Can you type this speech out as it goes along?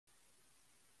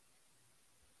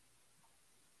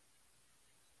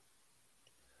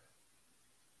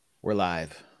We're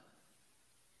live.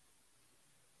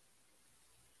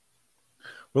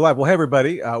 We're live. Well, hey,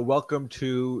 everybody. Welcome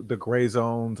to the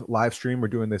Grayzone live stream. We're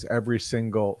doing this every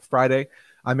single Friday.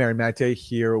 I'm Aaron Mate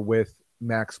here with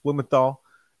Max Blumenthal,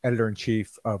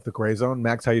 editor-in-chief of the Grayzone.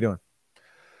 Max, how you doing?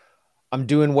 I'm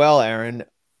doing well, Aaron.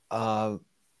 I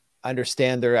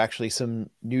understand there are actually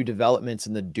some new developments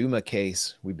in the Duma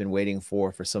case we've been waiting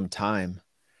for some time.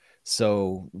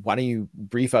 So why don't you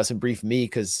brief us and brief me,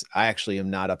 because I actually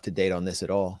am not up to date on this at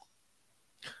all.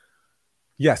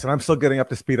 Yes, and I'm still getting up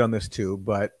to speed on this too,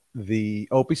 but the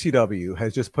OPCW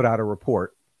has just put out a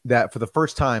report that for the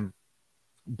first time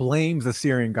blames the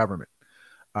Syrian government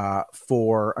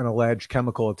for an alleged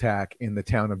chemical attack in the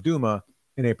town of Duma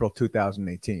in April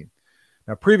 2018.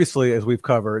 Now, previously, as we've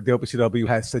covered, the OPCW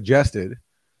has suggested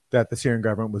that the Syrian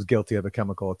government was guilty of a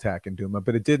chemical attack in Duma,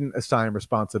 but it didn't assign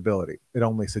responsibility. It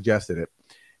only suggested it,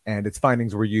 and its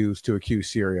findings were used to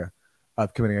accuse Syria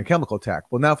of committing a chemical attack.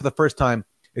 Well, now for the first time,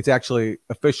 it's actually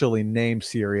officially named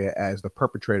Syria as the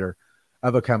perpetrator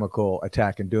of a chemical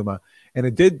attack in Duma, and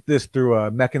it did this through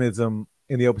a mechanism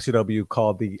in the OPCW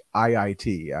called the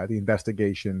IIT, the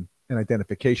Investigation and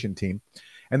Identification Team.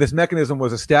 And this mechanism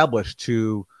was established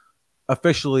to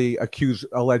officially accuse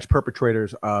alleged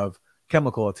perpetrators of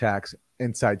chemical attacks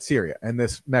inside Syria. And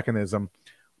this mechanism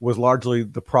was largely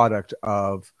the product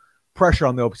of pressure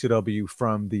on the OPCW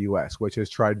from the US, which has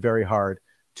tried very hard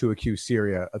to accuse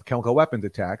Syria of chemical weapons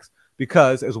attacks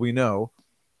because, as we know,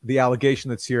 the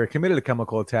allegation that Syria committed a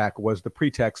chemical attack was the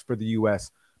pretext for the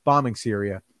US bombing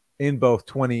Syria in both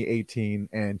 2018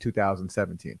 and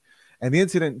 2017. And the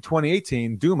incident in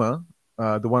 2018, Duma,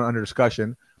 the one under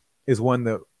discussion, is one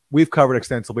that we've covered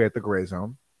extensively at the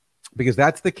Grayzone, because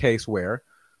that's the case where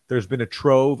there's been a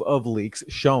trove of leaks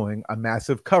showing a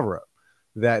massive cover-up,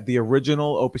 that the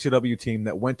original OPCW team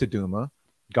that went to Duma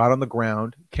got on the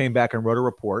ground, came back and wrote a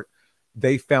report.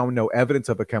 They found no evidence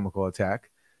of a chemical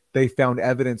attack. They found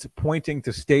evidence pointing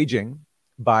to staging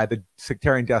by the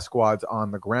sectarian death squads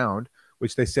on the ground,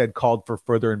 which they said called for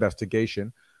further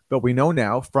investigation. But we know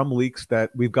now from leaks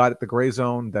that we've got at the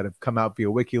Grayzone that have come out via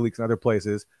WikiLeaks and other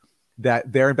places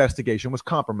that their investigation was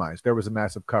compromised. There was a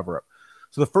massive cover-up.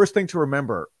 So the first thing to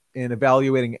remember in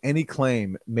evaluating any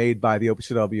claim made by the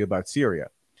OPCW about Syria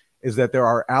is that there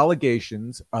are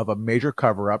allegations of a major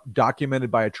cover-up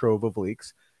documented by a trove of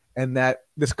leaks, and that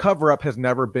this cover-up has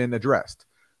never been addressed.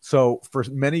 So for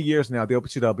many years now, the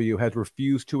OPCW has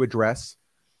refused to address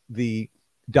the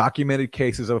documented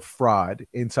cases of fraud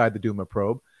inside the Duma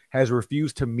probe, has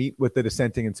refused to meet with the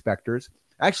dissenting inspectors,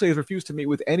 actually has refused to meet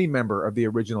with any member of the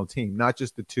original team, not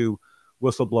just the two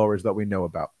whistleblowers that we know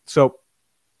about. So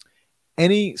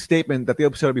any statement that the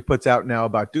OPCW puts out now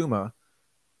about Duma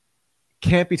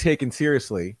can't be taken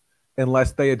seriously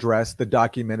unless they address the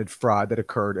documented fraud that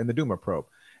occurred in the Duma probe.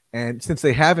 And since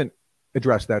they haven't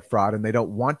addressed that fraud, and they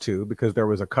don't want to because there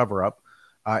was a cover-up,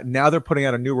 now they're putting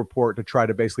out a new report to try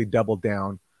to basically double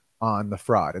down on the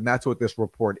fraud. And that's what this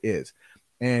report is.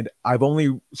 And I've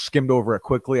only skimmed over it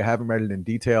quickly. I haven't read it in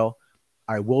detail.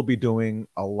 I will be doing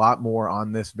a lot more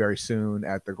on this very soon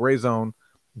at the Grayzone,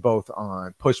 both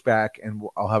on pushback, and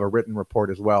I'll have a written report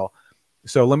as well.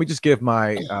 So let me just give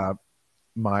my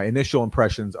initial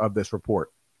impressions of this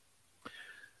report.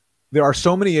 There are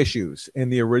so many issues in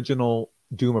the original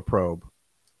Duma probe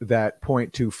that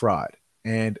point to fraud,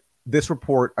 and this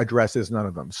report addresses none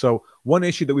of them. So one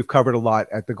issue that we've covered a lot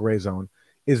at the Grayzone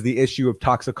is the issue of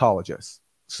toxicologists.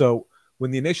 So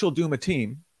when the initial Duma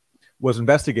team was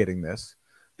investigating this,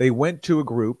 they went to a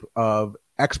group of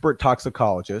expert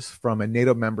toxicologists from a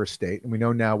NATO member state, and we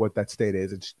know now what that state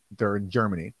is. They're in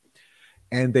Germany.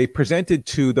 And they presented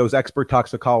to those expert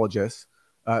toxicologists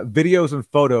videos and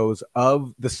photos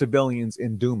of the civilians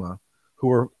in Duma who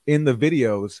were in the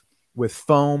videos with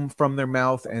foam from their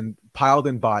mouth and piled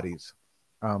in bodies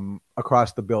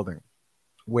across the building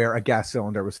where a gas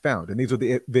cylinder was found. And these are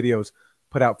the videos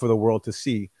put out for the world to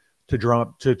see, to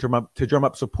drum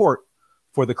up support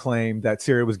for the claim that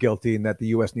Syria was guilty and that the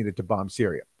U.S. needed to bomb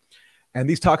Syria. And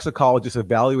these toxicologists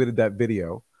evaluated that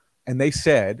video, and they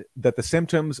said that the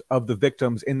symptoms of the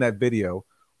victims in that video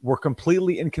were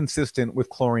completely inconsistent with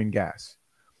chlorine gas.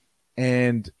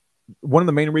 And one of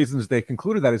the main reasons they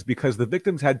concluded that is because the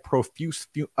victims had profuse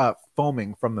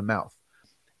foaming from the mouth.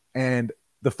 And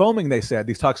the foaming, they said,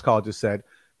 these toxicologists said,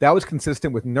 that was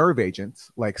consistent with nerve agents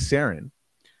like sarin.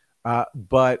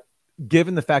 But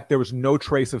given the fact there was no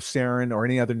trace of sarin or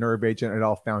any other nerve agent at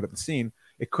all found at the scene,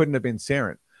 it couldn't have been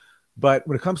sarin. But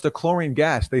when it comes to chlorine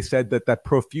gas, they said that that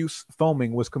profuse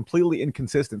foaming was completely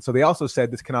inconsistent. So they also said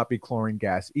this cannot be chlorine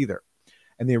gas either.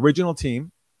 And the original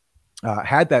team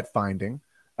had that finding,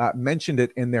 mentioned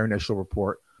it in their initial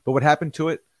report, But what happened to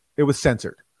it? It was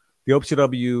censored. The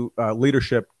OPCW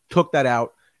leadership took that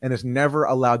out and has never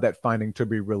allowed that finding to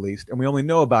be released. And we only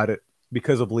know about it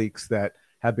because of leaks that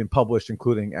have been published,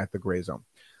 including at the Grayzone.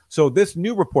 So this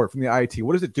new report from the IAT,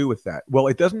 what does it do with that? Well,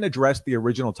 it doesn't address the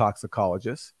original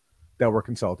toxicologists that were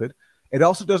consulted. It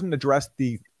also doesn't address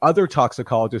the other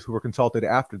toxicologists who were consulted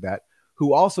after that,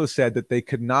 who also said that they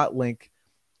could not link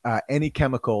any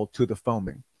chemical to the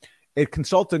foaming. It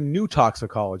consults a new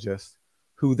toxicologist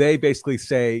who they basically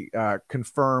say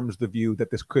confirms the view that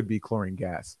this could be chlorine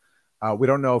gas. We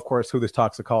don't know, of course, who this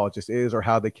toxicologist is or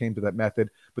how they came to that method,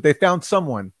 but they found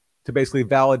someone to basically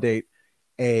validate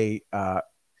a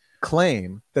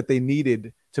claim that they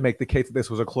needed to make the case that this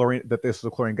was a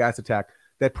chlorine gas attack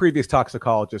that previous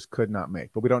toxicologists could not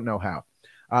make, but we don't know how.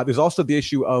 There's also the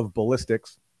issue of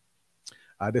ballistics.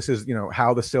 This is,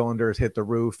 how the cylinders hit the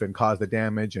roof and caused the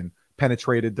damage and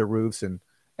penetrated the roofs and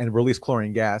released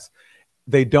chlorine gas.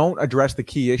 They don't address the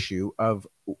key issue of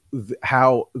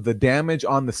how the damage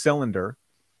on the cylinder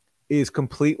is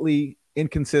completely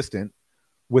inconsistent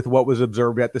with what was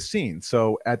observed at the scene.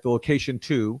 So at the location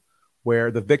 2, where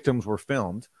the victims were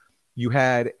filmed, you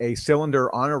had a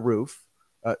cylinder on a roof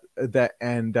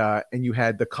and you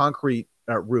had the concrete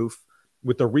roof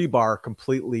with the rebar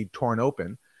completely torn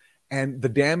open, and the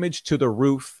damage to the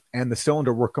roof and the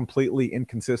cylinder were completely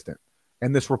inconsistent.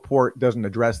 And this report doesn't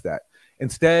address that.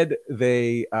 Instead,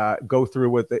 they go through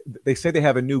with it. They say they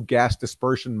have a new gas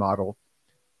dispersion model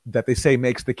that they say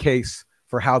makes the case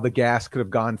for how the gas could have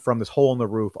gone from this hole in the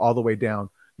roof all the way down,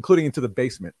 including into the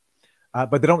basement.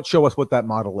 But they don't show us what that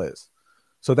model is.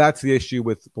 So that's the issue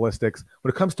with ballistics.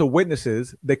 When it comes to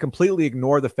witnesses, they completely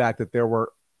ignore the fact that there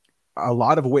were a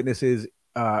lot of witnesses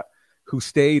who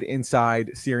stayed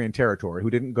inside Syrian territory, who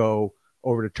didn't go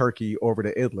over to Turkey, over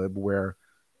to Idlib, where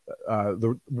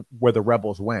the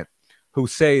rebels went, who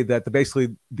say that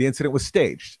basically the incident was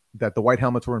staged, that the white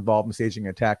helmets were involved in staging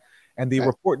an attack. And the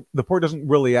report doesn't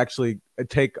really actually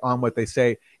take on what they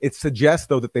say. It suggests,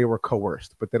 though, that they were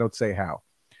coerced, but they don't say how.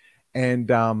 And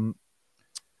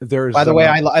there's, by the way,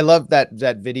 I love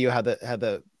that video, how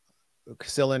the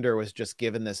cylinder was just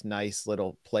given this nice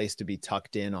little place to be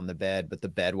tucked in on the bed, but the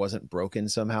bed wasn't broken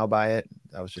somehow by it.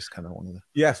 That was just kind of one of the.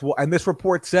 Yes, well, and this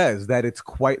report says that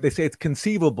they say it's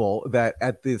conceivable that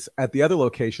at the other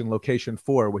location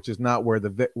 4, which is not where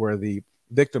the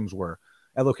victims were,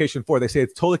 at location 4, they say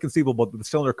it's totally conceivable that the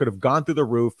cylinder could have gone through the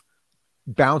roof,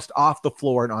 bounced off the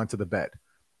floor and onto the bed.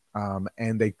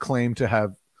 And they claim to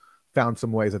have found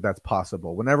some ways that that's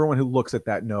possible. When everyone who looks at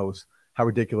that knows how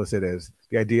ridiculous it is,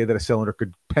 the idea that a cylinder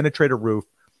could penetrate a roof,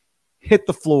 hit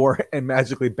the floor, and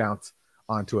magically bounce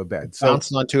onto a bed.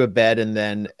 Bounced onto a bed, and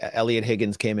then Elliot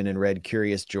Higgins came in and read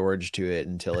Curious George to it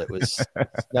until it was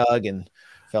snug and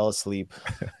fell asleep.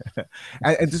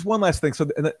 And just one last thing. So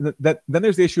then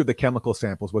there's the issue of the chemical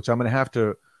samples, which I'm going to have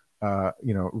to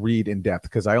read in depth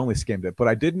because I only skimmed it. But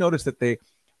I did notice that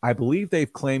I believe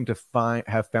they've claimed to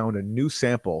have found a new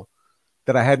sample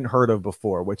that I hadn't heard of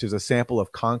before, which is a sample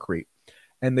of concrete.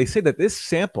 And they say that this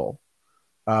sample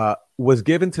was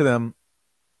given to them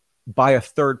by a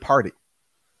third party.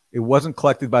 It wasn't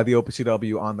collected by the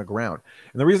OPCW on the ground.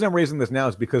 And the reason I'm raising this now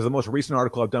is because the most recent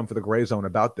article I've done for the Grayzone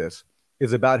about this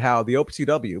is about how the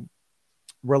OPCW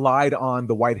relied on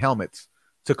the white helmets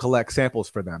to collect samples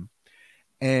for them.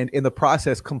 And in the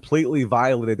process, completely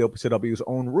violated the OPCW's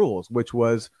own rules, which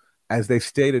was, as they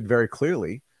stated very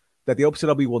clearly, that the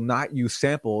OPCW will not use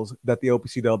samples that the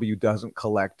OPCW doesn't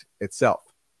collect itself.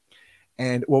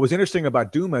 And what was interesting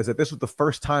about Duma is that this was the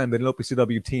first time that an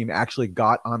OPCW team actually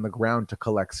got on the ground to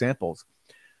collect samples.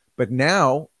 But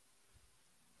now,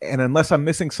 and unless I'm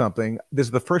missing something, this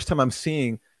is the first time I'm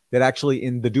seeing that actually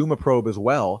in the Duma probe as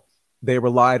well, they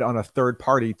relied on a third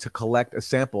party to collect a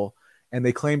sample, and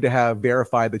they claim to have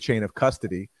verified the chain of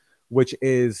custody, which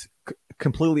is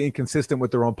completely inconsistent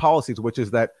with their own policies, which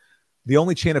is that the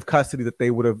only chain of custody that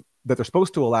they're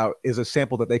supposed to allow is a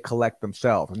sample that they collect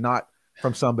themselves, not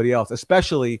from somebody else,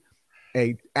 especially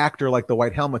a actor like the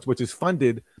White Helmets, which is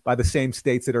funded by the same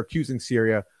states that are accusing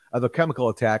Syria of a chemical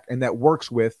attack and that works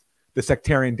with the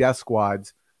sectarian death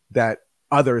squads that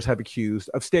others have accused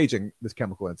of staging this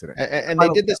chemical incident. And they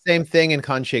did the same thing in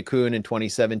Khan Sheikhoun in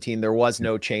 2017. There was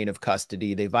no chain of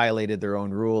custody. They violated their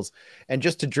own rules. And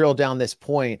just to drill down this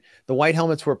point, the White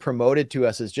Helmets were promoted to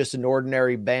us as just an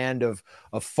ordinary band of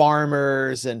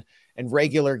farmers and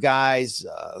regular guys,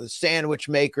 sandwich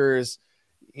makers,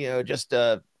 just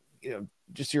your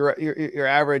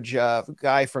average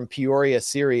guy from Peoria,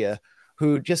 Syria,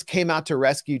 who just came out to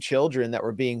rescue children that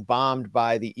were being bombed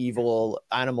by the evil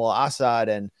animal Assad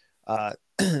and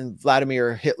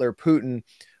Vladimir Hitler Putin.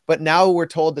 But now we're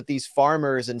told that these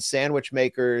farmers and sandwich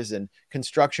makers and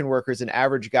construction workers and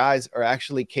average guys are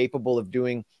actually capable of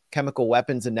doing chemical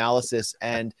weapons analysis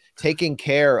and taking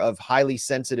care of highly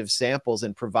sensitive samples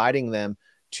and providing them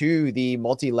to the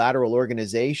multilateral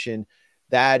organization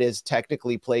that is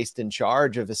technically placed in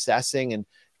charge of assessing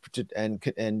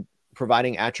and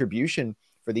providing attribution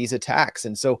for these attacks.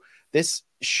 And so this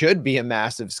should be a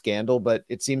massive scandal, but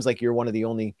it seems like you're one of the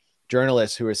only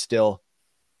journalists who are still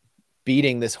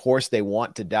beating this horse they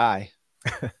want to die.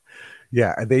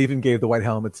 Yeah, and they even gave the White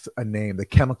Helmets a name, the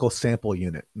Chemical Sample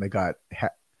Unit, and they got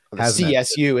the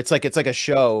CSU. It's like a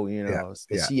show, you know,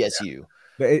 the CSU.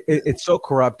 Yeah. It's so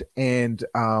corrupt, and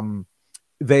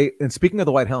speaking of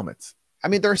the White Helmets, I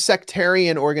mean, they're a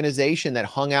sectarian organization that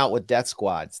hung out with death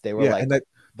squads. They were like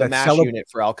the MASH unit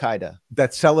for Al Qaeda.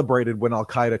 That celebrated when Al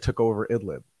Qaeda took over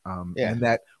Idlib. And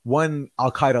that one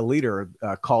Al Qaeda leader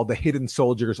called the hidden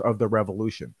soldiers of the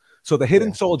revolution. So the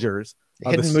hidden soldiers,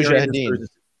 the hidden Mujahideen.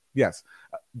 Yes,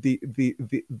 the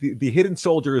hidden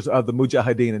soldiers of the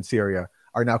Mujahideen in Syria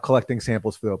are now collecting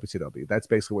samples for the OPCW. That's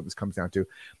basically what this comes down to.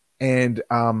 And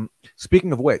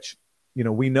speaking of which, you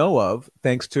know, we know of,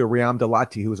 thanks to Riyam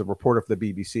Dalati, who was a reporter for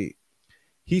the BBC,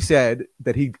 he said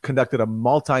that he conducted a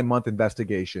multi-month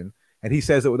investigation, and he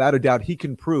says that without a doubt he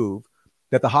can prove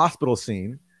that the hospital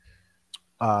scene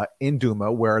in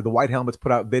Duma, where the White Helmets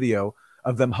put out video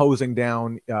of them hosing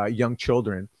down young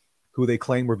children who they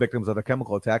claim were victims of a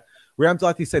chemical attack, Riyam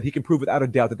Dalati said he can prove without a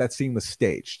doubt that that scene was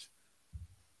staged.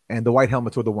 And the White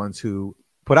Helmets were the ones who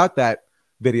put out that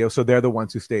video, so they're the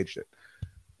ones who staged it.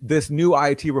 This new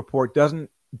IIT report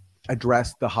doesn't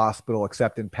address the hospital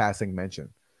except in passing mention.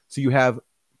 So you have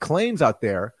claims out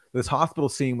there this hospital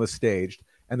scene was staged,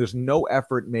 and there's no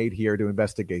effort made here to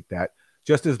investigate that,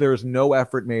 just as there's no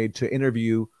effort made to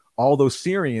interview all those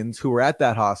Syrians who were at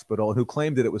that hospital and who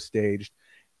claimed that it was staged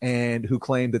and who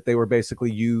claimed that they were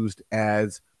basically used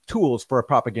as tools for a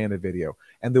propaganda video.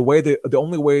 And the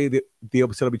only way that the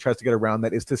OPCW tries to get around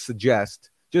that is to suggest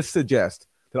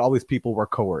that all these people were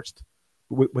coerced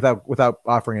without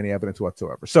offering any evidence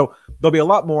whatsoever. So there'll be a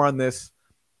lot more on this.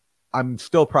 I'm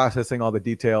still processing all the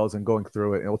details and going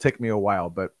through it. It will take me a while,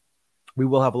 but we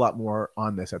will have a lot more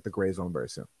on this at the Grayzone very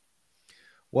soon.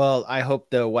 Well, I hope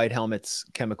the White Helmets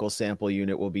chemical sample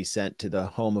unit will be sent to the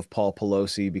home of Paul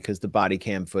Pelosi, because the body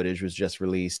cam footage was just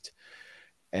released,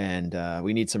 and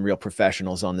we need some real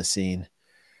professionals on the scene.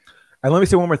 And let me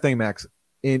say one more thing, Max.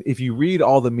 If you read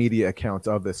all the media accounts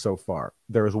of this so far,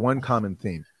 there is one common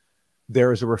theme.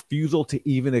 There is a refusal to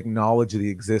even acknowledge the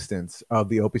existence of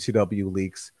the OPCW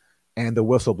leaks and the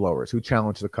whistleblowers who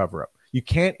challenged the cover-up. You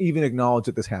can't even acknowledge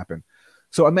that this happened.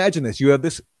 So imagine this. You have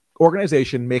this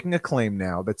organization making a claim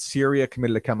now that Syria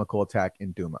committed a chemical attack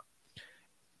in Duma.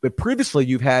 But previously,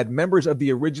 you've had members of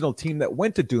the original team that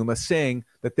went to Duma saying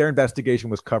that their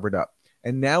investigation was covered up.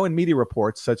 And now in media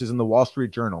reports, such as in the Wall Street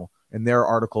Journal, in their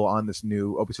article on this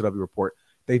new OPCW report,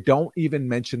 they don't even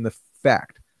mention the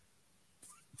fact.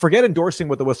 Forget endorsing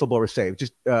what the whistleblowers say,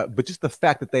 but just the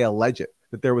fact that they allege it,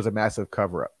 that there was a massive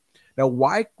cover-up. Now,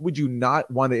 why would you not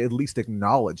want to at least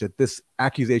acknowledge that this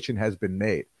accusation has been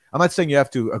made? I'm not saying you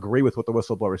have to agree with what the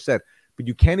whistleblower said, but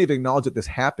you can't even acknowledge that this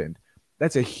happened.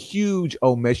 That's a huge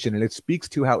omission, and it speaks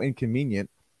to how inconvenient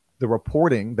the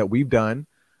reporting that we've done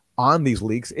on these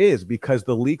leaks is, because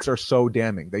the leaks are so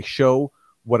damning. They show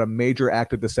what a major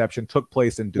act of deception took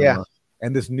place in Duma,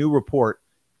 and this new report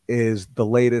is the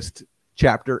latest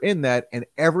chapter in that, and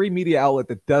every media outlet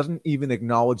that doesn't even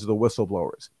acknowledge the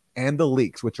whistleblowers and the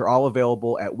leaks, which are all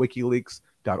available at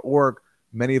wikileaks.org.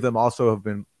 Many of them also have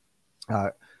been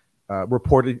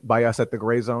reported by us at the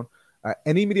Grayzone.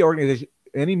 Any media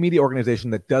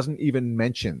organization that doesn't even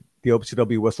mention the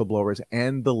OPCW whistleblowers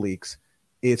and the leaks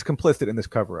is complicit in this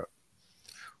cover-up.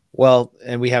 Well,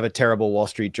 and we have a terrible Wall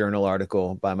Street Journal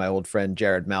article by my old friend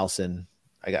Jared Malson.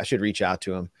 I should reach out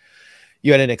to him.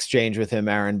 You had an exchange with him,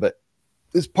 Aaron, but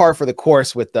this par for the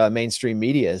course with the mainstream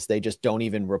media is they just don't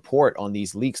even report on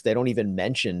these leaks. They don't even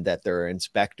mention that there are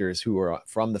inspectors who are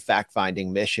from the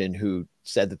fact-finding mission who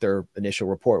said that their initial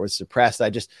report was suppressed.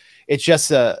 It's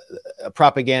just a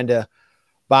propaganda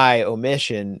by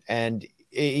omission. And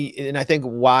I think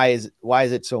why is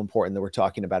it so important that we're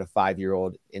talking about a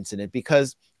 5-year-old incident?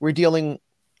 Because we're dealing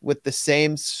with the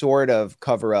same sort of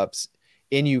cover-ups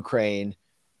in Ukraine,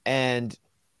 and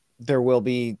there will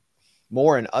be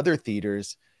more in other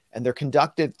theaters, and they're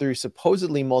conducted through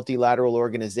supposedly multilateral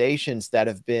organizations that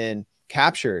have been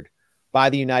captured by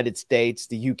the United States.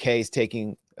 The UK is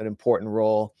taking an important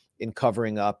role in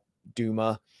covering up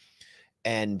Duma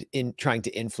and in trying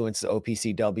to influence the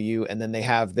OPCW. And then they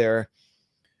have their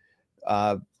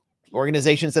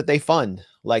organizations that they fund,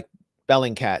 like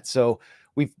Bellingcat. So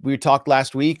we talked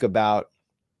last week about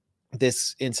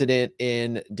this incident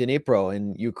in Dnipro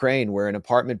in Ukraine, where an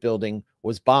apartment building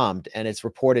was bombed, and it's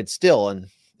reported still, and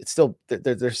it's still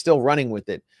they're still running with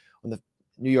it on the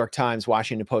New York Times,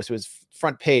 Washington Post. It was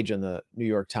front page on the New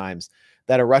York Times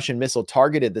that a Russian missile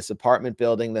targeted this apartment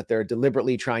building, that they're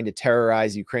deliberately trying to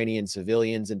terrorize Ukrainian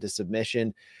civilians into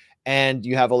submission. And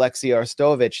you have Alexei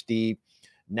Arestovich, the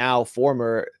now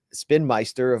former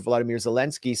spinmeister of Volodymyr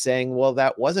Zelensky, saying, well,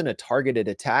 that wasn't a targeted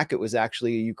attack. It was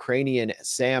actually a Ukrainian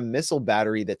SAM missile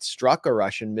battery that struck a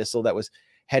Russian missile that was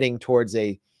heading towards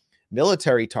a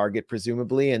military target,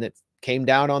 presumably, and it came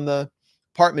down on the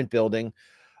apartment building.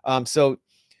 So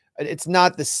it's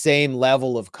not the same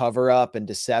level of cover-up and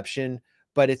deception,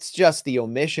 but it's just the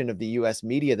omission of the U.S.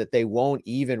 media that they won't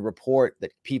even report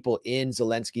that people in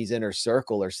Zelensky's inner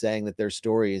circle are saying that their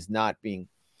story is not being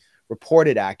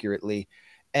reported accurately.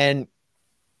 And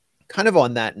kind of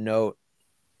on that note,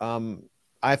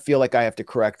 I feel like I have to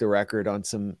correct the record on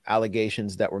some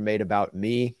allegations that were made about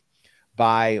me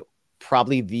by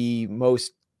probably the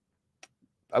most,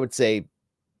 I would say,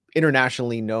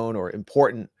 internationally known or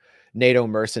important NATO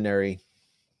mercenary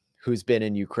who's been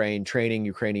in Ukraine, training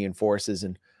Ukrainian forces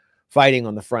and fighting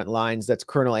on the front lines. That's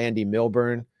Colonel Andy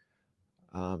Milburn.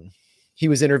 He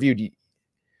was interviewed,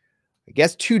 I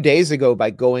guess, 2 days ago by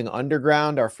Going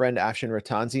Underground, our friend Afshin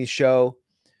Ratanzi's show.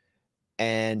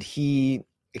 And he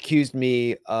accused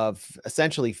me of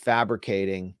essentially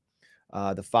fabricating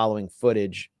the following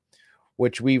footage,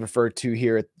 which we refer to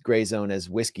here at Grayzone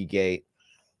as Whiskey-gate.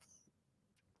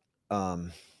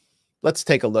 Let's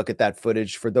take a look at that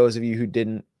footage. For those of you who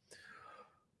didn't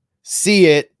see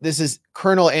it, this is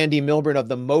Colonel Andy Milburn of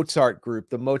the Mozart Group.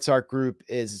 The Mozart Group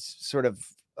is sort of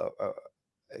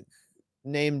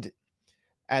named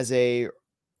as a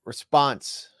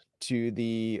response to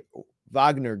the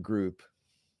Wagner Group,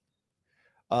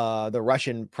 the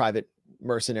Russian private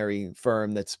mercenary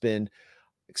firm that's been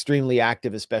extremely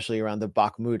active, especially around the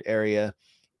Bakhmut area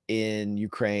in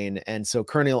Ukraine. And so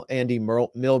Colonel Andy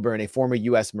Milburn, a former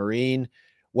U.S. Marine,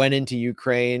 went into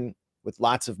Ukraine with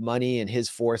lots of money and his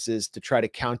forces to try to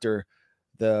counter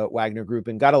the Wagner Group,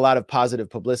 and got a lot of positive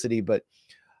publicity. But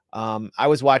I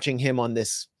was watching him on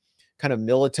this kind of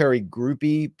military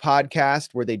groupie podcast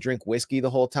where they drink whiskey the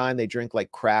whole time. They drink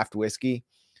like craft whiskey.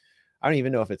 I don't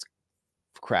even know if it's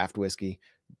craft whiskey,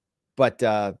 but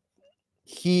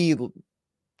he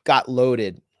got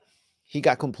loaded. He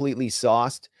got completely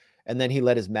sauced, and then he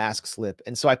let his mask slip.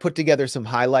 And so I put together some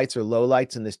highlights or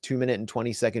lowlights in this 2-minute and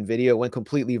 20-second video. It went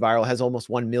completely viral, has almost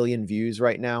 1 million views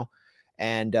right now,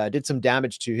 and did some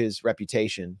damage to his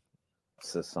reputation.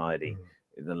 Society,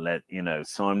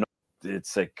 so I'm not,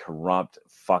 it's a corrupt,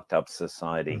 fucked up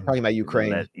society. I'm talking about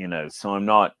Ukraine. So I'm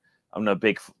not a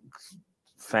big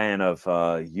fan of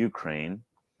Ukraine.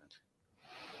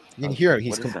 You can hear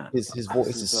him. His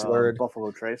voice is slurred. Buffalo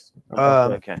Trace.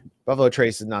 Okay. Buffalo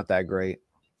Trace is not that great.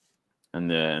 And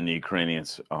the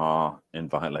Ukrainians are in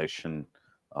violation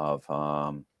of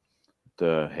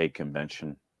the Hague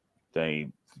Convention.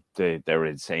 There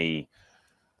is a,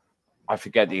 I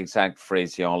forget the exact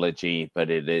phraseology, but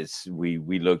it is,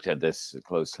 we looked at this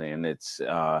closely, and it's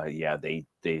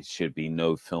there should be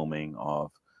no filming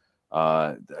of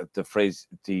the phrase,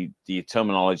 the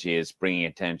terminology is bringing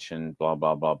attention, blah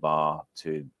blah blah blah,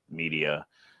 to media,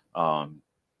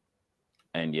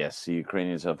 and yes, the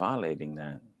Ukrainians are violating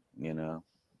that.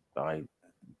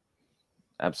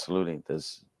 Absolutely.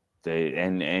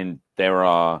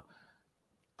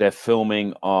 They're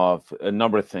filming of a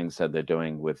number of things that they're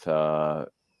doing with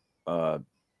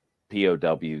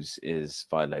POWs is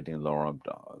violating law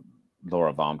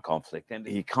of armed conflict, and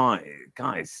he can't,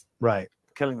 guys, Right.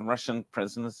 killing the Russian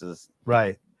prisoners is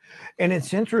right. And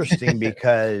it's interesting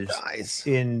because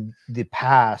in the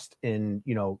past, in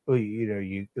you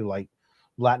like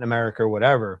Latin America or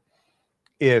whatever,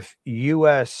 if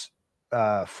U.S.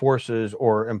 Forces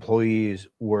or employees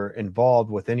were involved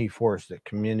with any force that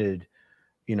committed,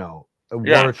 war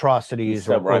atrocities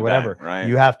or whatever, back, right?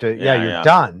 You have to, you're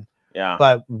done. Yeah.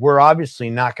 But we're obviously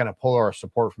not going to pull our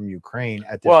support from Ukraine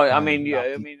at this point. I mean,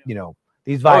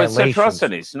 these violations. It's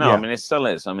atrocities. No, yeah. I mean, it still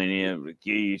is. I mean,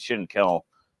 you shouldn't kill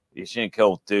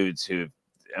dudes who,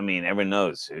 everyone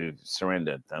knows who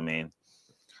surrendered. I mean,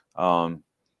 and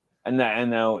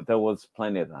there was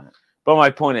plenty of that. But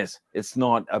my point is, it's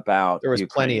not about there was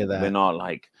Ukraine. Plenty of that. We're not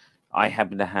like, I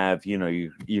happen to have,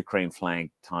 Ukraine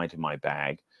flag tied to my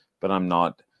bag, but I'm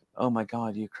not, oh my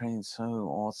God, Ukraine's so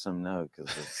awesome. No,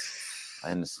 because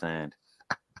I understand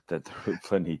that there are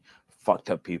plenty fucked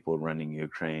up people running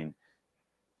Ukraine.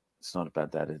 It's not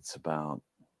about that. It's about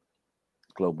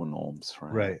global norms,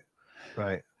 right?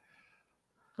 Right.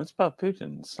 It's about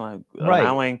Putin. It's like Right.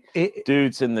 allowing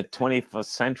dudes in the 21st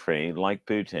century like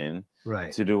Putin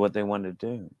right to do what they want to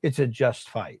do. It's a just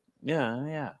fight.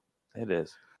 Yeah, it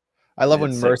is. I love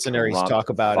when mercenaries talk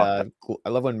about I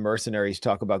love when mercenaries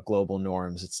talk about global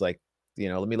norms. It's like, you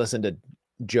know, let me listen to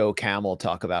Joe Camel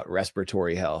talk about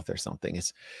respiratory health or something.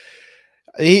 It's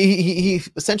he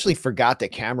essentially forgot the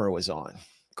camera was on,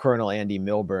 Colonel Andy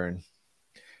Milburn,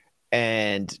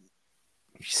 and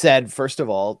said, first of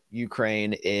all,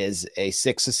 Ukraine is a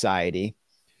sick society.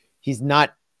 He's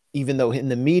not, even though in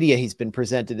the media he's been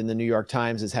presented in the New York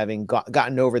Times as having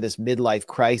gotten over this midlife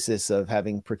crisis of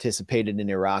having participated in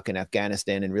Iraq and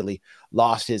Afghanistan and really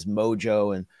lost his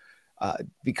mojo and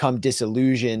become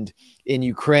disillusioned. In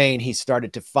Ukraine, he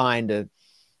started to find a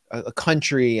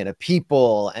country and a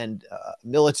people and a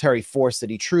military force that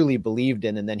he truly believed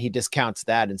in. And then he discounts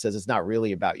that and says it's not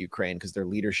really about Ukraine because their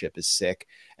leadership is sick.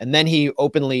 And then he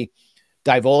openly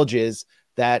divulges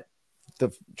that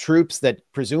the troops that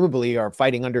presumably are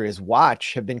fighting under his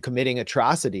watch have been committing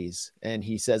atrocities. And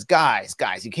he says, guys,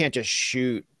 you can't just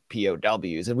shoot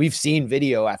POWs. And we've seen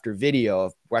video after video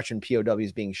of Russian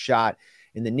POWs being shot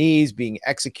in the knees, being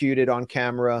executed on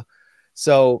camera.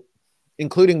 So,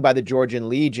 including by the Georgian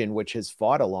Legion, which has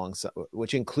fought alongside,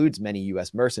 which includes many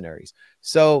U.S. mercenaries.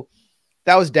 So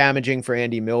that was damaging for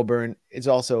Andy Milburn. It's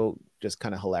also just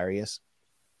kind of hilarious.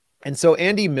 And so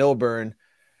Andy Milburn,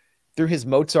 through his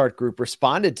Mozart group,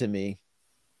 responded to me.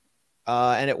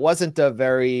 And it wasn't a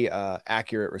very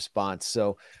accurate response.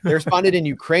 So they responded in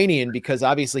Ukrainian because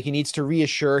obviously he needs to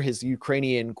reassure his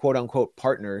Ukrainian quote unquote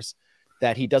partners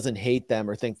that he doesn't hate them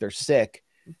or think they're sick.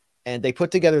 And they put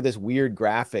together this weird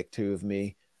graphic too of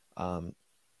me. You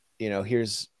know,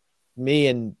 here's me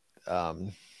and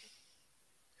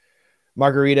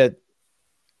Margarita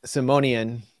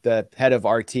Simonian, the head of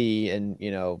RT, and, you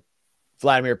know,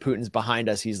 Vladimir Putin's behind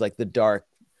us. He's like the dark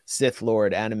Sith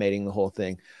Lord animating the whole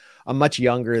thing. I'm much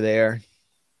younger there.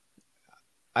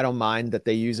 I don't mind that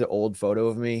they use an old photo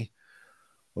of me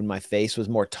when my face was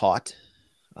more taut.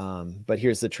 But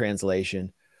here's the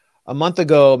translation. A month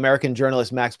ago, American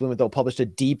journalist Max Blumenthal published a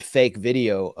deep fake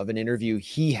video of an interview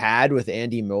he had with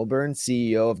Andy Milburn,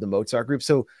 CEO of the Mozart Group.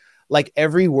 So like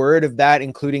every word of that,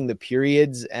 including the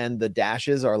periods and the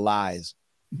dashes, are lies.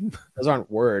 Those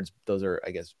aren't words. Those are, I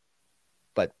guess,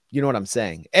 but you know what I'm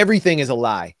saying? Everything is a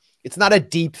lie. It's not a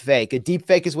deep fake. A deep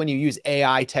fake is when you use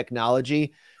AI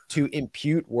technology to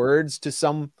impute words to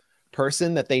some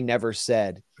person that they never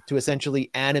said, to essentially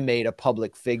animate a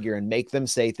public figure and make them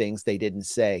say things they didn't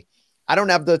say. I don't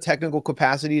have the technical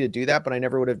capacity to do that, but I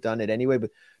never would have done it anyway. But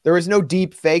there was no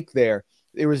deep fake there.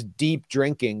 There was deep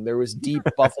drinking. There was deep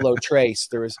Buffalo Trace.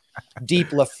 There was deep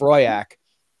Lafroyac.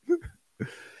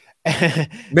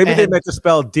 Maybe they meant to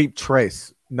spell deep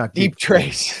trace, not deep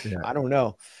trace. Yeah. I don't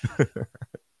know.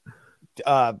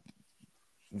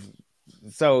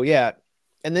 So yeah.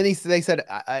 And then they said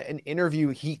an interview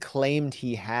he claimed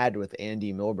he had with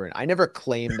Andy Milburn. I never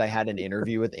claimed I had an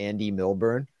interview with Andy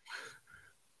Milburn.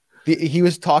 He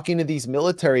was talking to these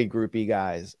military groupie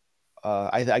guys.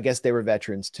 I guess they were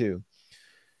veterans too.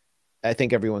 I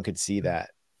think everyone could see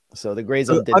that. So the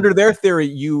Grayzone under their theory,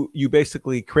 you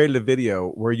basically created a video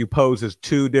where you pose as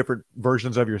two different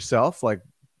versions of yourself. Like,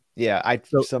 yeah,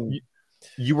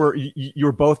 you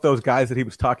were both those guys that he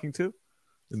was talking to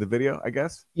in the video, I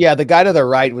guess. Yeah, the guy to the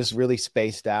right was really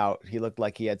spaced out. He looked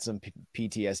like he had some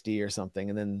PTSD or something.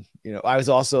 And then, you know, I was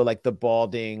also like the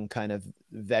balding kind of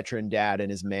veteran dad in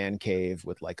his man cave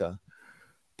with like a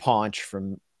paunch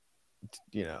from,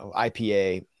 you know,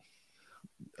 IPA.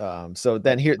 So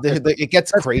then here it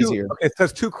gets crazier. It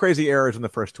says two crazy errors in the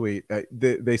first tweet.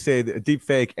 They say a deep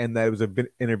fake and that it was an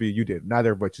interview you did,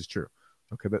 neither of which is true.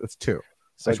 Okay, that's two.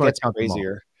 So it gets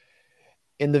crazier.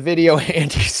 In the video,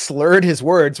 Andy slurred his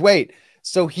words. Wait,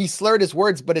 so he slurred his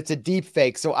words, but it's a deep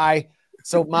fake. So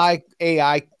my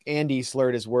AI Andy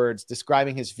slurred his words,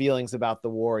 describing his feelings about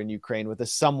the war in Ukraine with a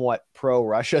somewhat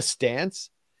pro-Russia stance.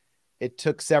 It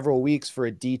took several weeks for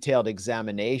a detailed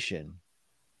examination.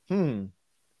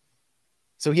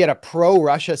 So he had a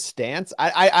pro-Russia stance.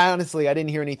 I honestly, I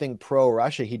didn't hear anything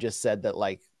pro-Russia. He just said that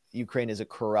like Ukraine is a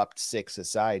corrupt, sick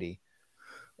society.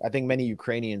 I think many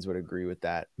Ukrainians would agree with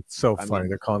that. It's so funny.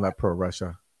 They're calling that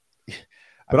pro-Russia.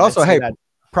 But also, hey,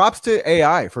 props to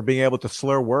AI for being able to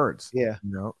slur words. Yeah.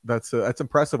 You know, that's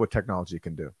impressive what technology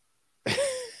can do.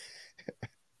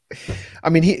 I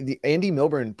mean, Andy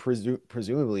Milburn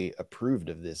presumably approved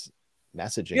of this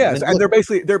messaging. Yes, and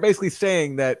they're basically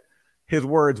saying that his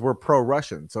words were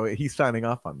pro-Russian. So he's signing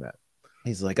off on that.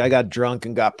 He's like, I got drunk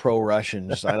and got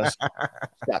pro-Russian. So I just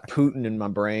got Putin in my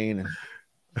brain. And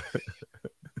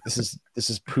this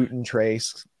is Putin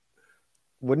trace.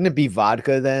 Wouldn't it be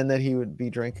vodka then that he would be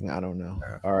drinking? I don't know.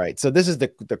 Yeah. All right. So this is the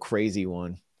crazy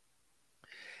one.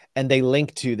 And they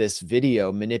link to this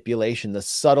video, Manipulation, the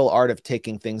subtle art of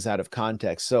taking things out of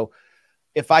context. So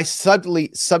if I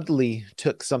subtly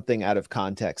took something out of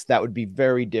context, that would be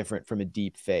very different from a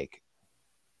deep fake.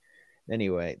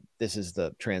 Anyway, this is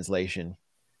the translation.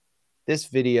 This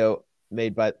video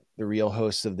made by the real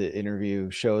hosts of the interview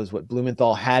shows what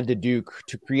Blumenthal had to do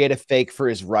to create a fake for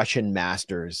his Russian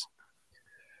masters.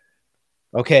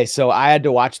 Okay, so I had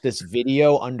to watch this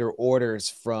video under orders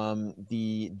from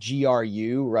the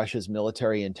GRU, Russia's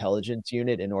military intelligence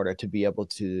unit, in order to be able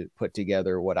to put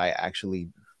together what I actually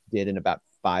did in about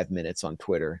 5 minutes on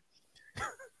Twitter.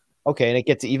 Okay, and it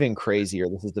gets even crazier.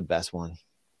 This is the best one.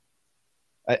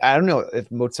 I don't know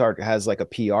if Mozart has like a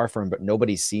PR firm, but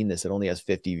nobody's seen this. It only has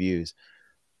 50 views.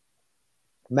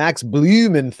 Max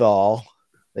Blumenthal,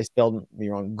 they spelled me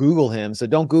wrong. Google him. So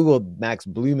don't Google Max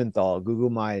Blumenthal. Google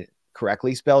my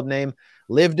correctly spelled name.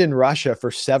 Lived in Russia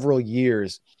for several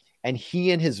years, and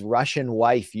he and his Russian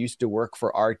wife used to work for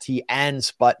RT and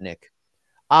Sputnik.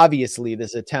 Obviously,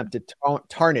 this attempt to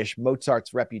tarnish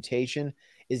Mozart's reputation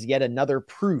is yet another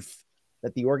proof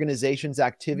that the organization's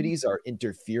activities are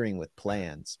interfering with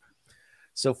plans.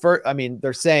 So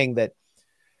they're saying that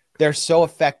they're so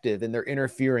effective and they're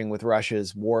interfering with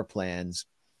Russia's war plans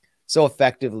so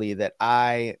effectively that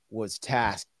I was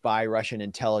tasked by Russian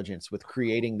intelligence with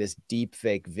creating this deep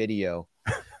fake video,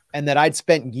 and that I'd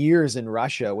spent years in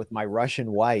Russia with my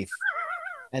Russian wife,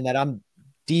 and that I'm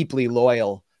deeply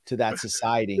loyal to that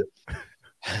society.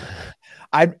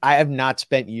 I have not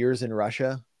spent years in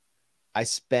Russia. I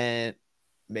spent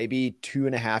maybe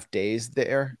 2.5 days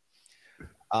there.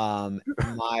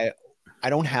 I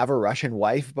don't have a Russian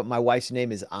wife, but my wife's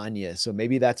name is Anya. So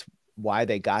maybe that's why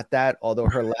they got that. Although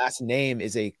her last name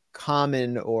is a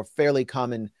common or fairly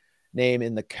common name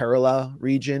in the Kerala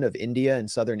region of India, in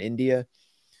southern India.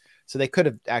 So they could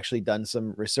have actually done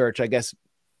some research. I guess,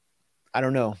 I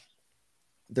don't know.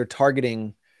 Their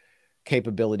targeting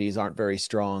capabilities aren't very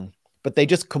strong, but they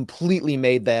just completely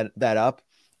made that up.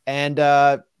 And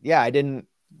yeah, I didn't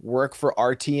work for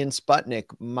RT and Sputnik.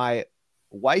 My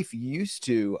wife used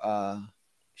to,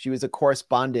 she was a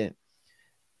correspondent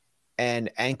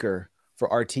and anchor for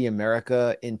RT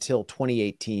America until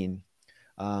 2018.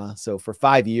 So for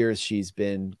 5 years, she's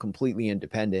been completely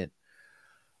independent.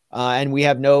 And we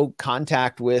have no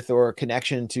contact with or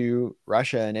connection to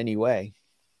Russia in any way.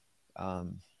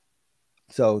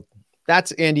 So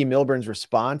that's Andy Milburn's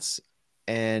response.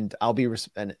 And I'll be,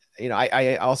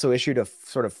 I also issued a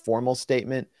sort of formal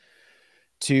statement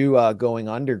to Going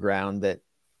Underground that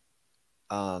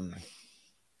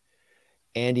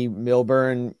Andy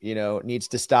Milburn, needs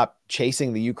to stop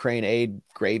chasing the Ukraine aid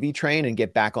gravy train and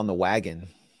get back on the wagon.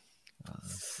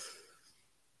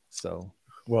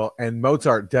 Well, and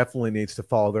Mozart definitely needs to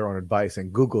follow their own advice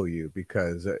and Google you,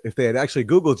 because if they had actually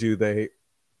Googled you, they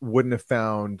wouldn't have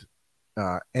found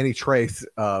any trace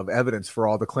of evidence for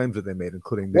all the claims that they made,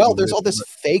 including. Well, there's all this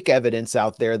fake evidence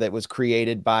out there that was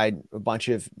created by a bunch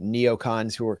of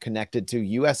neocons who were connected to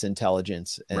U.S.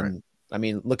 intelligence. And right. I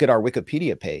mean, look at our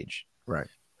Wikipedia page. Right.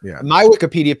 Yeah. My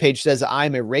Wikipedia page says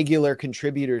I'm a regular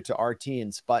contributor to RT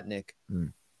and Sputnik.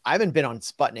 I haven't been on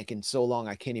Sputnik in so long,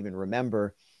 I can't even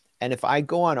remember. And if I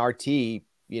go on RT,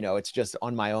 it's just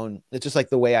on my own. It's just like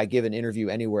the way I give an interview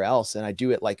anywhere else. And I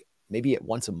do it like maybe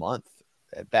once a month,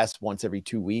 at best once every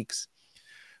 2 weeks.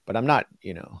 But I'm not,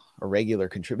 a regular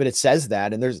contributor. But it says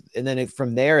that. And then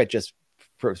from there, it just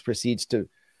proceeds to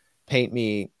paint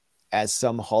me as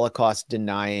some Holocaust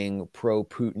denying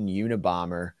pro-Putin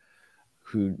Unabomber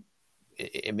who,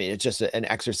 I mean, it's just an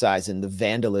exercise in the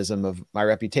vandalism of my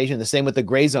reputation. The same with the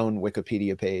Grayzone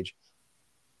Wikipedia page.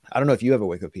 I don't know if you have a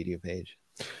Wikipedia page.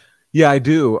 Yeah, I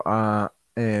do.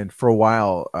 And for a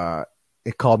while,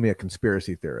 it called me a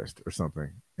conspiracy theorist or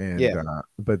something. And yeah.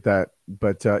 But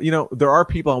there are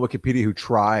people on Wikipedia who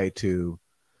try to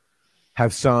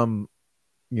have some,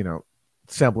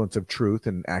 semblance of truth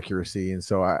and accuracy. And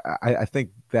so I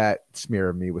think that smear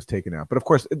of me was taken out. But of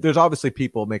course, there's obviously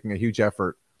people making a huge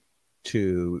effort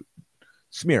to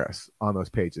smear us on those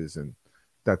pages. And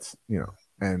that's,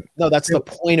 and no, that's the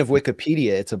point of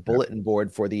Wikipedia. It's a bulletin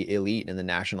board for the elite in the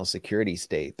national security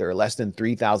state. There are less than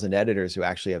 3,000 editors who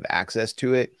actually have access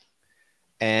to it.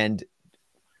 And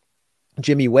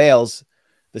Jimmy Wales,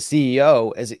 the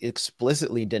CEO, has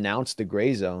explicitly denounced the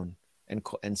Grayzone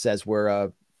and says we're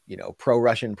a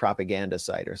pro-Russian propaganda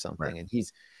site or something. Right. And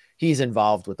he's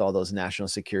involved with all those national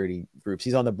security groups.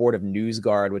 He's on the board of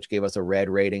NewsGuard, which gave us a red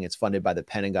rating. It's funded by the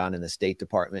Pentagon and the State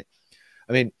Department.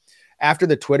 I mean, after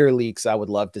the Twitter leaks, I would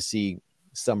love to see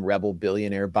some rebel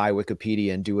billionaire buy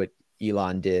Wikipedia and do it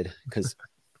Elon did, because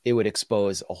it would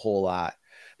expose a whole lot.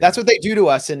 That's what they do to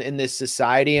us in this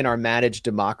society and our managed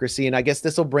democracy. And I guess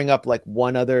this will bring up like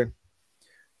one other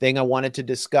thing I wanted to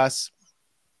discuss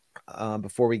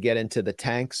before we get into the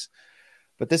tanks.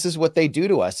 But this is what they do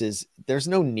to us: is there's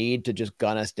no need to just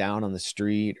gun us down on the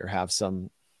street or have some,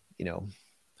 you know,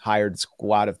 hired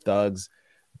squad of thugs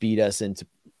beat us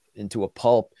into a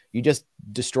pulp. You just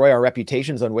destroy our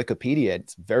reputations on Wikipedia.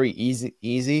 It's very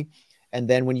easy. And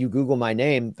then when you Google my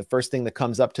name, the first thing that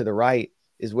comes up to the right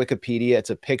is Wikipedia. It's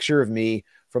a picture of me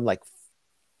from like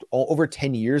over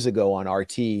 10 years ago on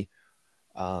RT.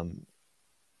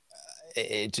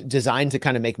 It's designed to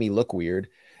kind of make me look weird.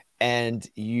 And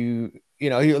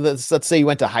let's say you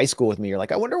went to high school with me. You're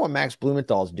like, I wonder what Max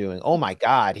Blumenthal's doing. Oh my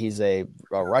God, he's a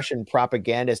Russian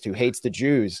propagandist who hates the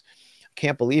Jews.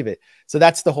 Can't believe it. So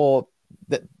that's the whole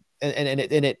that, and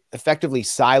it effectively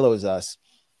silos us.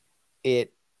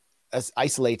 It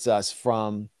isolates us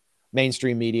from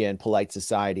mainstream media and polite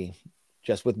society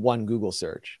just with one Google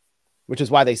search, which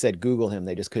is why they said Google him.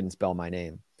 They just couldn't spell my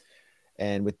name.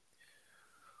 And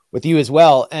with you as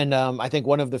well. And I think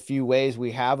one of the few ways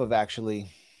we have of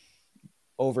actually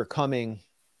overcoming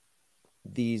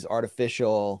these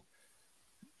artificial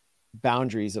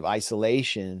boundaries of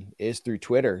isolation is through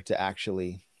Twitter, to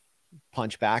actually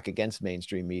punch back against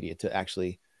mainstream media, to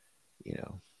actually,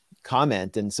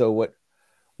 comment. And so what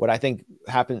I think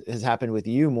has happened with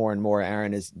you more and more,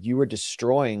 Aaron, is you were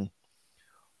destroying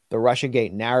the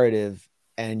Russiagate narrative,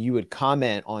 and you would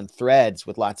comment on threads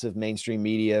with lots of mainstream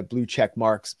media, blue check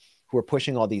marks, who are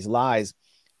pushing all these lies.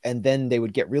 And then they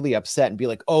would get really upset and be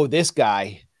like, oh, this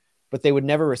guy, but they would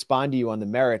never respond to you on the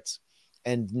merits.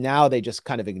 And now they just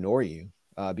kind of ignore you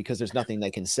because there's nothing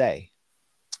they can say.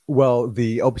 Well,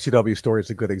 the OPCW story is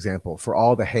a good example. For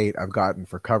all the hate I've gotten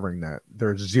for covering that,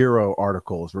 there's 0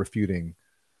 articles refuting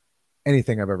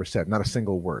anything I've ever said, not a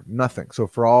single word, nothing. So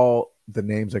for all the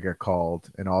names I get called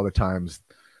and all the times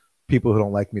people who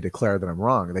don't like me declare that I'm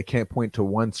wrong, they can't point to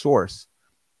one source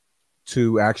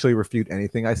to actually refute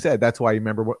anything I said. That's why you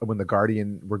remember when The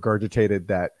Guardian regurgitated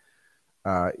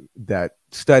that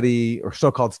study, or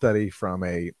so-called study, from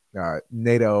a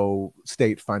NATO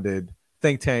state-funded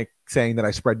think tank saying that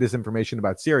I spread disinformation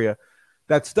about Syria.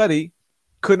 That study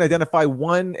couldn't identify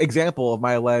one example of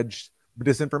my alleged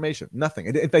disinformation. Nothing.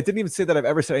 In fact, it didn't even say that I've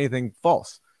ever said anything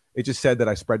false. It just said that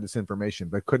I spread disinformation,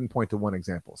 but couldn't point to one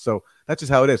example. So that's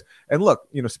just how it is. And look,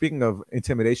 speaking of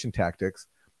intimidation tactics,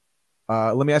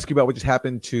 let me ask you about what just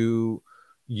happened to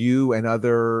you and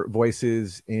other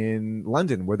voices in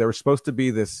London, where there was supposed to be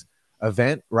this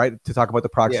event, right, to talk about the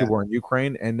proxy war in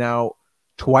Ukraine. And now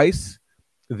twice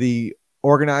the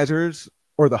organizers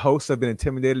or the hosts have been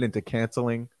intimidated into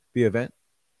canceling the event.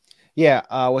 Yeah.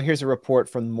 Well, here's a report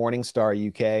from Morningstar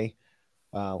UK,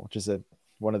 which is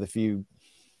one of the few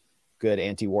good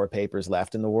anti-war papers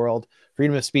left in the world.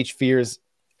 Freedom of speech fears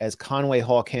as Conway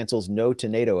Hall cancels no to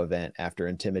NATO event after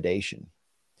intimidation.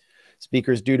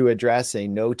 Speakers due to address a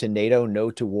no to NATO,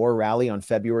 no to war rally on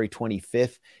February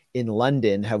 25th in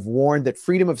London have warned that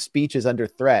freedom of speech is under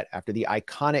threat after the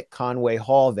iconic Conway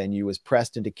Hall venue was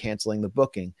pressed into canceling the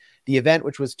booking. The event,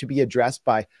 which was to be addressed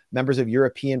by members of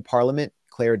European Parliament,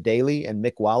 Claire Daly and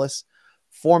Mick Wallace,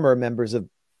 former members of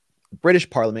British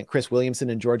Parliament, Chris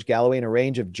Williamson and George Galloway, and a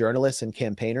range of journalists and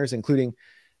campaigners, including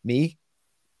me,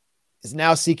 is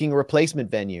now seeking a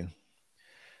replacement venue.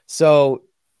 So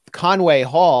Conway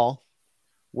Hall,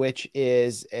 which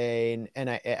is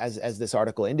as this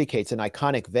article indicates, an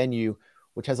iconic venue,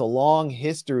 which has a long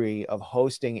history of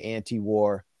hosting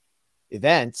anti-war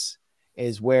events,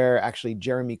 is where actually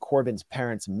Jeremy Corbyn's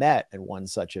parents met at one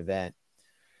such event,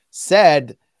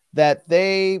 said that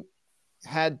they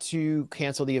had to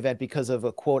cancel the event because of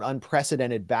a, quote,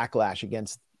 unprecedented backlash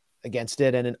against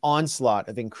it and an onslaught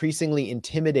of increasingly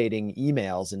intimidating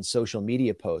emails and social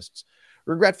media posts.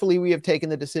 Regretfully, we have taken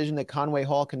the decision that Conway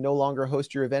Hall can no longer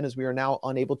host your event, as we are now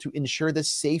unable to ensure the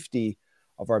safety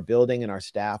of our building and our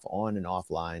staff on and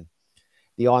offline.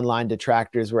 The online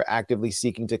detractors were actively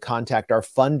seeking to contact our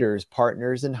funders,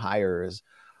 partners, and hirers.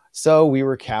 So we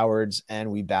were cowards and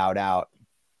we bowed out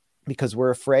because we're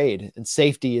afraid. And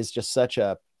safety is just such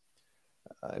a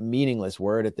meaningless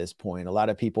word at this point. A lot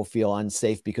of people feel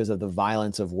unsafe because of the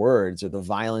violence of words or the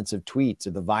violence of tweets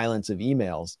or the violence of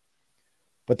emails,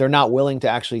 but they're not willing to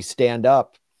actually stand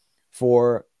up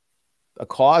for a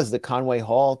cause that Conway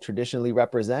Hall traditionally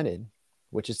represented,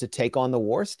 which is to take on the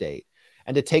war state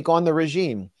and to take on the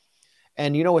regime.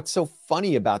 And what's so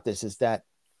funny about this is that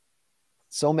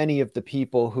so many of the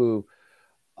people who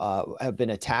have been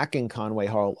attacking Conway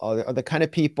Hall are the kind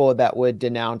of people that would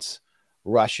denounce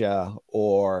Russia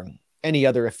or any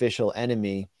other official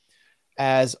enemy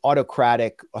as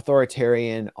autocratic,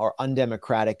 authoritarian, or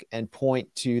undemocratic, and point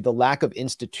to the lack of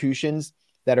institutions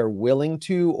that are willing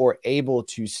to or able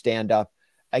to stand up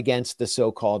against the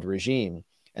so-called regime.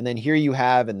 And then here you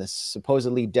have in the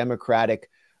supposedly democratic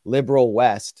liberal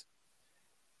West,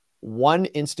 one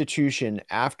institution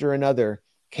after another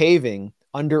caving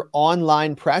under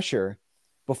online pressure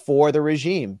before the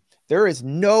regime. There is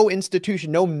no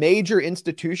institution, no major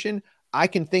institution I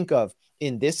can think of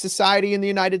in this society in the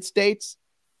United States,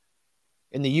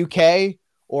 in the UK,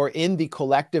 or in the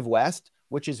collective West,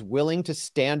 which is willing to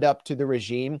stand up to the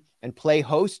regime and play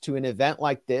host to an event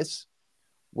like this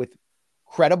with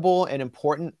credible and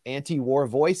important anti-war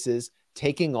voices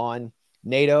taking on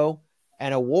NATO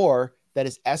and a war that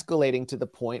is escalating to the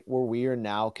point where we are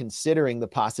now considering the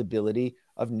possibility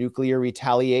of nuclear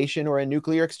retaliation or a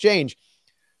nuclear exchange.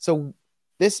 So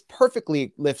this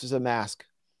perfectly lifts a mask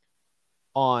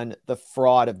on the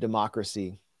fraud of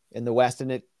democracy in the West.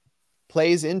 And it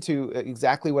plays into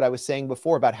exactly what I was saying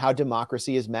before about how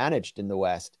democracy is managed in the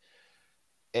West.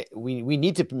 We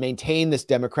need to maintain this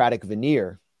democratic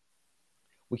veneer.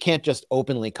 We can't just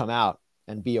openly come out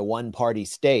and be a one-party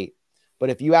state. But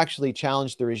if you actually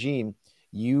challenge the regime,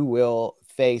 you will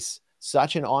face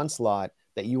such an onslaught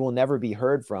that you will never be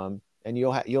heard from. And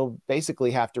you'll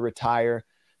basically have to retire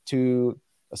to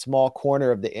a small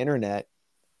corner of the internet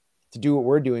to do what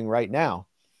we're doing right now.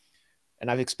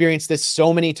 And I've experienced this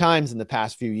so many times in the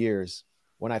past few years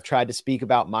when I've tried to speak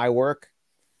about my work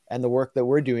and the work that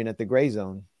we're doing at the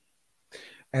Grayzone.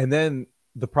 And then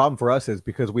the problem for us is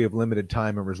because we have limited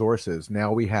time and resources,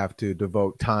 now we have to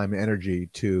devote time and energy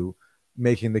to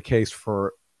making the case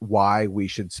for why we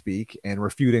should speak and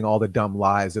refuting all the dumb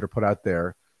lies that are put out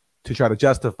there to try to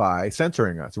justify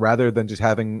censoring us, rather than just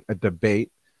having a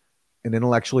debate, an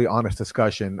intellectually honest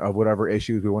discussion of whatever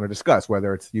issues we want to discuss,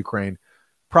 whether it's Ukraine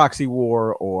proxy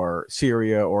war or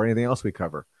Syria or anything else we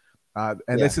cover.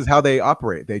 This is how they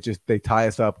operate. They tie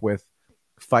us up with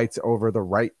fights over the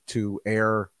right to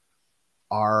air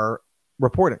our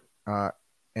reporting.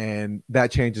 And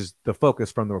that changes the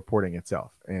focus from the reporting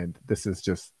itself. And this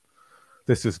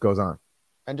just goes on.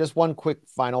 And just one quick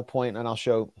final point, and I'll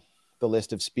show the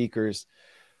list of speakers.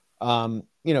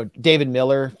 David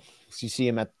Miller, you see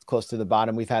him at close to the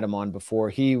bottom. We've had him on before.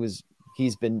 He's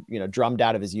been, drummed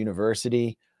out of his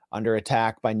university under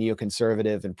attack by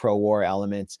neoconservative and pro-war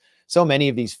elements. So many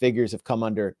of these figures have come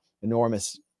under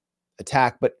enormous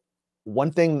attack. But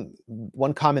one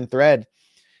common thread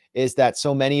is that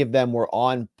so many of them were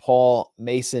on Paul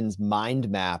Mason's mind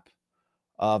map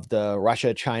of the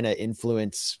Russia-China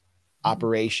influence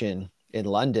operation in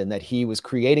London that he was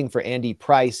creating for Andy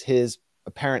Price, his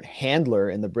apparent handler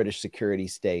in the British security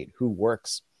state, who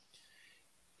works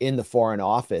in the Foreign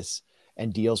Office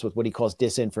and deals with what he calls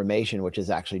disinformation, which is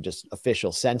actually just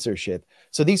official censorship.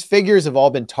 So these figures have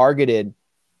all been targeted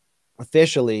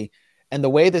officially. And the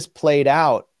way this played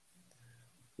out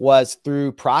was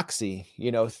through proxy,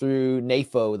 through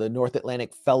NAFO, the North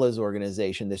Atlantic Fellows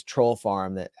Organization, this troll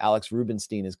farm that Alex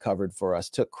Rubinstein has covered for us,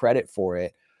 took credit for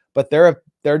it. But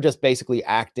they're just basically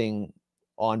acting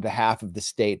on behalf of the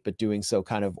state, but doing so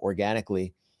kind of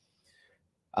organically.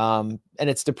 And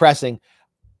it's depressing.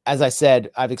 As I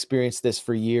said, I've experienced this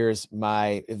for years.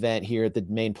 My event here at the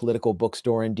main political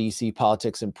bookstore in DC,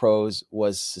 Politics and Prose,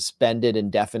 was suspended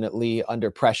indefinitely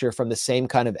under pressure from the same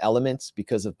kind of elements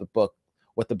because of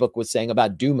what the book was saying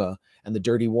about Duma and the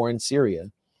dirty war in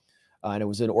Syria. And it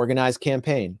was an organized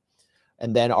campaign.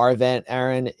 And then our event,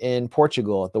 Aaron, in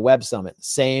Portugal at the Web Summit,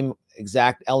 same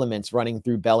exact elements running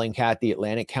through Bellingcat, the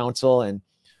Atlantic Council, and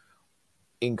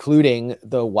including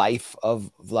the wife of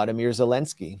Volodymyr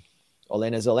Zelensky,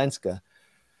 Olena Zelenska.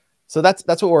 So that's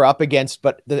what we're up against.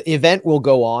 But the event will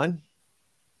go on.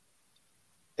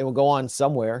 It will go on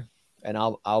somewhere, and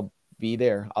I'll be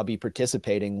there. I'll be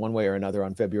participating one way or another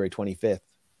on February 25th.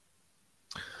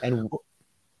 And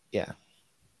yeah,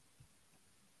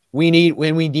 we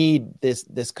need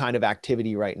this kind of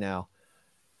activity right now.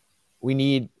 We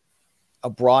need a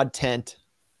broad tent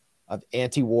of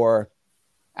anti-war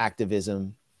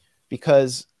activism,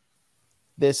 because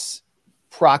this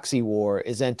proxy war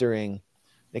is entering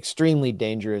an extremely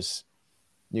dangerous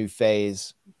new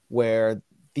phase where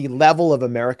the level of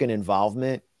American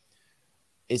involvement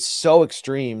is so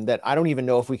extreme that I don't even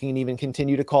know if we can even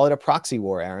continue to call it a proxy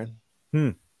war, Aaron.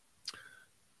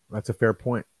 That's a fair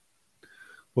point.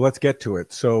 Well, let's get to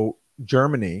it. So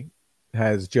Germany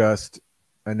has just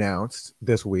announced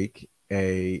this week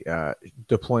a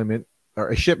deployment or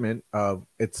a shipment of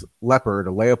its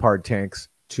Leopard tanks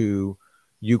to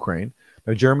Ukraine.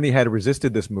 Now, Germany had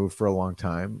resisted this move for a long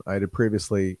time. I had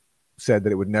previously said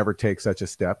that it would never take such a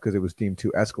step because it was deemed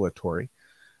too escalatory.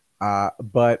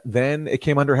 But then it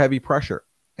came under heavy pressure.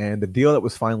 And the deal that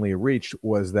was finally reached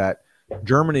was that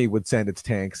Germany would send its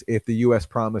tanks if the U.S.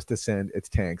 promised to send its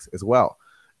tanks as well.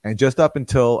 And just up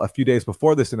until a few days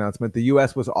before this announcement, the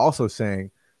U.S. was also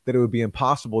saying that it would be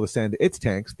impossible to send its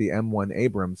tanks, the M1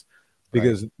 Abrams,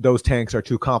 because those tanks are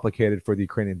too complicated for the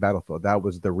Ukrainian battlefield. That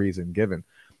was the reason given.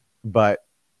 But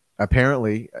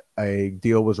apparently a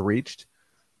deal was reached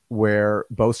where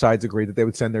both sides agreed that they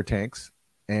would send their tanks.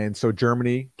 And so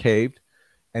Germany caved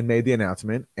and made the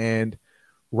announcement. And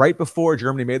right before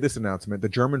Germany made this announcement, the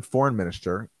German foreign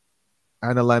minister,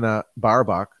 Annalena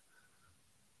Baerbock,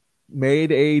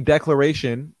 made a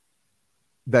declaration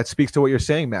that speaks to what you're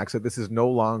saying, Max, that this is no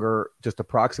longer just a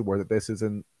proxy war, that this is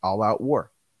an all-out war.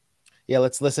 Yeah,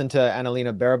 let's listen to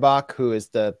Annalena Baerbock, who is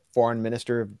the foreign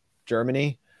minister of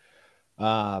Germany.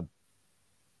 Very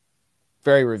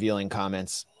revealing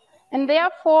comments. And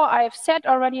therefore, I have said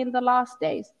already in the last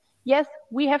days, yes,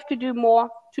 we have to do more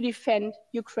to defend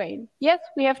Ukraine. Yes,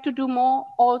 we have to do more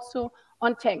also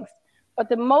on tanks. But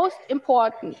the most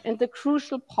important and the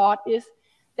crucial part is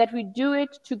that we do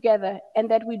it together and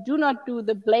that we do not do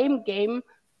the blame game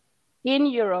in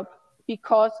Europe,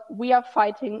 because we are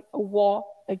fighting a war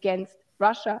against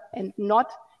Russia and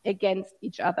not against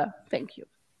each other. Thank you.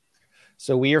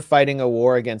 So we are fighting a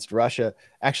war against Russia.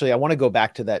 Actually, I want to go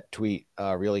back to that tweet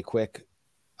really quick.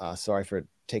 Sorry for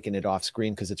taking it off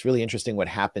screen, because it's really interesting what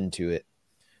happened to it.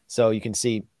 So you can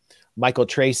see Michael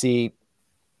Tracy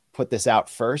put this out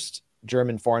first.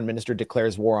 German foreign minister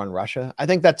declares war on Russia. I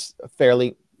think that's a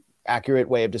fairly accurate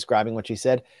way of describing what she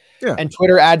said. Yeah. And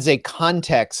Twitter adds a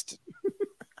context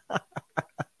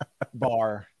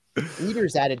bar.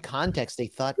 Leaders added context they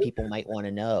thought people might want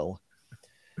to know.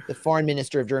 The foreign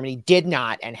minister of Germany did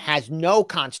not and has no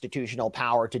constitutional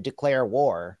power to declare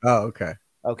war. Oh, okay.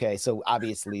 Okay, so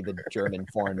obviously the German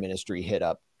foreign ministry hit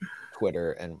up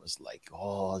Twitter and was like,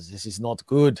 oh, this is not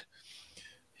good.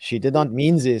 She did not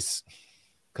mean this,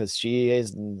 because she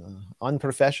is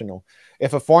unprofessional.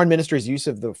 If a foreign minister's use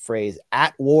of the phrase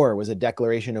 "at war" was a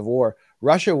declaration of war,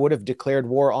 Russia would have declared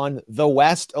war on the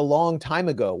West a long time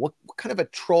ago. What kind of a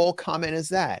troll comment is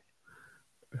that?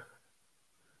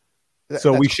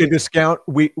 So we should discount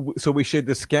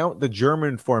the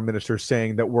German foreign minister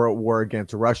saying that we're at war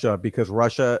against Russia because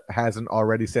Russia hasn't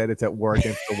already said it's at war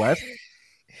against the West.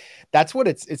 That's what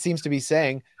it seems to be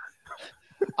saying.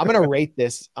 I'm going to rate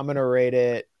this. I'm going to rate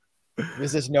it.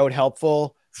 Is this note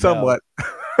helpful? Somewhat.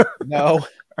 No.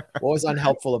 What was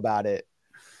unhelpful about it?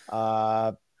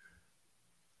 How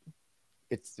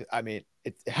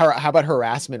about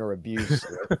harassment or abuse?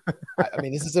 I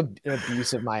mean, this is an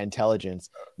abuse of my intelligence.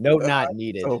 Note not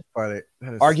needed. So funny.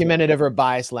 Argumentative or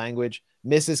biased language,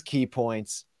 misses key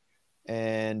points,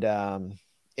 and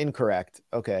incorrect.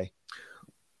 Okay.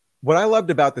 What I loved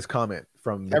about this comment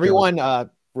from everyone,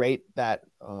 rate that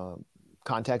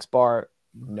context bar.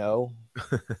 No,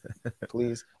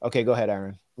 please. Okay, go ahead,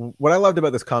 Aaron. What I loved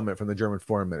about this comment from the German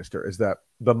foreign minister is that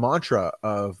the mantra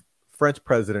of French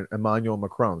President Emmanuel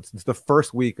Macron, since the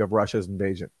first week of Russia's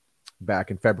invasion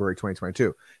back in February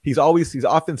 2022, he's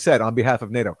often said on behalf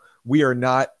of NATO, we are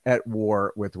not at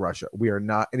war with Russia. We are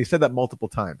not. And he said that multiple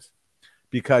times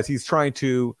because he's trying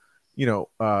to,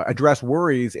 address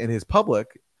worries in his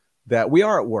public that we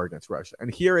are at war against Russia.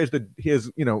 And here is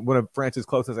one of France's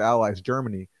closest allies,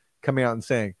 Germany, coming out and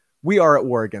saying, we are at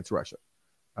war against Russia,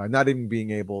 not even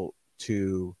being able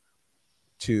to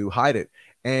hide it.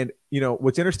 And,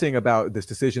 what's interesting about this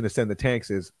decision to send the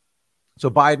tanks is, so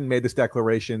Biden made this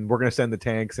declaration, we're going to send the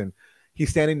tanks. And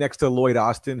he's standing next to Lloyd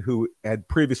Austin, who had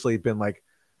previously been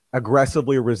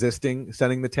aggressively resisting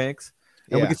sending the tanks.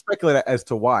 And we can speculate as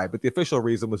to why, but the official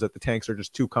reason was that the tanks are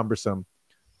just too cumbersome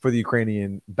for the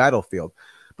Ukrainian battlefield.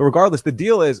 But regardless, the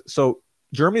deal is, so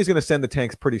Germany is going to send the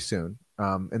tanks pretty soon,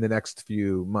 in the next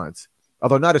few months,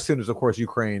 although not as soon as, of course,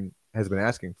 Ukraine has been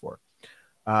asking for.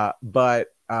 But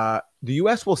the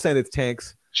U.S. will send its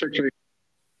tanks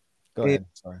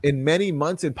in many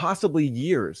months and possibly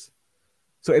years.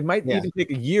 So it might even take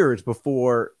years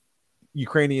before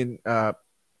Ukrainian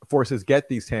forces get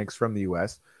these tanks from the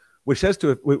U.S., which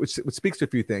speaks to a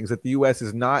few things, that the U.S.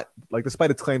 is not,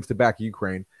 despite its claims to back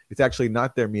Ukraine, it's actually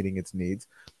not there meeting its needs.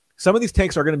 Some of these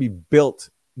tanks are going to be built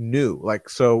new,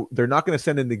 so they're not going to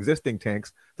send in the existing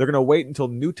tanks. They're going to wait until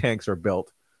new tanks are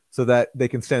built so that they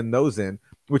can send those in,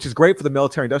 which is great for the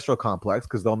military industrial complex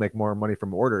because they'll make more money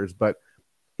from orders. But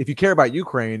if you care about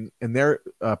Ukraine and their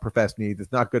professed needs,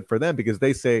 it's not good for them because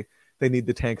they say they need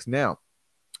the tanks now.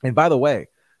 And by the way,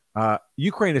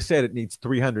 Ukraine has said it needs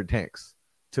 300 tanks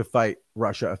to fight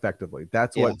Russia effectively.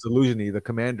 That's what Zelensky, the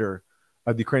commander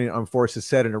of the Ukrainian armed forces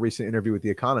said in a recent interview with The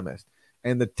Economist.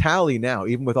 And the tally now,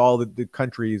 even with all the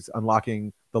countries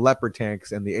unlocking the Leopard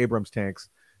tanks and the Abrams tanks,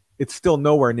 it's still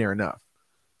nowhere near enough.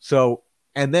 So,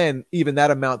 and then even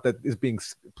that amount that is being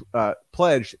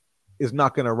pledged is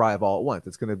not going to arrive all at once.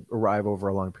 It's going to arrive over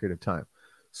a long period of time.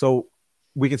 So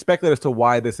we can speculate as to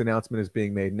why this announcement is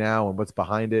being made now and what's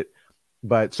behind it.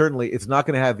 But certainly it's not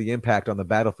going to have the impact on the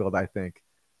battlefield, I think,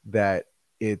 that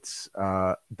its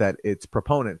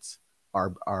proponents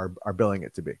are billing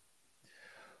it to be.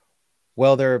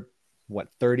 Well, they're what,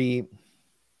 30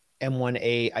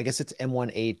 M1A, I guess it's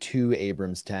M1A2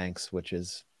 Abrams tanks, which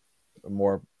is a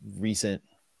more recent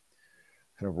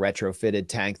kind of retrofitted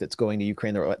tank that's going to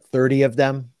Ukraine. There are what, 30 of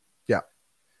them. Yeah.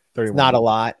 31. It's not a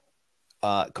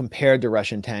lot compared to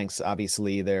Russian tanks.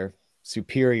 Obviously they're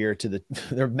superior to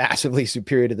they're massively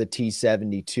superior to the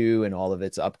T-72 and all of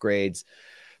its upgrades.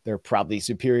 They're probably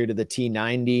superior to the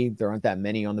T-90. There aren't that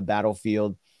many on the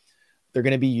battlefield. They're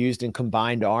going to be used in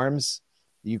combined arms.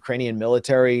 The Ukrainian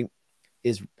military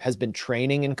has been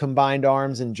training in combined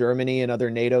arms in Germany and other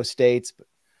NATO states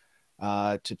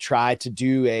to try to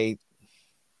do a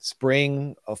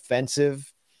spring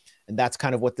offensive. And that's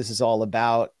kind of what this is all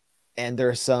about. And there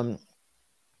are some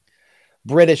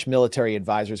British military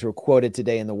advisors who were quoted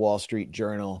today in the Wall Street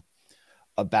Journal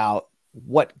about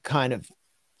what kind of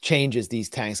changes these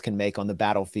tanks can make on the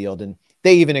battlefield. And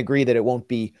they even agree that it won't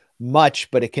be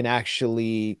much, but it can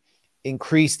actually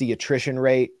increase the attrition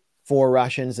rate for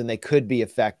Russians, and they could be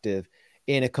effective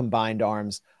in a combined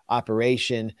arms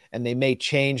operation, and they may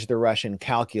change the Russian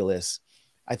calculus.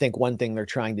 I think one thing they're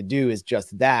trying to do is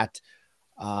just that,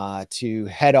 to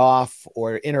head off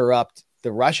or interrupt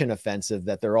the Russian offensive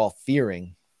that they're all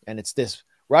fearing. And it's this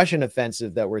Russian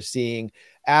offensive that we're seeing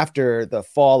after the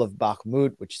fall of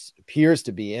Bakhmut, which appears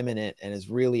to be imminent and is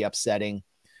really upsetting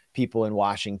people in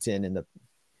Washington and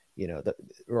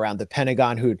around the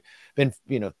Pentagon, who'd been,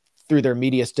 through their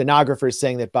media stenographers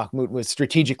saying that Bakhmut was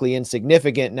strategically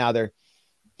insignificant. Now they're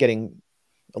getting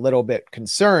a little bit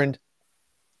concerned.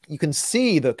 You can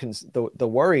see the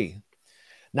worry.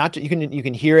 You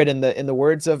can hear it in the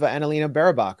words of Annalena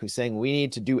Baerbock, who's saying we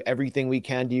need to do everything we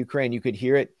can to Ukraine. You could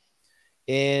hear it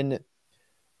in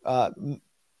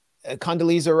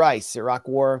Condoleezza Rice, Iraq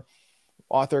War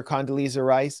author Condoleezza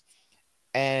Rice,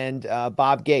 and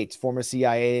Bob Gates, former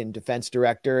CIA and defense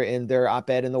director, in their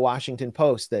op-ed in the Washington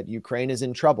Post that Ukraine is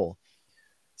in trouble.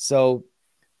 So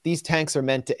these tanks are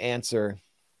meant to answer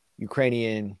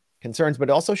Ukrainian concerns, but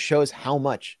it also shows how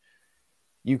much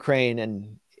Ukraine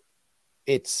and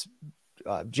its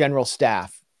general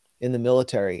staff in the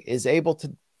military is able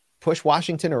to push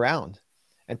Washington around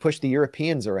and push the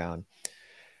Europeans around.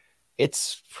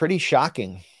 It's pretty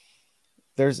shocking.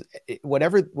 There's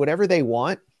whatever they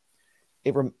want,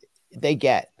 they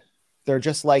get. They're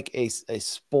just like a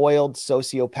spoiled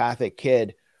sociopathic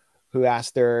kid who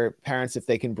asks their parents if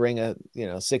they can bring a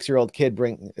 6-year-old kid,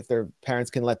 if their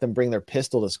parents can let them bring their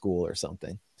pistol to school or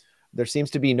something. There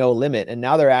seems to be no limit. And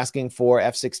now they're asking for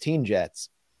F-16 jets.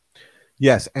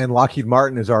 Yes. And Lockheed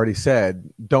Martin has already said,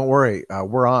 don't worry,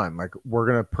 we're on. Like, we're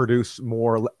going to produce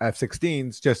more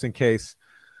F-16s just in case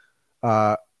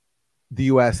the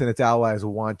U.S. and its allies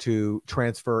will want to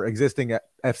transfer existing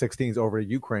F-16s over to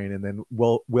Ukraine, and then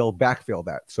we'll backfill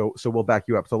that. So we'll back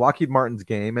you up. So Lockheed Martin's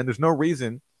game, and there's no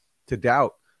reason to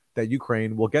doubt that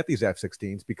Ukraine will get these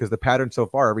F-16s, because the pattern so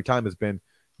far every time has been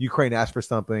Ukraine asks for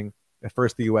something. At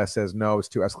first, the U.S. says no, it's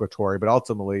too escalatory, but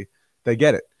ultimately they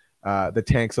get it. The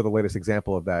tanks are the latest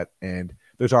example of that. And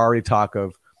there's already talk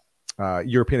of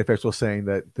European officials saying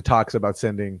that the talks about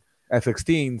sending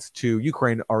F-16s to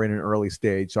Ukraine are in an early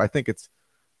stage. So I think it's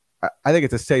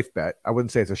a safe bet. I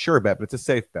wouldn't say it's a sure bet, but it's a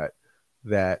safe bet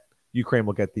that Ukraine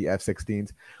will get the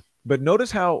F-16s. But notice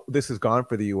how this has gone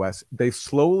for the U.S. They've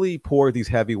slowly poured these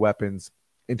heavy weapons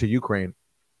into Ukraine,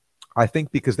 I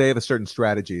think because they have a certain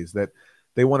strategies that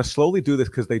they want to slowly do this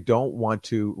because they don't want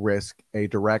to risk a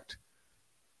direct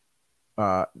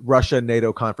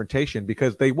Russia-NATO confrontation,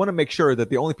 because they want to make sure that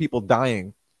the only people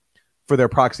dying for their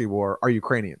proxy war are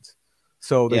Ukrainians.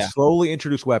 So they slowly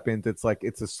introduce weapons.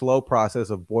 It's a slow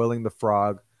process of boiling the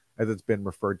frog, as it's been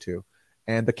referred to.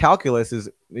 And the calculus is,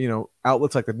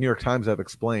 outlets like the New York Times have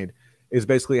explained, is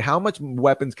basically how much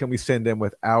weapons can we send in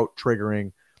without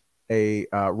triggering a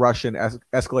Russian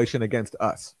escalation against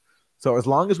us. So as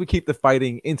long as we keep the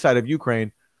fighting inside of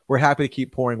Ukraine, we're happy to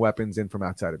keep pouring weapons in from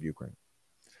outside of Ukraine.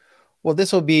 Well,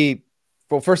 this will be,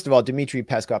 first of all, Dmitry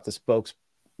Peskov, the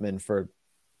spokesman for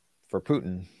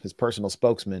Putin, his personal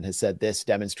spokesman, has said this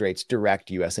demonstrates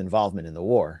direct U.S. involvement in the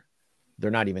war.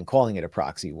 They're not even calling it a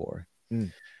proxy war.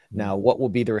 Now, what will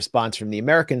be the response from the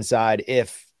American side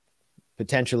if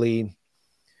potentially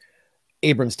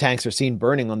Abrams tanks are seen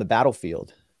burning on the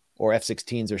battlefield, or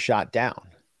F-16s are shot down.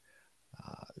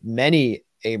 Many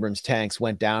Abrams tanks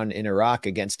went down in Iraq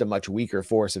against a much weaker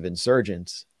force of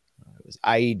insurgents. It was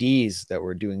IEDs that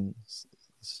were doing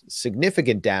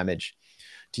significant damage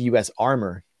to U.S.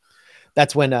 armor.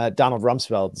 That's when Donald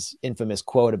Rumsfeld's infamous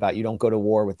quote about "you don't go to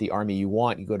war with the army you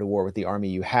want, you go to war with the army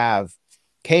you have"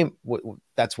 came.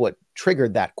 That's what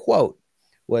triggered that quote,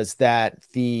 was that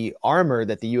the armor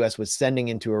that the U.S. was sending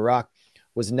into Iraq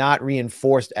was not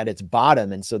reinforced at its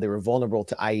bottom, and so they were vulnerable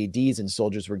to IEDs, and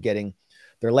soldiers were getting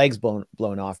their legs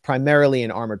blown off, primarily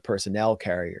in armored personnel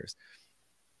carriers.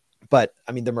 But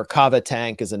I mean, the Merkava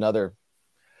tank is another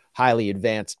highly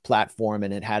advanced platform,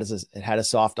 and it had a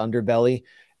soft underbelly.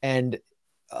 And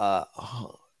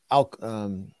Qassam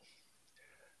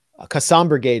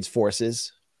Brigade's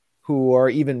forces, who are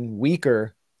even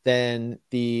weaker than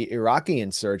the Iraqi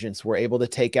insurgents, were able to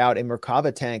take out a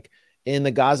Merkava tank in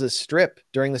the Gaza Strip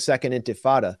during the Second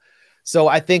Intifada. So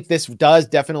I think this does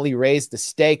definitely raise the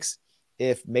stakes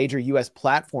if major U.S.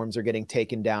 platforms are getting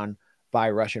taken down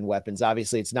by Russian weapons.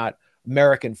 Obviously, it's not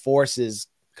American forces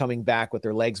coming back with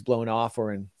their legs blown off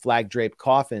or in flag-draped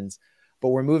coffins, but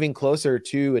we're moving closer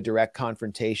to a direct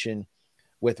confrontation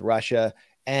with Russia.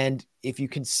 And if you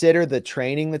consider the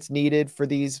training that's needed for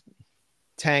these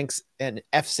tanks and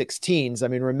F-16s, I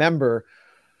mean, remember,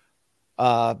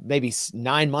 maybe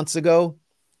 9 months ago,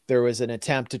 there was an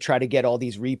attempt to try to get all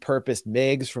these repurposed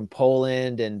MiGs from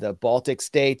Poland and the Baltic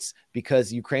states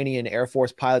because Ukrainian Air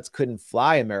Force pilots couldn't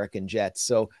fly American jets.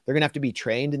 So they're going to have to be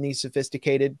trained in these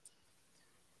sophisticated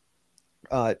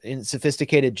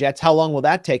jets. How long will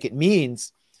that take? It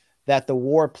means that the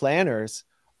war planners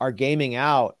are gaming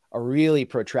out a really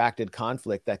protracted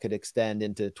conflict that could extend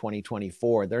into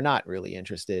 2024. They're not really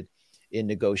interested in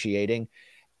negotiating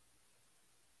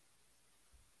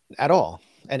at all.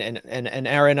 And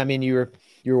Aaron, I mean, you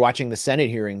were watching the Senate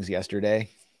hearings yesterday.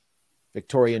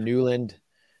 Victoria Nuland.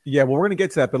 Yeah, well, we're going to get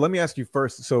to that, but let me ask you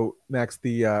first. So, Max,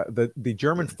 the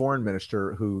German foreign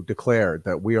minister who declared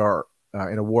that we are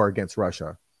in a war against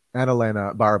Russia,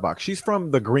 Annalena Baerbock, she's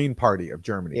from the Green Party of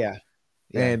Germany. Yeah.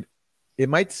 And it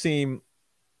might seem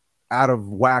out of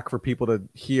whack for people to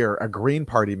hear a Green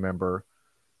Party member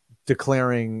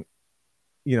declaring,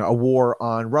 a war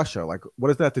on Russia. Like, what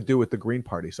does that have to do with the Green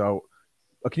Party? So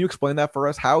can you explain that for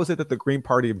us? How is it that the Green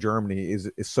Party of Germany is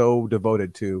so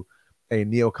devoted to a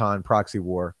neocon proxy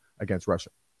war against Russia?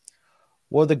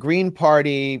 Well, the Green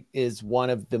Party is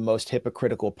one of the most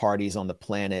hypocritical parties on the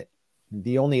planet.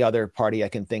 The only other party I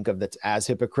can think of that's as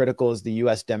hypocritical is the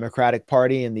U.S. Democratic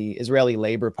Party and the Israeli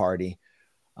Labor Party,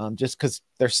 just because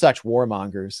they're such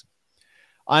warmongers.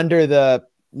 Under the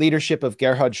leadership of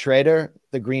Gerhard Schroeder,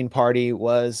 the Green Party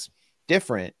was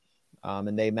different.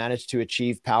 And they managed to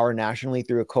achieve power nationally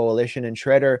through a coalition. And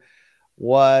Schroeder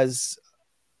was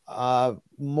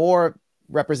more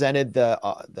represented the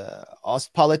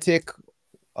Ostpolitik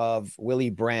of Willy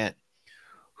Brandt,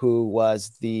 who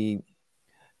was the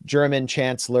German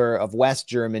chancellor of West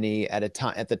Germany at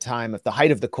the time of the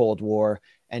height of the Cold War.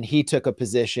 And he took a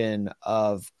position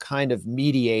of kind of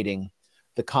mediating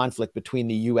the conflict between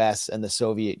the U.S. and the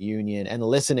Soviet Union and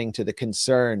listening to the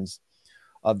concerns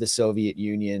of the Soviet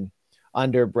Union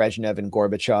under Brezhnev and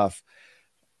Gorbachev.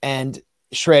 And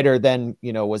Schroeder then,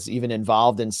 was even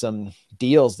involved in some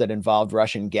deals that involved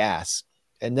Russian gas.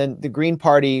 And then the Green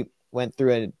Party went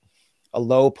through a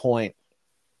low point,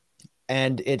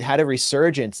 and it had a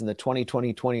resurgence in the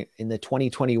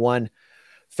 2021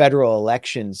 federal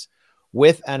elections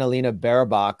with Annalena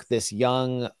Baerbock, this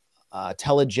young,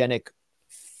 telegenic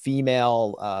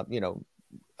female,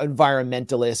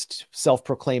 environmentalist,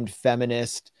 self-proclaimed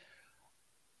feminist,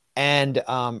 and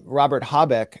Robert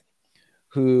Habeck,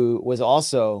 who was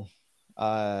also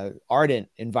ardent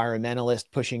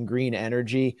environmentalist pushing green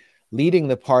energy, leading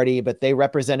the party, but they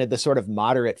represented the sort of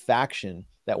moderate faction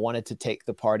that wanted to take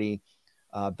the party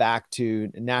back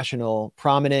to national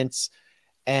prominence.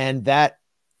 And that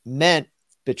meant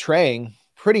betraying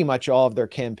pretty much all of their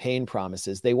campaign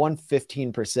promises. They won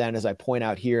 15%, as I point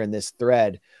out here in this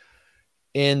thread,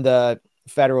 in the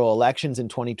federal elections in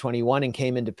 2021 and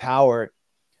came into power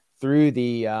through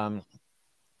the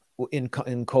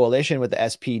in coalition with the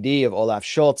SPD of Olaf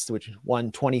Scholz, which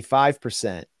won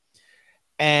 25%.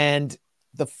 And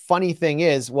the funny thing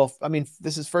is, well, I mean,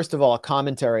 this is first of all a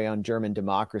commentary on German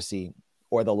democracy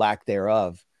or the lack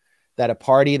thereof, that a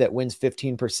party that wins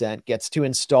 15% gets to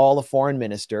install a foreign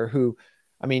minister who,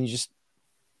 I mean, you just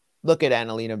look at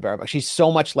Annalena Baerbock. She's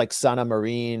so much like Sanna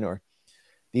Marin or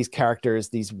these characters,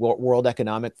 these World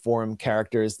Economic Forum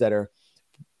characters that are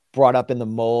brought up in the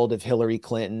mold of Hillary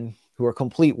Clinton. who are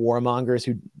complete warmongers,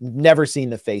 who've never seen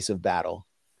the face of battle,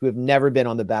 who have never been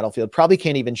on the battlefield, probably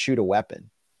can't even shoot a weapon,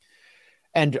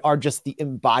 and are just the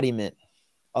embodiment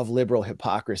of liberal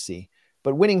hypocrisy.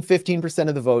 But winning 15%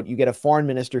 of the vote, you get a foreign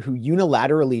minister who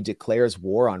unilaterally declares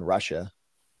war on Russia,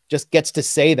 just gets to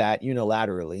say that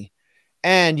unilaterally.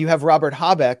 And you have Robert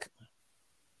Habeck,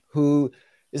 who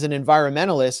is an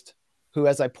environmentalist who,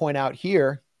 as I point out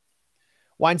here,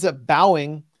 winds up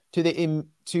bowing to the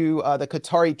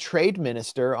Qatari trade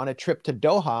minister on a trip to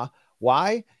Doha.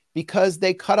 Why? Because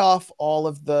they cut off all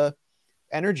of the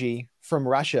energy from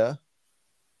Russia.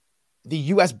 The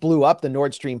US blew up the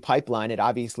Nord Stream pipeline. It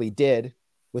obviously did,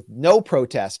 with no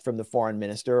protest from the foreign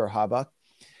minister or Habeck.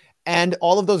 And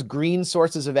all of those green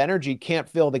sources of energy can't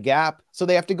fill the gap. So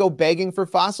they have to go begging for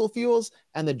fossil fuels.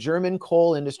 And the German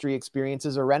coal industry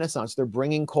experiences a renaissance. They're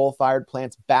bringing coal-fired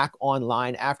plants back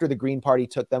online after the Green Party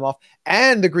took them off.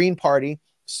 And the Green Party,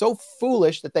 so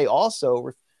foolish that they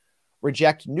also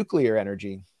reject nuclear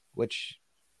energy, which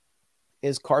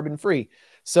is carbon-free.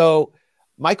 So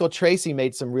Michael Tracy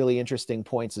made some really interesting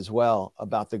points as well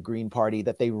about the Green Party,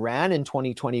 that they ran in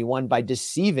 2021 by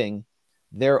deceiving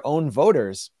their own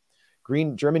voters.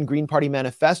 German Green Party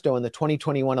manifesto in the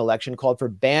 2021 election called for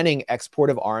banning export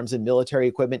of arms and military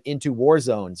equipment into war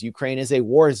zones. Ukraine is a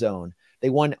war zone. They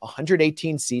won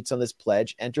 118 seats on this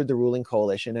pledge, entered the ruling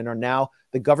coalition, and are now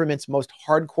the government's most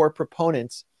hardcore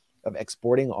proponents of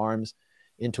exporting arms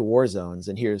into war zones.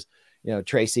 And here's,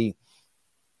 Tracy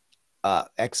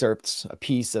excerpts a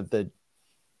piece of the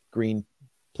Green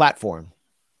platform.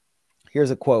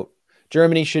 Here's a quote.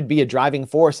 Germany should be a driving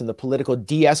force in the political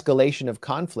de-escalation of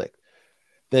conflict.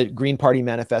 The Green Party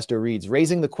manifesto reads,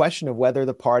 raising the question of whether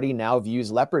the party now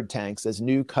views Leopard tanks as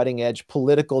new cutting-edge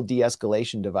political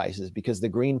de-escalation devices, because the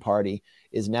Green Party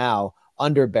is now,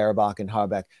 under Baerbock and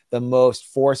Habeck, the most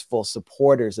forceful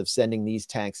supporters of sending these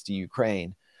tanks to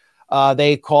Ukraine.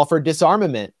 They call for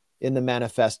disarmament in the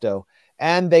manifesto,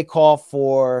 and they call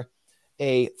for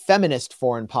a feminist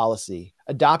foreign policy,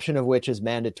 adoption of which is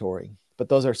mandatory. But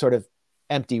those are sort of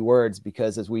empty words,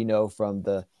 because as we know from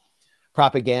the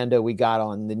propaganda we got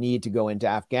on the need to go into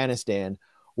Afghanistan,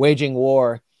 waging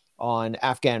war on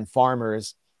Afghan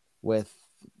farmers with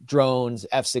drones,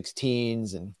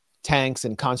 F-16s, and tanks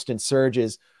and constant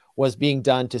surges was being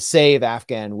done to save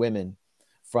Afghan women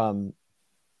from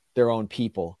their own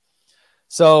people.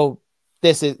 So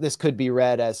this could be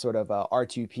read as sort of a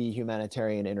R2P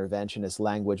humanitarian interventionist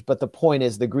language. But the point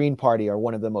is, the Green Party are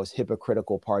one of the most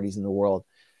hypocritical parties in the world,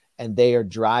 and they are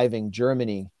driving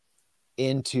Germany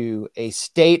into a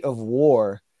state of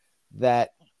war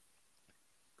that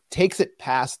takes it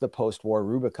past the post-war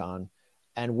Rubicon,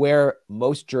 and where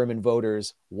most German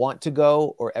voters want to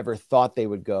go or ever thought they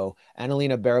would go.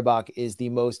 Annalena Baerbock is the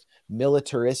most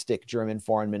militaristic German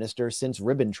foreign minister since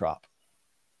Ribbentrop.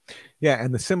 Yeah,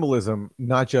 and the symbolism,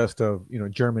 not just of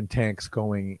German tanks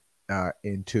going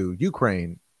into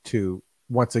Ukraine to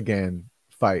once again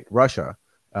fight Russia,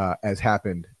 as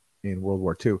happened in World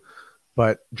War II,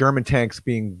 but German tanks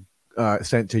being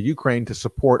sent to Ukraine to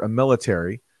support a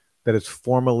military that is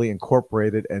formally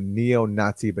incorporated a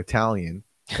neo-Nazi battalion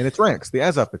in its ranks, the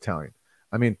Azov battalion.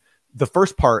 I mean, the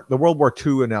first part, the World War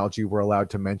II analogy we're allowed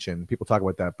to mention, people talk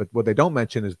about that, but what they don't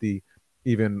mention is the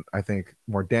even, I think,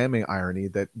 more damning irony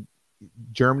that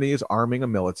Germany is arming a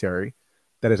military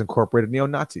that has incorporated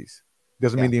neo-Nazis.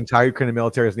 Doesn't mean the entire Ukrainian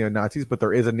military is neo-Nazis, but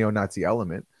there is a neo-Nazi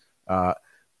element.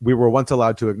 We were once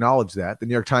allowed to acknowledge that. The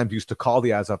New York Times used to call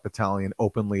the Azov battalion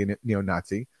openly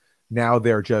neo-Nazi. Now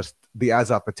they're just the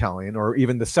Azov battalion, or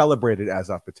even the celebrated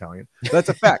Azov battalion. That's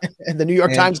a fact. And the New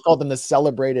York Times called them the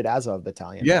celebrated Azov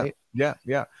battalion. Yeah, right?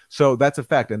 yeah. So that's a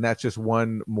fact. And that's just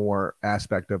one more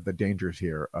aspect of the dangers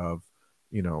here of,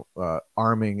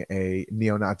 arming a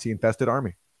neo-Nazi infested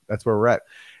army. That's where we're at.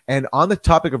 And on the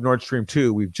topic of Nord Stream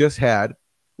 2, we've just had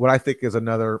what I think is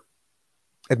another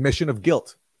admission of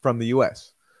guilt from the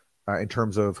U.S. In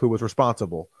terms of who was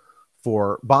responsible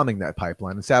for bombing that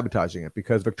pipeline and sabotaging it,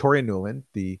 because Victoria Nuland,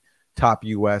 the top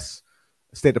U.S.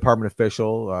 State Department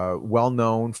official, well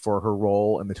known for her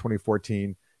role in the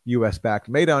 2014 U.S.-backed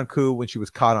Maidan coup when she was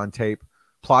caught on tape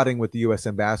plotting with the U.S.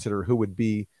 ambassador who would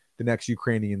be the next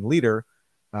Ukrainian leader,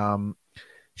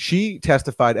 she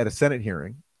testified at a Senate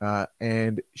hearing,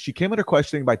 and she came under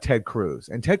questioning by Ted Cruz.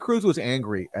 And Ted Cruz was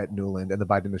angry at Nuland and the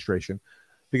Biden administration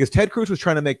because Ted Cruz was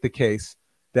trying to make the case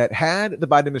that had the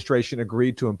Biden administration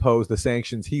agreed to impose the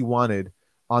sanctions he wanted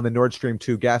on the Nord Stream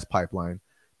 2 gas pipeline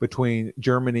between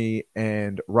Germany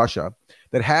and Russia,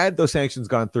 that had those sanctions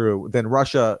gone through, then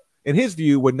Russia, in his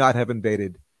view, would not have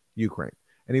invaded Ukraine.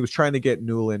 And he was trying to get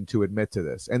Nuland to admit to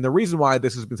this. And the reason why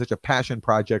this has been such a passion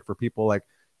project for people like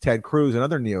Ted Cruz and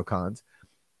other neocons,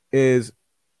 is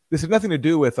this has nothing to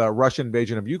do with a Russian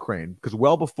invasion of Ukraine, because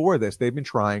well before this, they've been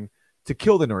trying to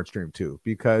kill the Nord Stream 2,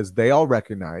 because they all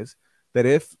recognize that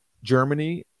if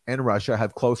Germany and Russia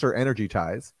have closer energy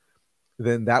ties,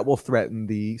 then that will threaten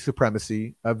the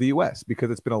supremacy of the U.S.,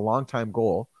 because it's been a long time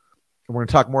goal. And we're going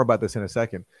to talk more about this in a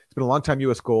second. It's been a long time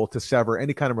U.S. goal to sever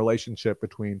any kind of relationship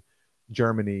between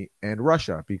Germany and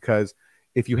Russia, because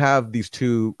if you have these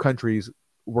two countries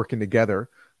working together,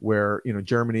 where, you know,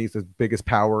 Germany is the biggest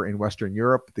power in Western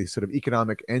Europe, the sort of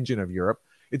economic engine of Europe,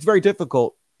 it's very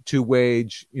difficult to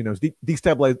wage, you know,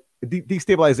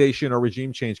 destabilization or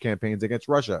regime change campaigns against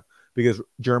Russia, because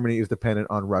Germany is dependent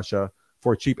on Russia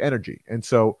for cheap energy. And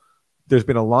so there's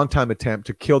been a long time attempt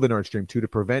to kill the Nord Stream 2 to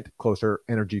prevent closer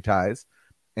energy ties.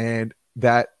 And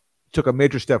that took a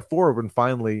major step forward when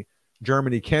finally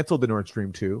Germany canceled the Nord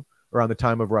Stream 2 around the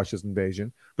time of Russia's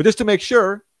invasion. But just to make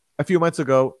sure, a few months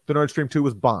ago, the Nord Stream 2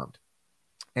 was bombed.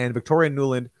 And Victoria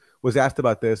Nuland was asked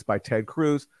about this by Ted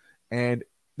Cruz. And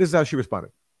this is how she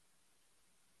responded.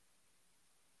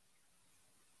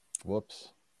 Whoops.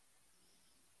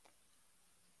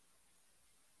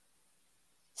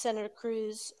 Senator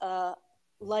Cruz,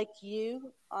 like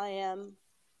you, I am,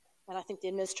 and I think the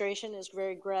administration is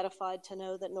very gratified to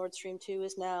know that Nord Stream 2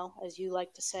 is now, as you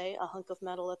like to say, a hunk of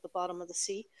metal at the bottom of the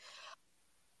sea.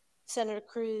 Senator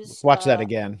Cruz, Let's watch that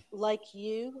again. Like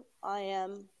you, I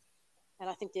am, and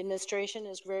I think the administration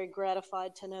is very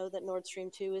gratified to know that Nord Stream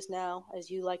 2 is now,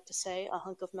 as you like to say, a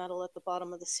hunk of metal at the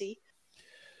bottom of the sea.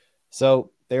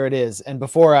 So there it is. And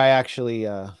before I actually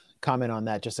comment on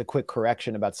that, just a quick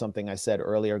correction about something I said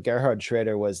earlier. Gerhard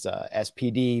Schröder was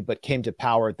SPD, but came to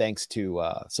power thanks to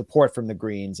support from the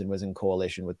Greens and was in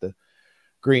coalition with the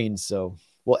Greens. So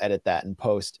we'll edit that in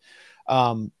post.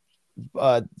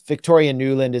 Victoria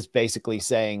Nuland is basically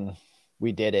saying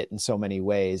we did it in so many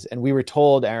ways. And we were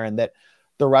told, Aaron, that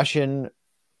the Russian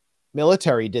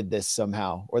military did this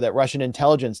somehow, or that Russian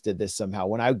intelligence did this somehow.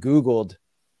 When I Googled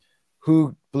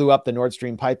who blew up the Nord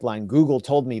Stream pipeline, Google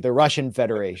told me the Russian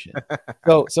Federation.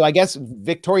 So I guess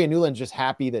Victoria Nuland's just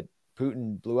happy that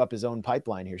Putin blew up his own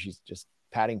pipeline here. She's just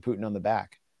patting Putin on the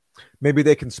back. Maybe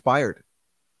they conspired.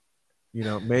 You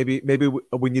know, maybe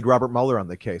we need Robert Mueller on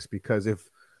the case, because if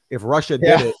Russia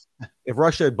did it, if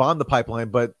Russia had bombed the pipeline,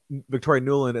 but Victoria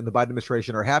Nuland and the Biden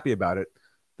administration are happy about it,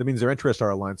 that means their interests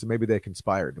are aligned. So maybe they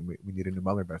conspired, and we need a new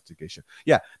Mueller investigation.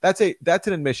 Yeah, that's an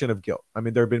admission of guilt. I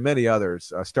mean, there have been many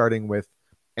others, starting with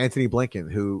Antony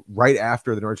Blinken, who right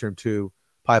after the Nord Stream 2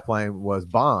 pipeline was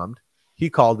bombed, he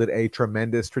called it a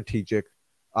tremendous strategic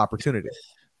opportunity.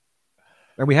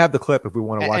 And we have the clip if we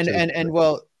want to watch it. And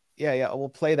well, yeah, we'll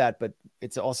play that. But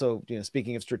it's also, you know,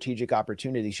 speaking of strategic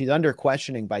opportunity, she's under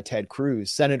questioning by Ted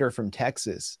Cruz, senator from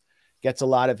Texas, gets a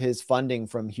lot of his funding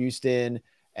from Houston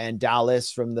and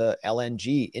Dallas, from the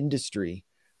LNG industry,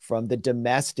 from the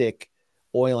domestic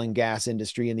oil and gas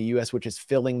industry in the US, which is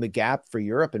filling the gap for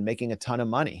Europe and making a ton of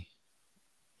money.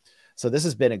 So this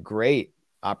has been a great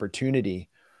opportunity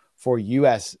for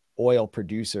US oil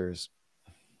producers.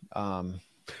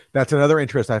 That's another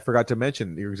interest I forgot to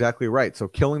mention. You're exactly right. So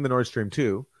killing the Nord Stream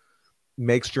 2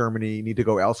 makes Germany need to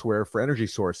go elsewhere for energy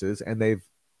sources. And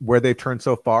where they've turned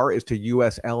so far is to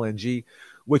US LNG,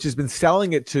 which has been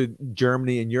selling it to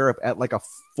Germany and Europe at like a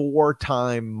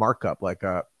 4-time markup, like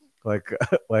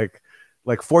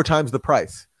 4 times the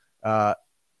price of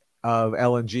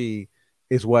LNG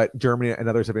is what Germany and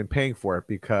others have been paying for it,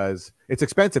 because it's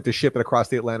expensive to ship it across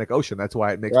the Atlantic Ocean. That's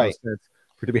why it makes no sense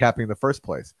for it to be happening in the first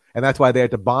place. And that's why they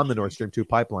had to bomb the Nord Stream 2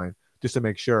 pipeline, just to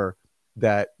make sure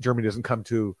that Germany doesn't come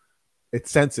to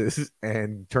its senses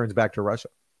and turns back to Russia.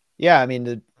 Yeah, I mean,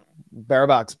 the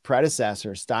Baerbock's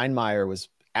predecessor, Steinmeier, was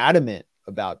adamant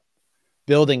about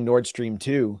building Nord Stream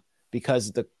 2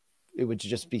 because it would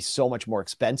just be so much more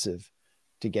expensive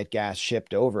to get gas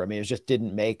shipped over. I mean, it just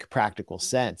didn't make practical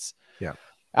sense. Yeah.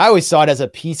 I always saw it as a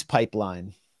peace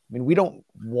pipeline. I mean, we don't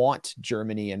want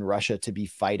Germany and Russia to be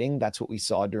fighting. That's what we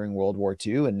saw during World War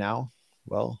II. And now,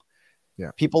 well, yeah,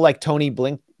 people like Tony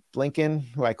Blinken,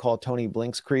 who I call Tony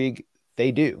Blinkskrieg,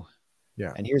 they do.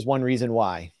 Yeah. And here's one reason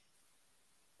why.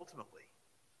 Ultimately,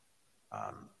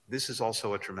 this is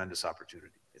also a tremendous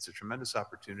opportunity. It's a tremendous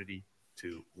opportunity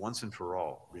to once and for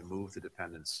all remove the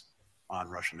dependence on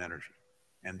Russian energy,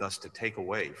 and thus to take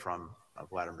away from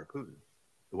Vladimir Putin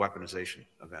the weaponization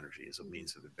of energy as a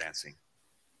means of advancing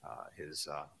his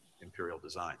imperial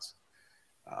designs.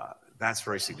 That's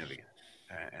very significant,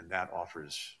 and that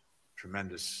offers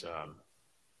tremendous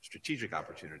strategic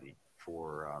opportunity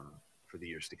for the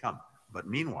years to come. But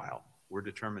meanwhile, we're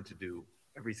determined to do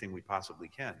everything we possibly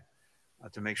can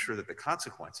to make sure that the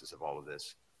consequences of all of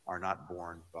this are not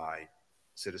borne by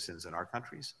citizens in our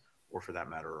countries, or for that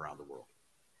matter, around the world.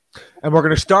 And we're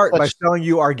going to start by selling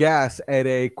you our gas at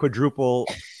a quadruple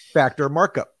factor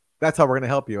markup. That's how we're going to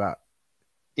help you out.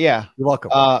 Yeah. You're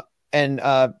welcome. And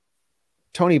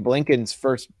Tony Blinken's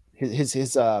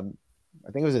his I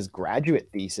think it was his graduate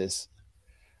thesis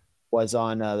was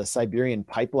on the Siberian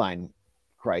pipeline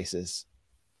crisis.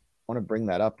 I want to bring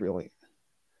that up really.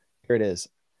 Here it is.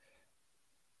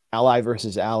 Ally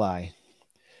versus ally.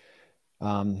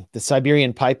 The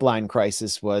Siberian pipeline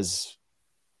crisis was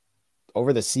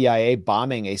over the CIA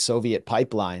bombing a Soviet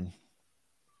pipeline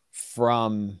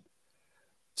from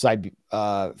the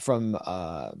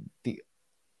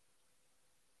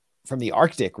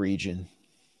Arctic region,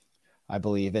 I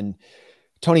believe. And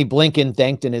Tony Blinken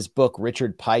thanked in his book,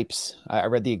 Richard Pipes. I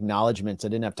read the acknowledgments. I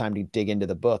didn't have time to dig into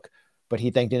the book, but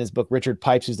he thanked in his book, Richard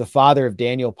Pipes, who's the father of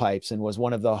Daniel Pipes and was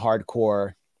one of the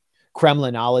hardcore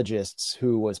Kremlinologists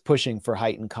who was pushing for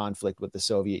heightened conflict with the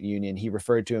Soviet Union. He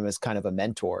referred to him as kind of a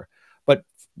mentor. But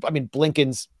I mean,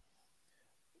 Blinken's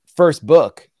first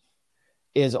book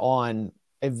is on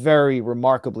a very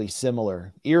remarkably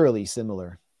similar, eerily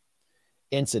similar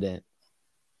incident.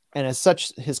 And as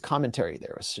such, his commentary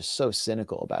there was just so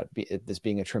cynical about this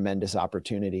being a tremendous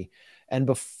opportunity. And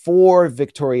before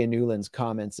Victoria Nuland's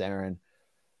comments, Aaron,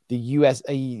 the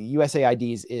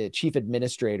USAID's chief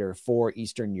administrator for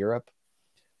Eastern Europe,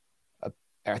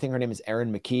 I think her name is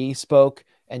Erin McKee, spoke,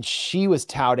 and she was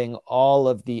touting all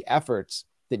of the efforts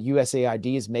that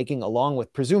USAID is making, along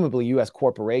with presumably US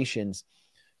corporations,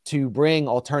 to bring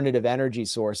alternative energy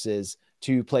sources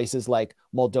to places like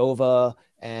Moldova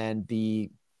and the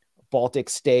Baltic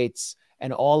states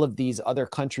and all of these other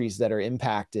countries that are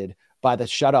impacted by the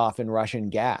shutoff in Russian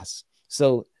gas.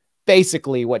 So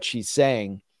basically what she's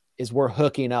saying is we're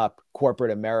hooking up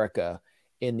corporate America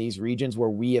in these regions where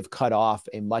we have cut off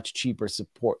a much cheaper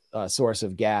source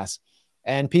of gas.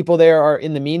 And people there are,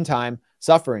 in the meantime,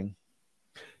 suffering.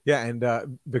 Yeah,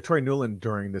 and Victoria Nuland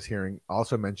during this hearing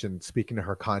also mentioned speaking to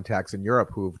her contacts in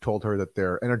Europe who've told her that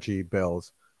their energy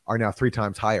bills are now 3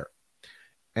 times higher.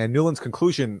 And Nuland's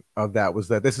conclusion of that was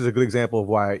that this is a good example of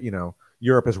why, you know,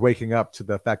 Europe is waking up to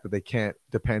the fact that they can't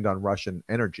depend on Russian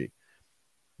energy.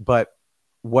 But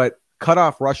what cut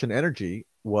off Russian energy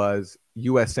was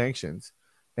U.S. sanctions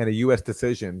and a U.S.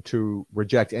 decision to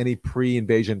reject any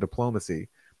pre-invasion diplomacy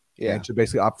and to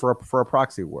basically opt for a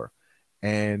proxy war.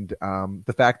 And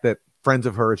the fact that friends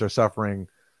of hers are suffering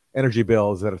energy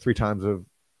bills that are 3 times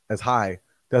as high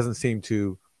doesn't seem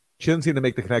to, she doesn't seem to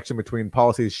make the connection between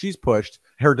policies she's pushed,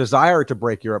 her desire to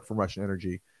break Europe from Russian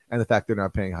energy, and the fact they're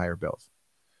not paying higher bills.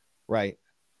 Right.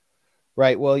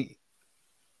 Right. Well,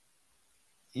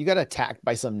 you got attacked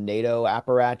by some NATO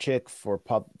apparatchik for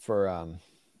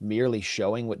merely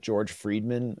showing what George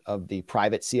Friedman of the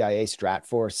private CIA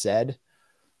Stratfor said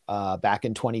back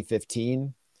in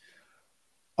 2015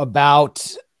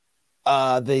 about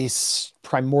the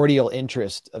primordial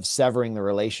interest of severing the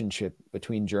relationship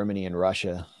between Germany and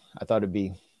Russia. I thought it'd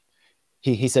be,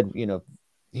 he said, you know,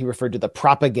 he referred to the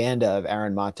propaganda of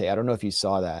Aaron Mate. I don't know if you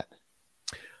saw that.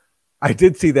 I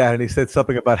did see that. And he said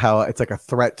something about how it's like a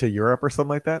threat to Europe or something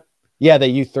like that. Yeah, that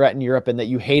you threaten Europe and that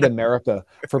you hate America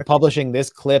for publishing this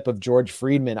clip of George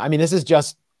Friedman. I mean, this is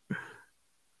just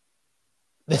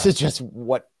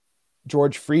what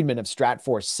George Friedman of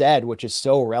Stratfor said, which is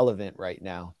so relevant right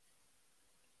now.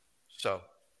 So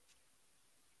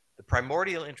the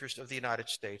primordial interest of the United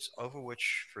States, over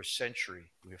which for a century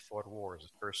we have fought wars, the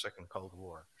First, Second Cold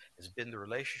War, has been the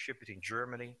relationship between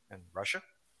Germany and Russia,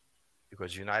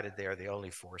 because united they are the only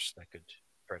force that could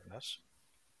threaten us,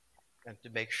 and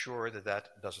to make sure that that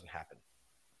doesn't happen.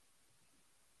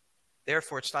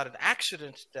 Therefore, it's not an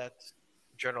accident that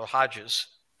General Hodges,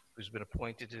 who's been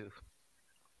appointed to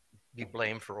be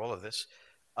blamed for all of this,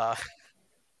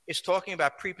 is talking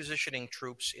about prepositioning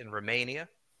troops in Romania,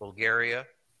 Bulgaria,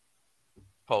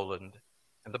 Poland,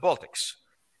 and the Baltics.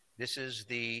 This is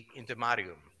the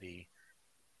intermarium,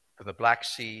 from the Black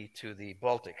Sea to the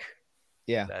Baltic,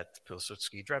 that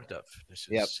Pilsudski dreamt of.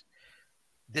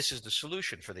 This is the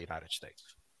solution for the United States.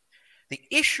 The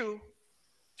issue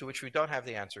to which we don't have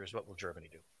the answer is, what will Germany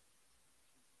do?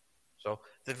 So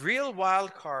the real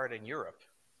wild card in Europe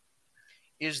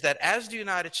is that as the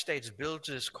United States builds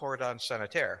this cordon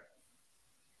sanitaire,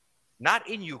 not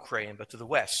in Ukraine, but to the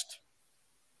west,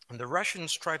 and the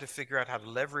Russians try to figure out how to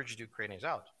leverage the Ukrainians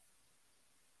out,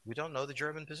 we don't know the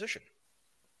German position.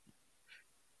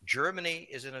 Germany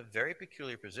is in a very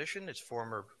peculiar position. Its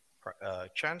former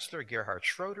Chancellor Gerhard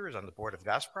Schroeder is on the board of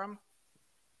Gazprom.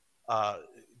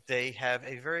 They have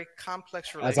a very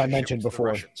complex relationship, as I mentioned before,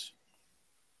 the Russians.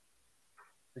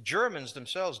 The Germans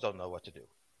themselves don't know what to do.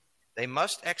 They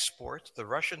must export. The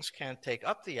Russians can't take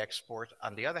up the export.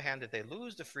 On the other hand, if they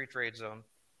lose the free trade zone,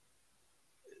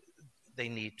 they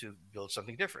need to build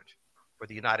something different. For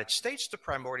the United States, the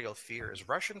primordial fear is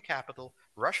Russian capital,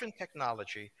 Russian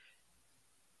technology,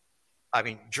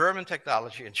 German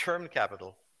technology and German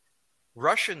capital,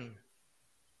 Russian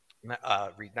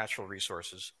natural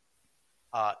resources,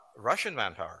 Russian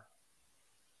manpower,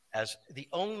 as the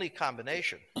only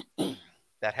combination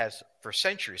that has for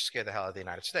centuries scared the hell out of the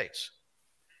United States.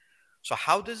 So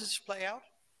how does this play out?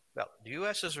 Well, the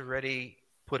U.S. has already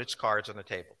put its cards on the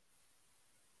table.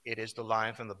 It is the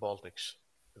line from the Baltics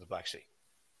to the Black Sea.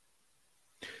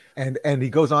 And he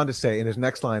goes on to say in his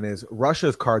next line is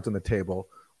Russia's cards on the table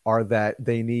are that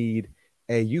they need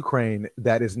a Ukraine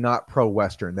that is not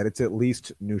pro-Western, that it's at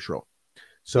least neutral.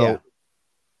 So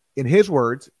in his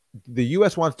words, the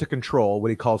U.S. wants to control what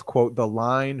he calls, quote, the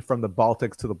line from the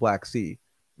Baltics to the Black Sea.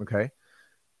 Okay.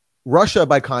 Russia,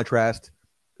 by contrast,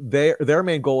 their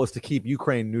main goal is to keep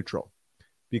Ukraine neutral,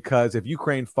 because if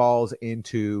Ukraine falls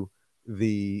into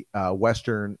the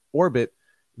Western orbit,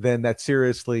 then that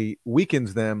seriously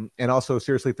weakens them and also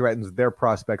seriously threatens their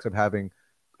prospects of having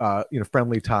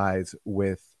friendly ties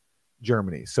with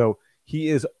Germany. So he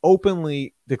is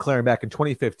openly declaring back in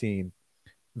 2015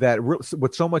 that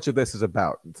what so much of this is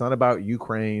about. It's not about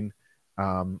Ukraine.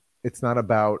 It's not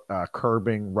about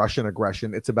curbing Russian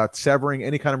aggression. It's about severing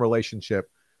any kind of relationship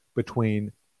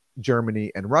between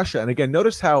Germany and Russia. And again,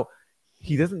 notice how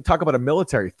he doesn't talk about a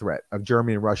military threat of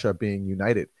Germany and Russia being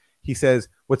united. He says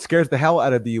what scares the hell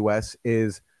out of the U.S.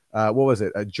 is,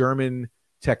 a German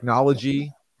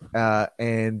technology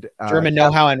and German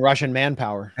know-how and Russian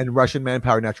manpower. And Russian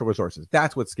manpower, natural resources.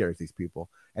 That's what scares these people.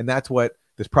 And that's what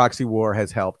this proxy war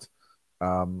has helped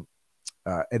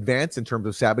advance in terms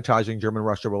of sabotaging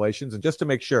German-Russia relations. And just to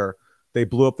make sure, they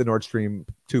blew up the Nord Stream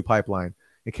 2 pipeline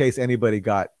in case anybody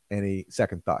got any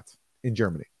second thoughts in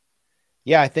Germany.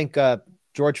 Yeah, I think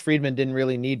George Friedman didn't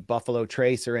really need Buffalo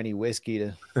Trace or any whiskey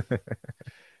to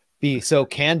be so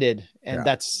candid. And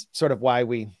that's sort of why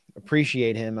we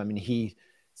appreciate him. I mean, he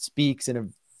speaks in a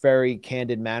very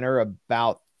candid manner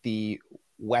about the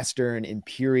Western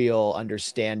imperial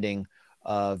understanding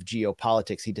of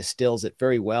geopolitics. He distills it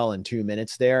very well in 2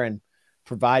 minutes there and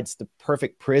provides the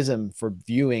perfect prism for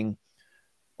viewing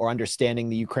or understanding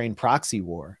the Ukraine proxy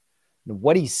war.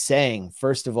 What he's saying,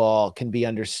 first of all, can be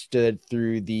understood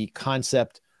through the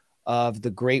concept of the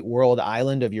great world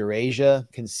island of Eurasia,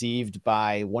 conceived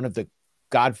by one of the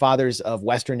godfathers of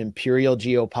Western imperial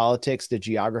geopolitics, the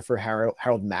geographer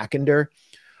Harold Mackinder,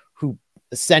 who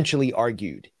essentially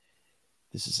argued,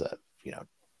 this is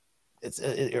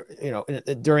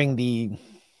during the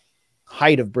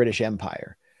height of British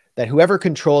Empire, that whoever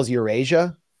controls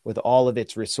Eurasia with all of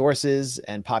its resources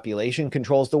and population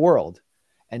controls the world.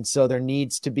 And so there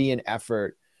needs to be an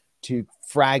effort to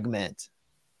fragment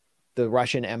the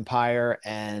Russian Empire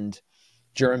and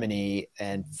Germany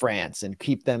and France and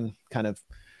keep them kind of,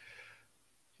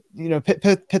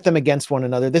 pit them against one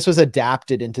another. This was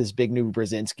adapted into this big new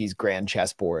Brzezinski's grand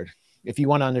chessboard. If you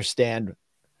want to understand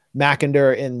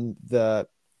Mackinder in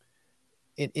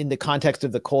the context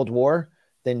of the Cold War,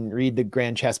 then read the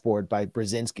grand chessboard by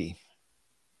Brzezinski.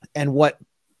 And what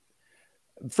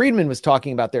Friedman was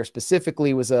talking about there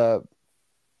specifically was a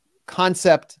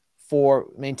concept for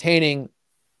maintaining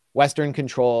Western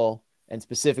control and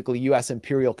specifically U.S.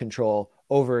 imperial control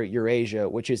over Eurasia,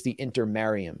 which is the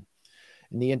intermarium.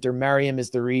 And the intermarium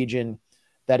is the region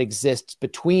that exists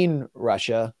between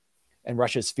Russia and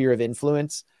Russia's sphere of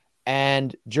influence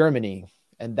and Germany.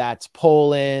 And that's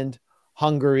Poland,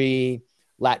 Hungary,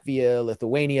 Latvia,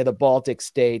 Lithuania, the Baltic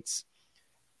states.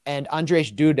 And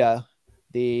Andrzej Duda,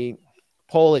 the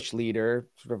Polish leader,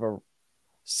 sort of a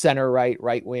center-right,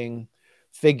 right-wing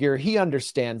figure, he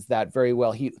understands that very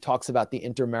well. He talks about the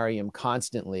intermarium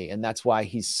constantly, and that's why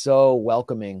he's so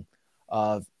welcoming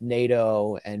of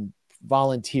NATO and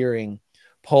volunteering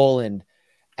Poland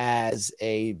as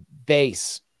a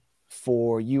base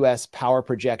for U.S. power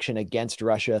projection against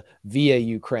Russia via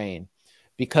Ukraine,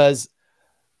 because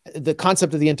the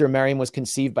concept of the intermarium was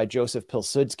conceived by Joseph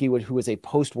Pilsudski, who was a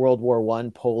post-World War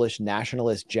I Polish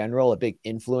nationalist general, a big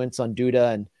influence on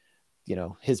Duda and,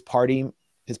 his party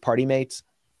mates.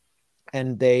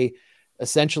 And they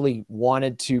essentially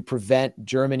wanted to prevent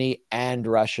Germany and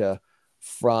Russia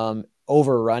from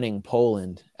overrunning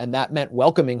Poland. And that meant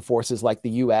welcoming forces like the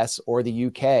US or the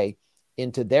UK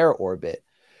into their orbit.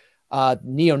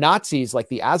 Neo-Nazis like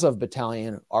the Azov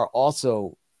Battalion are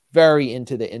also very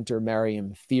into the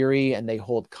intermarium theory, and they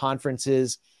hold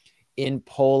conferences in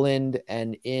Poland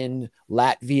and in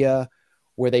Latvia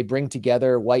where they bring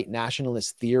together white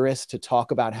nationalist theorists to talk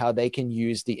about how they can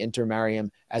use the intermarium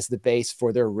as the base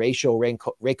for their racial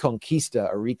reconquista,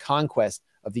 or reconquest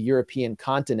of the European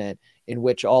continent, in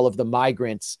which all of the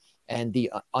migrants and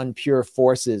the unpure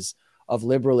forces of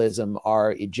liberalism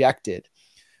are ejected.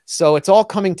 So it's all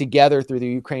coming together through the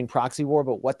Ukraine proxy war.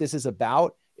 But what this is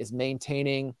about is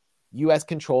maintaining US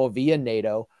control via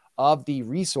NATO of the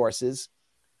resources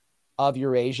of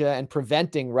Eurasia and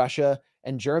preventing Russia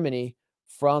and Germany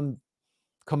from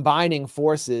combining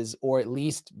forces, or at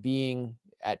least being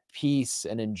at peace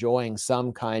and enjoying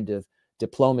some kind of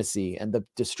diplomacy. And the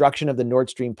destruction of the Nord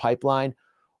Stream pipeline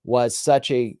was such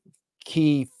a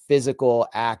key physical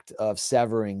act of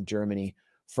severing Germany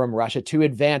from Russia to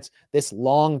advance this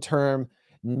long-term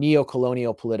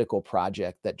neo-colonial political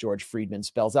project that George Friedman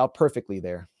spells out perfectly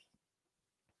there.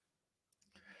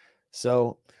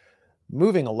 So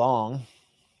moving along,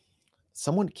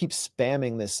 someone keeps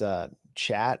spamming this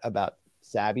chat about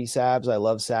Sabby Sabs. I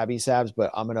love Sabby Sabs,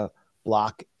 but I'm going to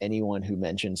block anyone who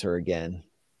mentions her again.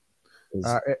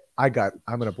 I'm going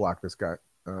to block this guy.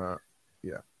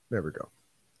 Yeah, there we go.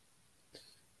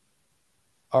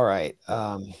 All right.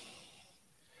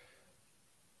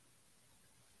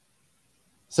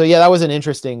 So yeah, that was an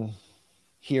interesting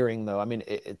hearing, though. I mean,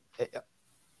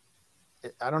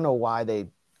 I don't know why they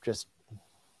just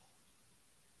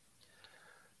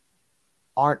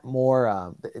aren't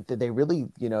more. They really,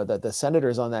 you know, the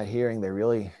senators on that hearing, they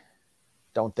really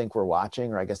don't think we're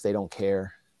watching, or I guess they don't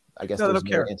care. I guess no, they don't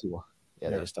care. They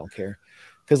just don't care.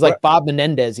 Because like Bob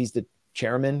Menendez, he's the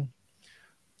chairman,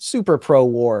 super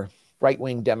pro-war,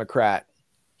 right-wing Democrat.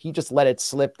 He just let it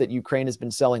slip that Ukraine has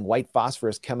been selling white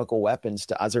phosphorus chemical weapons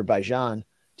to Azerbaijan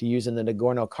to use in the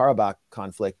Nagorno-Karabakh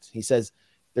conflict. He says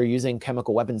they're using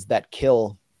chemical weapons that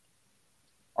kill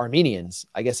Armenians.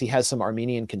 I guess he has some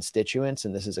Armenian constituents,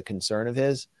 and this is a concern of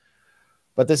his.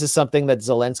 But this is something that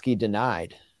Zelensky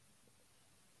denied.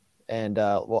 And,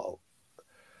 well,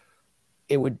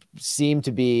 it would seem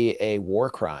to be a war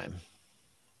crime.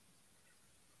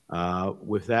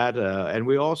 With that, and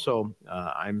we also,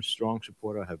 I'm a strong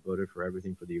supporter, have voted for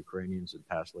everything for the Ukrainians and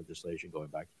passed legislation going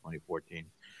back to 2014.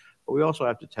 But we also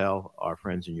have to tell our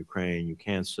friends in Ukraine, you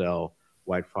can't sell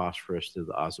white phosphorus to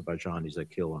the Azerbaijanis that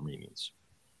kill Armenians.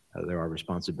 There are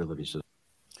responsibilities.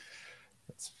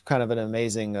 It's kind of an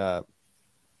amazing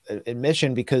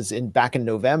admission, because back in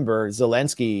November,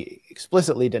 Zelensky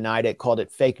explicitly denied it, called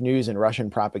it fake news and Russian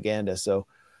propaganda. So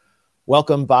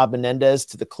welcome, Bob Menendez,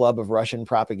 to the club of Russian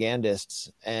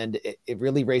propagandists. And it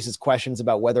really raises questions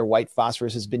about whether white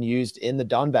phosphorus has been used in the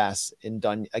Donbass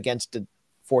against the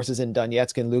forces in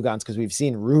Donetsk and Lugansk, because we've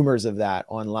seen rumors of that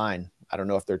online. I don't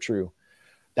know if they're true.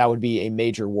 That would be a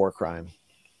major war crime.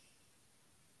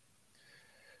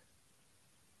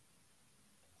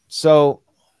 So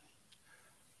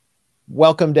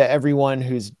welcome to everyone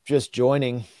who's just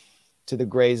joining to the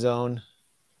Gray Zone.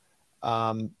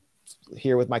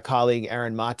 Here with my colleague,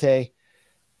 Aaron Mate.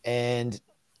 And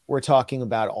we're talking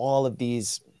about all of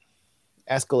these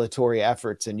escalatory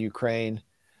efforts in Ukraine.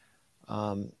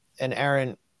 And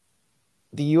Aaron,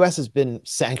 the U.S. has been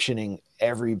sanctioning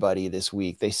everybody this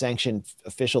week. They sanctioned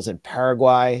officials in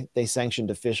Paraguay. They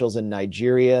sanctioned officials in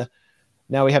Nigeria.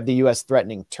 Now we have the U.S.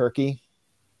 threatening Turkey.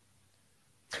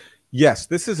 Yes,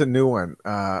 this is a new one.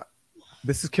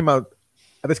 This came out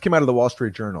of the Wall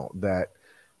Street Journal, that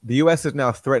the U.S. is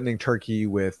now threatening Turkey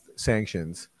with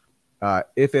sanctions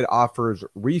if it offers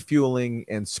refueling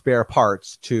and spare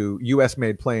parts to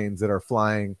U.S.-made planes that are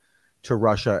flying to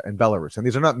Russia and Belarus. And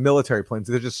these are not military planes.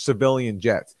 They're just civilian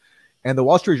jets. And the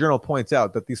Wall Street Journal points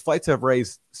out that these flights have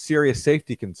raised serious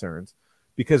safety concerns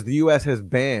because the U.S. has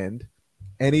banned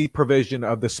any provision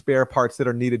of the spare parts that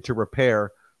are needed to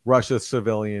repair Russia's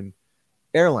civilian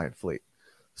airline fleet.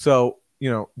 So,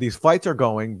 you know, these flights are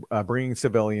going, bringing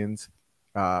civilians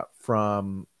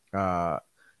from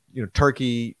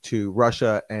Turkey to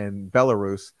Russia and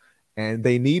Belarus, and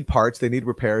they need parts, they need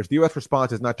repairs. The U.S.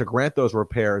 response is not to grant those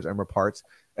repairs and parts.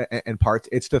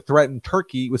 It's to threaten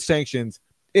Turkey with sanctions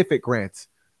if it grants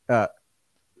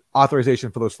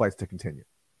authorization for those flights to continue.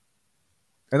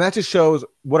 And that just shows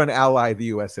what an ally the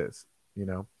U.S. is, you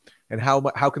know, and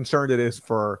how concerned it is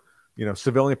for, you know,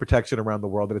 civilian protection around the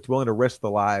world, that it's willing to risk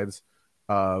the lives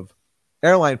of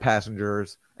airline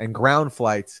passengers and ground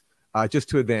flights just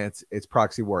to advance its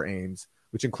proxy war aims,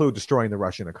 which include destroying the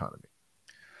Russian economy.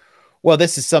 Well,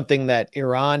 this is something that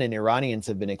Iran and Iranians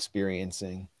have been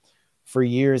experiencing for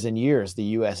years and years. The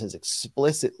U.S. has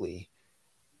explicitly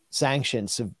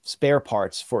sanctioned spare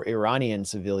parts for Iranian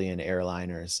civilian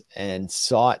airliners and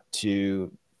sought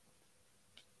to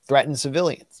threaten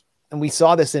civilians. And we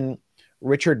saw this in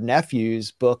Richard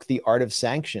Nephew's book, The Art of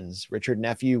Sanctions. Richard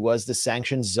Nephew was the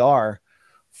sanctions czar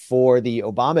for the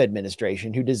Obama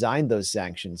administration, who designed those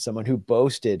sanctions, someone who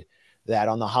boasted that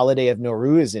on the holiday of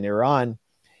Nowruz in Iran,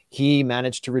 he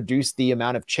managed to reduce the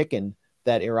amount of chicken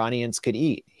that Iranians could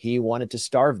eat. He wanted to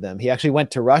starve them. He actually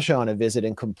went to Russia on a visit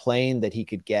and complained that he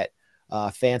could get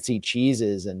fancy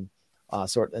cheeses and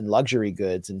luxury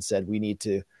goods, and said, we need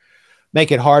to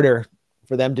make it harder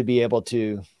for them to be able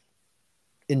to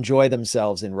enjoy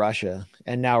themselves in Russia.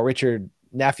 And now Richard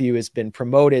Nephew has been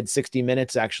promoted. 60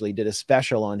 Minutes actually did a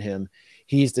special on him.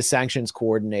 He's the sanctions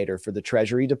coordinator for the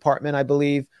Treasury Department, I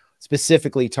believe,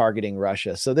 specifically targeting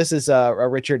Russia. So this is a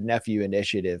Richard Nephew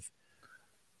initiative.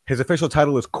 His official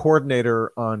title is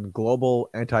Coordinator on Global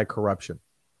Anti-Corruption.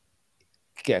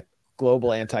 Yeah,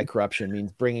 global anti-corruption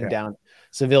means bringing down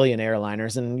civilian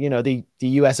airliners. And, you know, the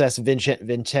USS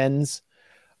Vincennes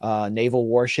naval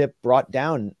warship brought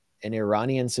down an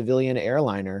Iranian civilian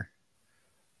airliner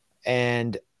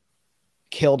and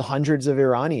killed hundreds of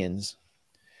Iranians.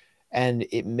 And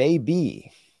it may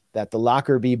be that the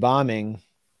Lockerbie bombing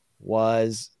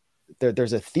was,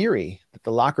 there's a theory that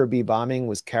the Lockerbie bombing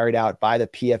was carried out by the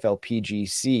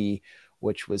PFLP-GC,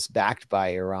 which was backed by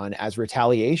Iran, as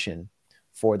retaliation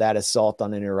for that assault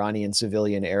on an Iranian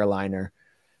civilian airliner.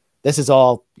 This is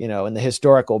all, you know, in the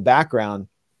historical background,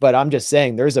 but I'm just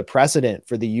saying there's a precedent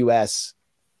for the U.S.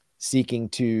 seeking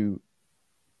to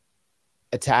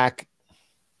attack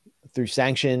through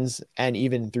sanctions and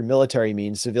even through military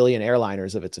means civilian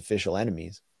airliners of its official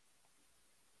enemies.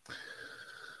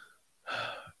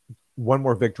 One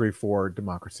more victory for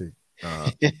democracy.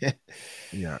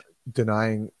 Yeah,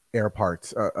 denying air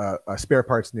parts, spare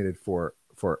parts needed for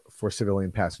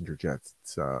civilian passenger jets.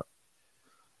 It's,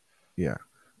 yeah.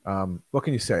 What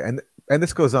can you say? And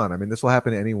this goes on. I mean, this will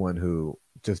happen to anyone who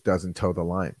just doesn't toe the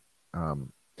line.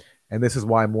 And this is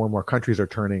why more and more countries are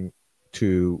turning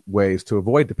to ways to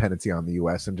avoid dependency on the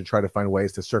U.S. and to try to find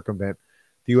ways to circumvent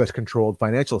the U.S.-controlled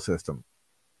financial system,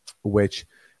 which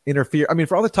interfere. I mean,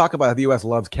 for all the talk about how the U.S.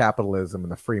 loves capitalism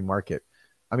and the free market,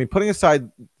 I mean, putting aside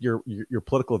your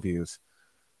political views,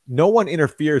 no one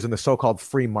interferes in the so-called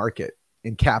free market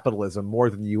in capitalism more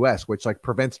than the U.S., which like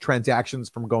prevents transactions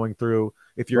from going through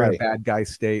if you're in a bad guy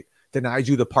state, denies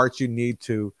you the parts you need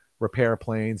to repair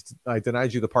planes,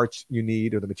 denies you the parts you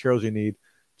need or the materials you need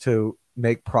to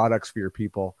make products for your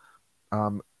people.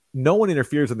 No one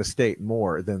interferes in the state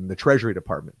more than the Treasury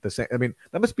Department. I mean,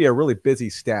 that must be a really busy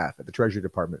staff at the Treasury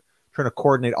Department trying to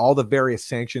coordinate all the various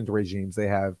sanctions regimes they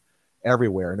have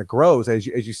everywhere. And it grows, as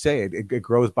you say, it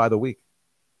grows by the week.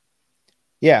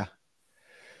 Yeah.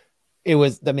 It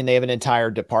was, I mean, they have an entire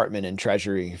department in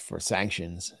Treasury for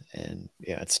sanctions. And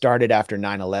yeah, it started after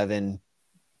 9/11,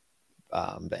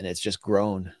 and it's just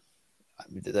grown.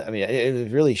 I mean, it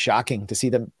was really shocking to see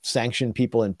them sanction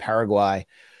people in Paraguay.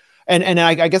 And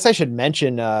I guess I should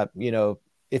mention, you know,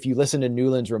 if you listen to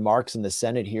Nuland's remarks in the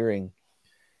Senate hearing,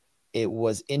 it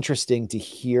was interesting to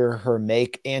hear her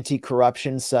make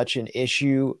anti-corruption such an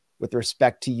issue with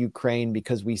respect to Ukraine,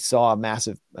 because we saw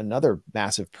another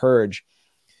massive purge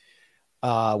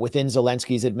within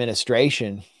Zelensky's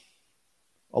administration.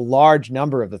 A large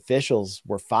number of officials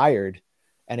were fired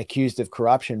and accused of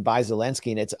corruption by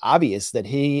Zelensky. And it's obvious that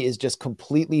he is just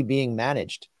completely being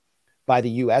managed by the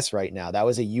U.S. right now. That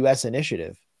was a U.S.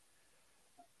 initiative.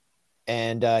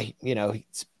 And, you know,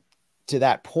 to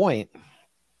that point,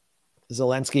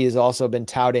 Zelensky has also been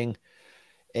touting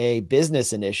a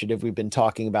business initiative. We've been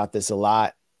talking about this a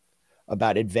lot,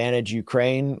 about Advantage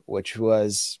Ukraine, which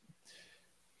was,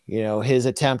 you know, his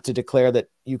attempt to declare that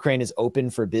Ukraine is open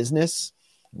for business.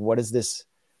 What does this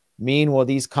mean? Well,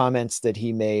 these comments that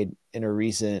he made in a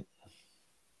recent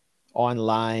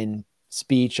online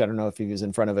speech, I don't know if he was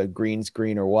in front of a green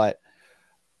screen or what,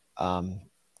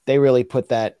 they really put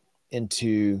that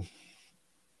into,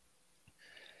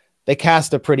 they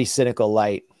cast a pretty cynical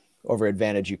light over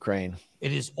Advantage Ukraine.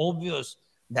 It is obvious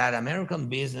that American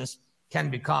business can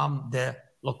become the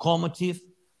locomotive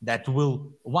that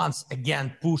will once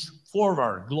again push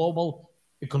forward global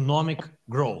economic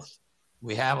growth.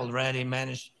 We have already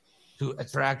managed to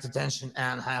attract attention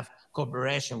and have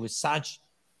cooperation with such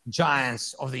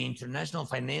giants of the international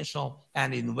financial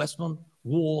and investment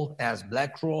world as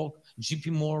Blackrock,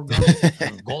 JP Morgan,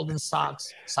 and Goldman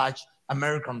Sachs. Such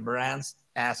American brands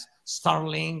as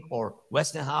Starlink or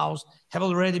Westinghouse have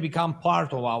already become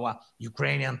part of our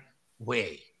Ukrainian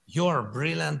way. Your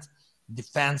brilliant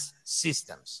defense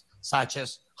systems, such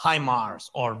as HIMARS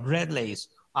or Bradleys,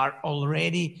 are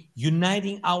already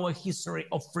uniting our history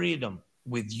of freedom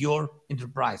with your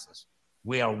enterprises.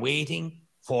 We are waiting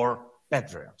for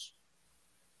Patriots.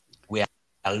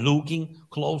 looking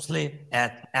closely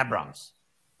at Abrams.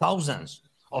 Thousands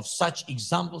of such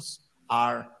examples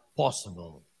are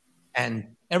possible,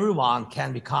 and everyone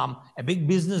can become a big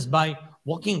business by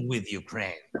working with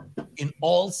Ukraine in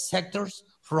all sectors,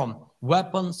 from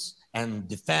weapons and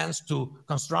defense to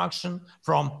construction,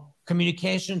 from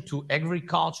communication to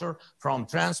agriculture, from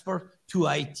transport to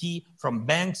IT, from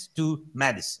banks to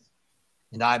medicine.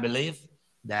 And I believe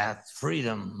that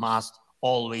freedom must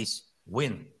always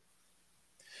win.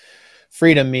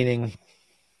 Freedom meaning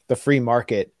the free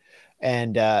market.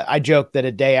 And I joke that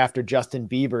a day after Justin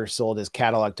Bieber sold his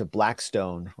catalog to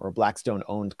Blackstone, or a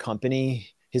Blackstone-owned company,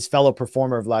 his fellow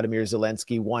performer Volodymyr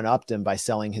Zelensky one-upped him by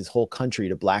selling his whole country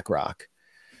to Blackrock.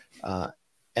 And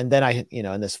then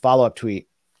in this follow-up tweet,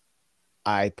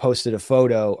 I posted a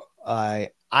photo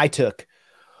I took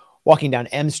walking down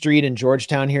M Street in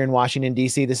Georgetown here in Washington,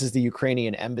 D.C. This is the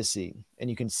Ukrainian embassy. And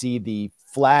you can see the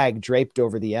flag draped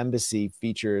over the embassy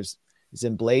is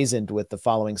emblazoned with the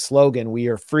following slogan: "We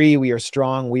are free, we are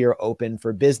strong, we are open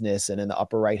for business." And in the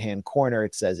upper right-hand corner,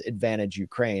 it says "Advantage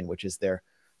Ukraine," which is their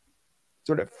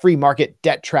sort of free market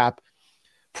debt trap,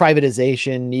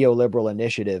 privatization, neoliberal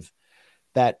initiative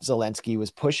that Zelensky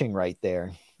was pushing right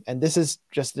there. And this is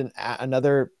just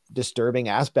another disturbing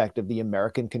aspect of the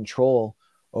American control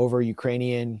over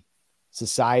Ukrainian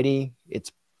society,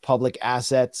 its public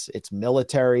assets, its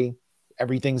military,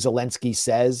 everything Zelensky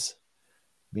says.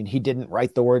 I mean, he didn't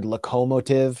write the word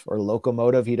locomotive or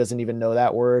locomotive. He doesn't even know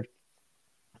that word.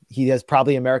 He has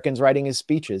probably Americans writing his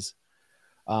speeches,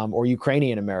 or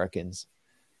Ukrainian Americans.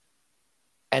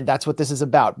 And that's what this is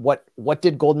about. What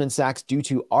did Goldman Sachs do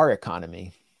to our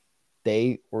economy?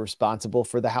 They were responsible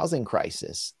for the housing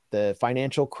crisis, the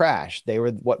financial crash. They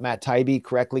were what Matt Taibbi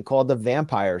correctly called the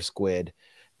vampire squid.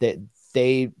 That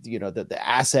the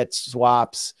asset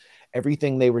swaps,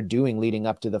 everything they were doing leading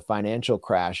up to the financial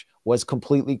crash was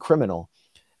completely criminal.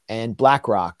 And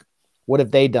BlackRock, what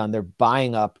have they done? They're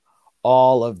buying up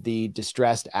all of the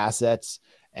distressed assets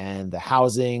and the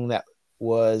housing that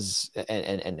was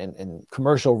and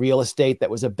commercial real estate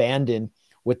that was abandoned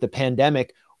with the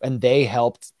pandemic. And they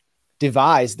helped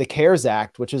devise the CARES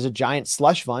Act, which is a giant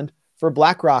slush fund for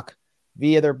BlackRock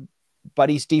via their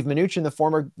buddy Steve Mnuchin, the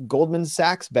former Goldman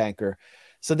Sachs banker.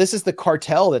 So this is the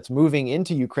cartel that's moving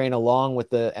into Ukraine along with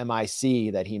the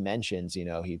MIC that he mentions.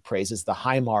 He praises the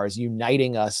HIMARS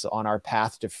uniting us on our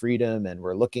path to freedom, and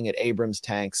we're looking at Abrams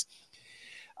tanks.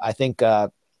 I think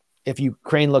if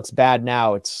Ukraine looks bad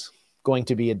now, it's going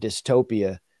to be a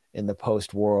dystopia in the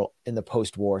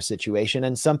post-war situation,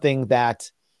 and something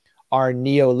that our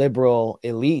neoliberal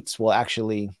elites will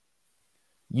actually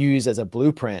use as a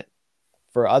blueprint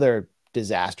for other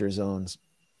disaster zones.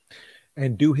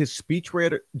 And do his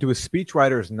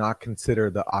speechwriters not consider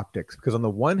the optics? Because on the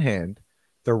one hand,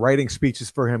 they're writing speeches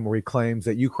for him where he claims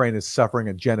that Ukraine is suffering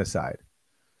a genocide.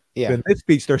 Yeah. But in this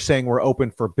speech, they're saying we're open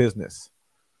for business.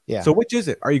 Yeah. So which is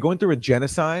it? Are you going through a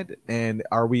genocide, and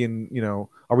are we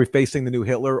facing the new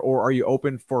Hitler, or are you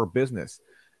open for business?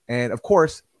 And of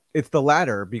course, it's the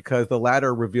latter, because the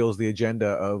latter reveals the agenda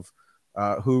of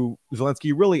who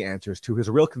Zelensky really answers to, his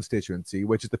real constituency,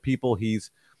 which is the people he's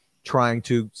trying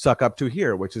to suck up to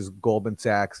here, which is Goldman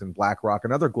Sachs and BlackRock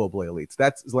and other global elites.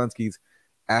 That's Zelensky's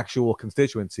actual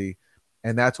constituency,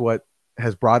 and that's what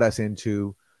has brought us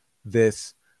into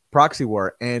this proxy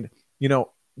war. And,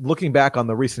 looking back on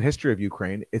the recent history of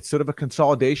Ukraine, it's sort of a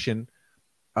consolidation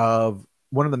of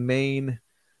one of the main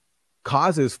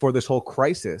causes for this whole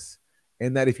crisis.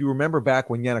 And that, if you remember back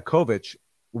when Yanukovych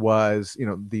was,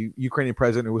 the Ukrainian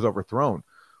president who was overthrown,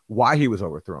 why he was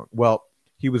overthrown? Well,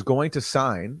 he was going to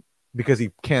sign, because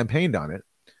he campaigned on it,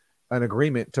 an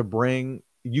agreement to bring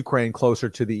Ukraine closer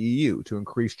to the EU, to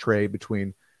increase trade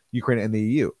between Ukraine and the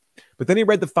EU. But then he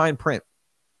read the fine print,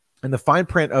 and the fine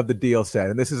print of the deal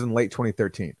said, and this is in late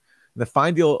 2013, the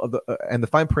fine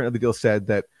print of the deal said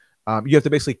that you have to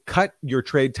basically cut your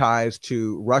trade ties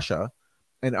to Russia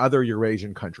and other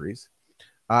Eurasian countries.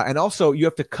 And also you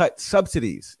have to cut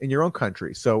subsidies in your own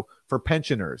country. So for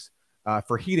pensioners,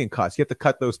 for heating costs, you have to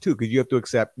cut those too, because you have to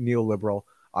accept neoliberal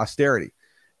austerity.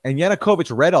 And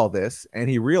Yanukovych read all this, and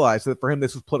he realized that for him,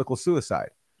 this was political suicide,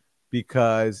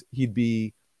 because he'd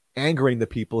be angering the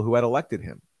people who had elected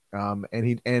him.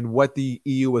 And what the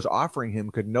EU was offering him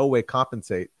could no way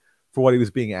compensate for what he was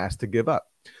being asked to give up.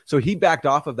 So he backed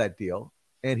off of that deal,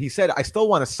 and he said, I still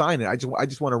want to sign it. I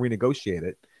just want to renegotiate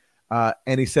it.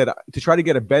 And he said, to try to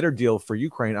get a better deal for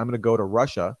Ukraine, I'm going to go to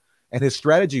Russia. And his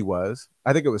strategy was,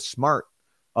 I think it was smart,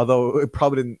 although it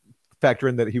probably didn't factor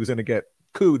in that he was going to get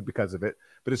cooed because of it.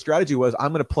 But his strategy was,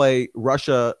 I'm going to play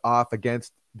Russia off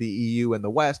against the EU and the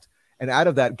West, and out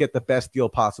of that, get the best deal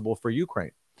possible for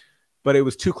Ukraine. but it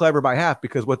was too clever by half,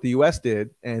 because what the US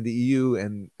did and the EU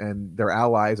and their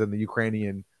allies and the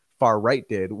Ukrainian far right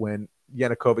did when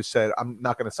Yanukovych said, I'm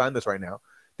not going to sign this right now,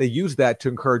 they used that to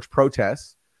encourage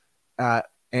protests.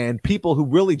 And people who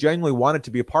really genuinely wanted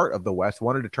to be a part of the West,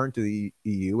 wanted to turn to the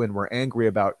EU and were angry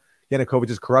about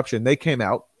Yanukovych's corruption, they came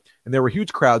out, and there were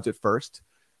huge crowds at first.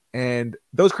 And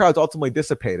those crowds ultimately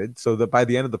dissipated, so that by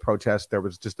the end of the protest, there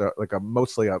was just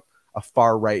mostly a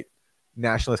far right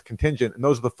nationalist contingent, and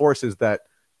those are the forces that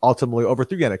ultimately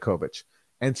overthrew Yanukovych.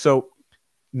 And so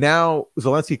now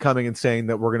Zelensky coming and saying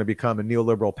that we're going to become a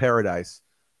neoliberal paradise,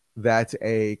 that's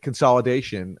a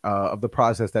consolidation of the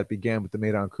process that began with the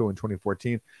Maidan coup in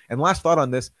 2014. And last thought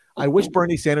on this, I wish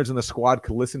Bernie Sanders and the squad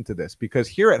could listen to this, because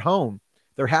here at home,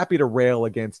 they're happy to rail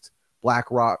against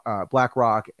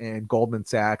Blackrock and Goldman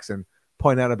Sachs and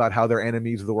point out about how they're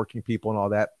enemies of the working people and all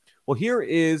that. Well, here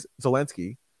is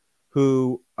Zelensky,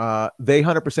 who they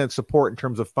 100% support in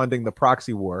terms of funding the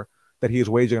proxy war that he is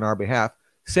waging on our behalf,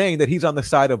 saying that he's on the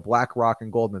side of Blackrock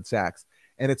and Goldman Sachs.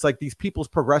 And it's like these people's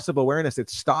progressive awareness,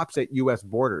 it stops at U.S.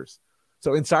 borders.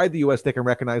 So inside the U.S., they can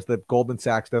recognize that Goldman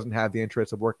Sachs doesn't have the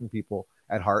interests of working people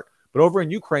at heart. But over in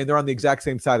Ukraine, they're on the exact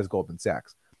same side as Goldman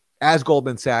Sachs. As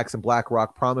Goldman Sachs and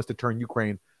BlackRock promised to turn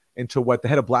Ukraine into what the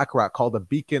head of BlackRock called a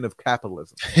beacon of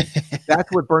capitalism.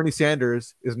 That's what Bernie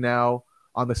Sanders is now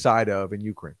on the side of in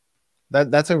Ukraine.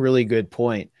 That's a really good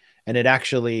point. And it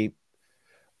actually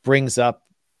brings up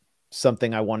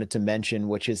something I wanted to mention,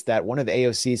 which is that one of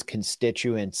AOC's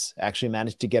constituents actually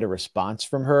managed to get a response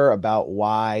from her about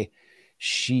why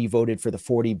she voted for the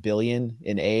 $40 billion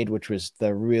in aid, which was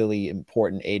the really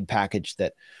important aid package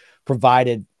that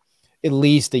provided at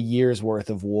least a year's worth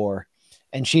of war.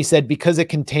 And she said because it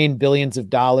contained billions of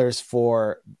dollars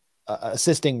for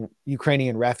assisting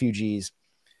Ukrainian refugees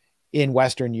in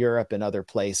Western Europe and other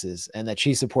places, and that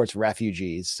she supports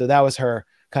refugees. So that was her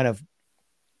kind of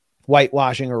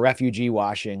whitewashing or refugee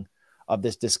washing of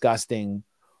this disgusting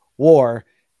war.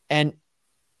 And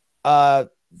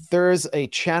there's a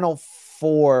Channel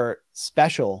 4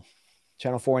 special,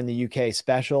 Channel 4 in the UK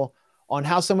special, on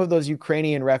how some of those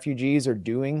Ukrainian refugees are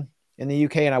doing in the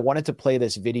UK. And I wanted to play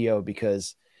this video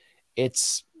because it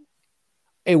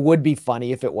would be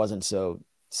funny if it wasn't so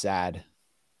sad.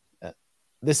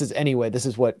 This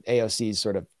is what AOC is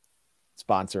sort of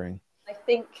sponsoring. I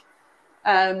think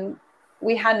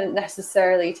we hadn't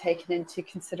necessarily taken into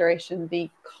consideration the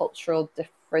cultural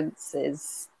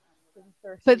differences.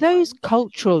 But those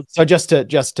cultural... So just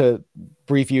to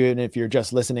brief you, and if you're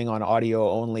just listening on audio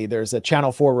only, there's a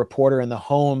Channel 4 reporter in the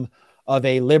home of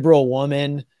a liberal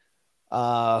woman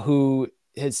who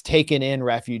has taken in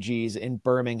refugees in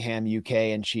Birmingham, UK,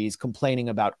 and she's complaining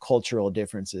about cultural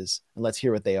differences. And let's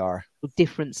hear what they are.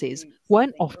 Differences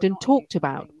weren't often talked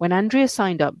about when Andrea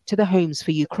signed up to the Homes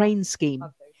for Ukraine scheme.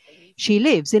 She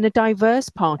lives in a diverse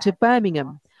part of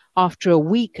Birmingham. After a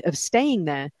week of staying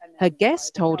there, her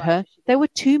guest told her there were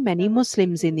too many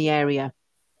Muslims in the area.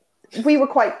 We were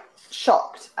quite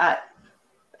shocked at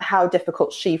how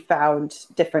difficult she found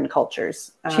different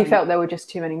cultures. She felt there were just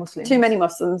too many Muslims. Too many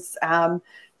Muslims,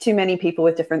 too many people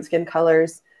with different skin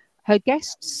colors. Her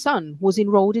guest's son was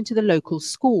enrolled into the local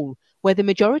school, where the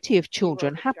majority of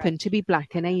children happened to be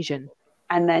Black and Asian.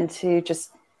 And then to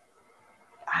just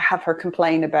have her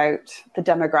complain about the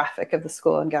demographic of the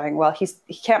school and going, well, he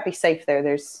can't be safe there.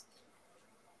 There's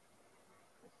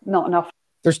not enough.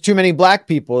 There's too many Black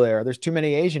people there. There's too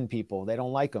many Asian people. They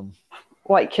don't like them.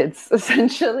 White kids,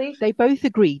 essentially. They both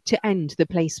agreed to end the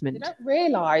placement. They don't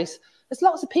realise there's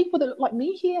lots of people that look like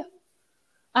me here.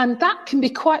 And that can be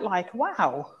quite like,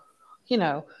 wow, you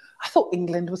know, I thought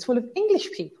England was full of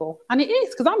English people. And it is,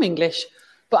 because I'm English,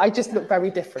 but I just look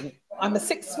very different. I'm a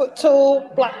 6 foot tall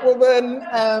Black woman.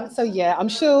 So yeah, I'm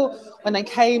sure when they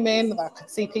came in, I could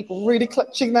see people really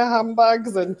clutching their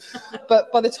handbags.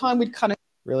 But by the time we'd kind of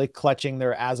really clutching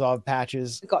their Azov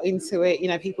patches, got into it, you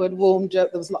know, people had warmed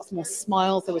up. There was lots more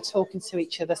smiles. They were talking to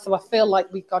each other. So I feel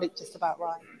like we got it just about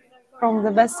right. From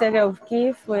the best area of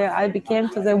Kyiv, where I became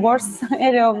to the worst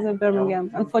area of the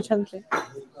Birmingham, unfortunately.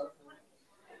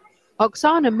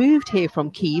 Oksana moved here from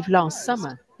Kyiv last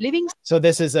summer, living... So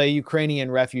this is a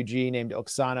Ukrainian refugee named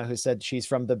Oksana who said she's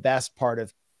from the best part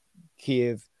of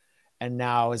Kyiv and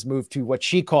now has moved to what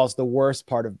she calls the worst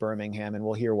part of Birmingham, and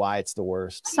we'll hear why it's the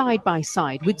worst. Side by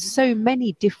side with so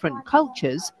many different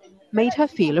cultures made her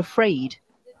feel afraid.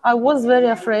 I was very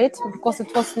afraid because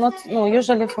it was not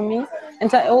usually for me,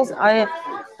 and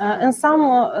and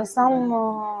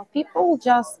some people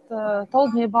just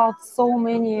told me about so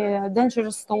many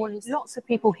dangerous stories. Lots of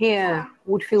people here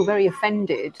would feel very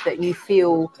offended that you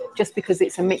feel just because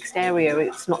it's a mixed area,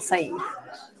 it's not safe.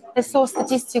 I saw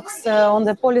statistics on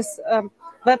the police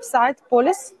website,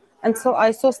 police, and so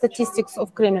I saw statistics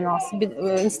of criminals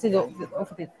instead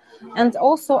of it. And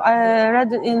also I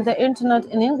read in the internet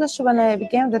in English when I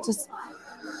began that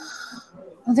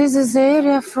this is the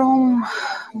area from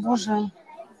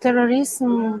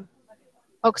terrorism.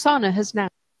 Oksana has now.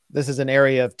 This is an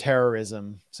area of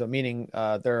terrorism. So meaning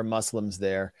there are Muslims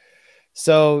there.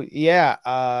 So yeah,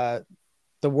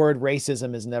 the word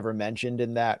racism is never mentioned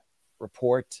in that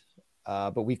report.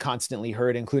 But we constantly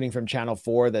heard, including from Channel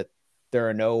 4, that there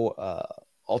are no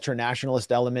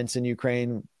ultra-nationalist elements in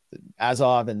Ukraine.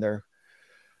 Azov and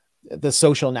the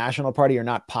Social National Party are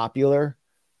not popular,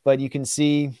 but you can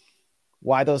see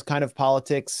why those kind of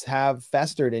politics have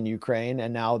festered in Ukraine.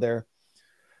 And now they're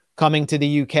coming to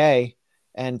the UK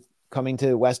and coming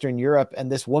to Western Europe. And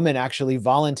this woman actually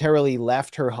voluntarily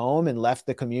left her home and left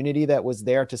the community that was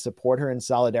there to support her in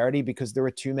solidarity because there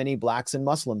were too many blacks and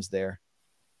Muslims there.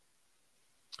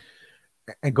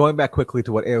 And going back quickly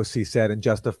to what AOC said and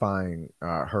justifying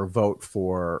her vote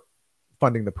for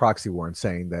funding the proxy war and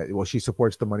saying that, well, she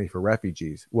supports the money for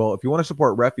refugees. Well, if you want to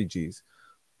support refugees,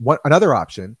 another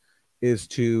option is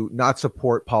to not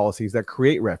support policies that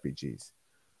create refugees.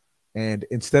 And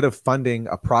instead of funding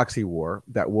a proxy war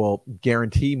that will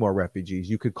guarantee more refugees,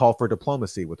 you could call for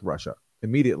diplomacy with Russia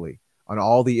immediately on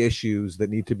all the issues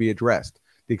that need to be addressed.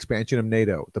 The expansion of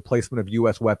NATO, the placement of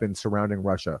U.S. weapons surrounding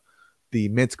Russia, the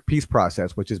Minsk peace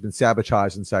process, which has been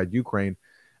sabotaged inside Ukraine,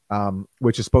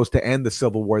 which is supposed to end the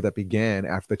civil war that began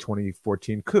after the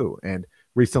 2014 coup. And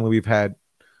recently we've had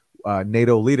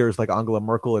NATO leaders like Angela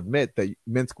Merkel admit that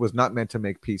Minsk was not meant to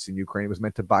make peace in Ukraine. It was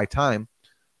meant to buy time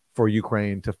for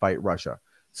Ukraine to fight Russia.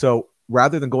 So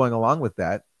rather than going along with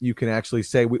that, you can actually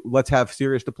say, let's have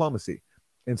serious diplomacy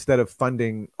instead of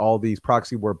funding all these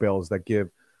proxy war bills that give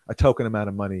a token amount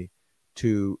of money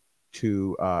to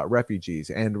refugees.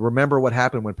 And remember what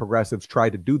happened when progressives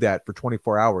tried to do that for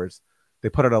 24 hours. They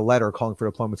put out a letter calling for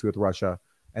diplomacy with Russia,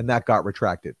 and that got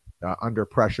retracted under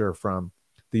pressure from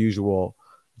the usual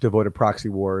devoted proxy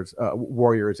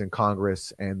warriors in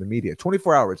Congress and the media.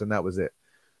 24 hours, and that was it.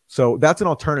 So that's an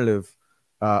alternative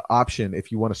option if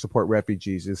you want to support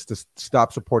refugees, is to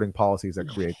stop supporting policies that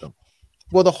create them.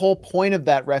 Well, the whole point of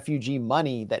that refugee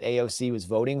money that AOC was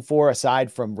voting for,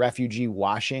 aside from refugee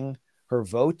washing her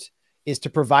vote, is to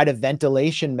provide a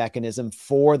ventilation mechanism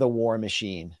for the war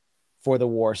machine, for the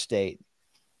war state,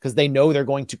 because they know they're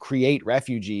going to create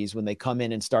refugees when they come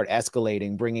in and start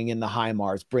escalating, bringing in the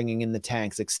HIMARS, bringing in the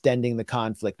tanks, extending the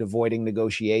conflict, avoiding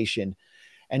negotiation.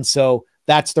 And so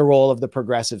that's the role of the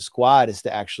progressive squad, is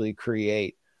to actually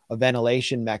create a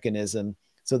ventilation mechanism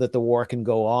so that the war can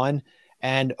go on.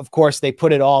 And of course, they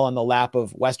put it all on the lap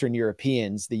of Western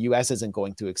Europeans. The US isn't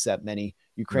going to accept many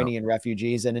Ukrainian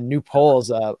refugees. And in new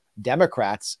polls,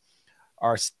 Democrats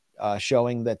are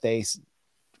showing that they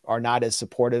are not as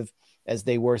supportive as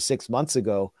they were 6 months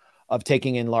ago of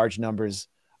taking in large numbers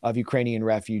of Ukrainian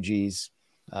refugees,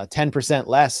 10%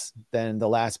 less than the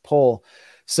last poll.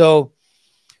 So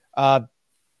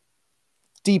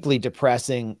deeply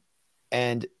depressing.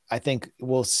 And I think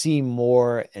we'll see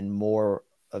more and more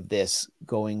of this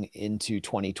going into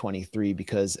 2023,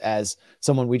 because as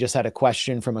someone, we just had a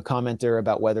question from a commenter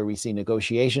about whether we see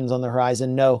negotiations on the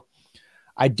horizon. No,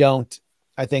 I don't.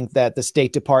 I think that the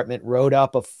State Department wrote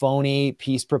up a phony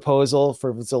peace proposal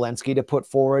for Zelensky to put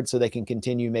forward so they can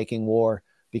continue making war,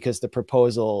 because the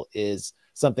proposal is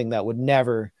something that would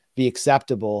never be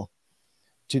acceptable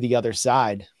to the other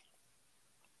side.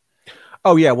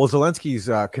 Oh, yeah. Well, Zelensky's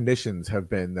conditions have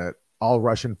been that all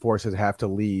Russian forces have to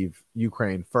leave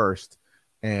Ukraine first,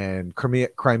 and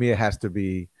Crimea has to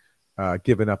be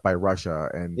given up by Russia.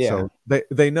 And so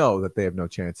they know that they have no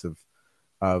chance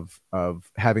of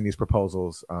having these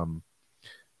proposals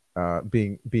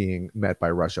being met by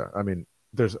Russia. I mean,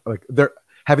 they're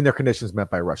having their conditions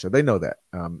met by Russia. They know that.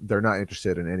 They're not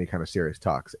interested in any kind of serious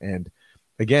talks. And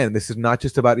again, this is not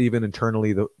just about even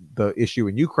internally the issue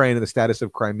in Ukraine and the status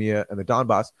of Crimea and the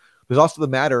Donbass. There's also the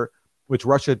matter which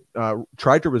Russia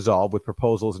tried to resolve with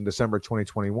proposals in December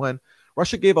 2021.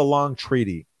 Russia gave a long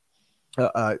treaty,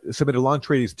 submitted long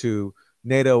treaties to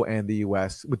NATO and the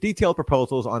U.S. with detailed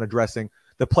proposals on addressing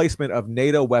the placement of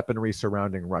NATO weaponry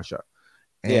surrounding Russia.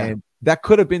 And that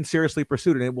could have been seriously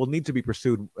pursued, and it will need to be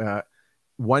pursued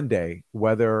one day,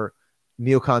 whether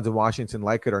neocons in Washington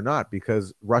like it or not,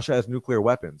 because Russia has nuclear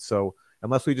weapons. So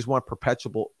unless we just want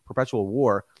perpetual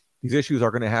war, these issues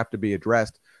are going to have to be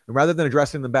addressed. And rather than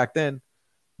addressing them back then,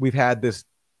 we've had this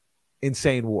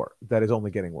insane war that is only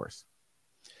getting worse.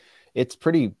 It's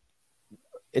pretty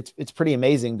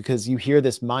amazing, because you hear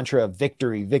this mantra of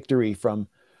victory from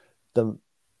the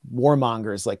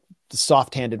warmongers, like the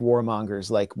soft-handed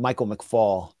warmongers like Michael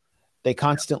McFaul. They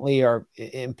constantly are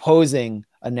imposing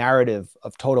a narrative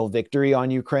of total victory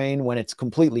on Ukraine when it's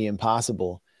completely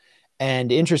impossible.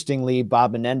 And interestingly,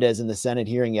 Bob Menendez in the Senate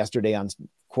hearing yesterday on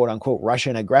quote unquote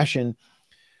Russian aggression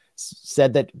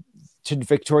said that to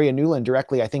Victoria Nuland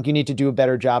directly, I think you need to do a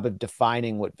better job of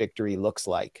defining what victory looks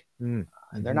like. And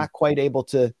they're not quite able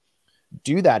to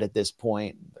do that at this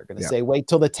point. They're going to say, wait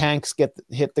till the tanks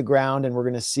hit the ground and we're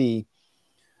going to see.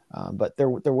 But there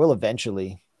will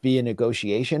eventually be a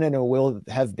negotiation, and it will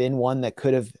have been one that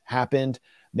could have happened.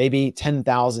 Maybe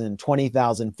 10,000,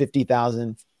 20,000,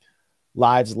 50,000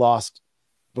 lives lost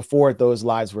before those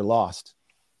lives were lost.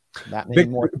 That many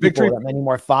more people, that many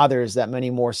more fathers, that many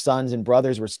more sons and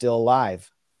brothers were still alive.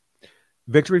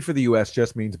 Victory for the U.S.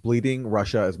 just means bleeding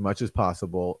Russia as much as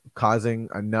possible, causing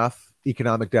enough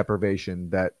economic deprivation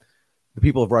that the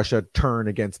people of Russia turn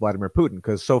against Vladimir Putin,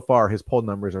 because so far his poll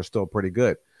numbers are still pretty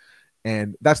good.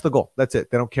 And that's the goal. That's it.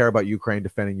 They don't care about Ukraine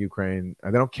defending Ukraine.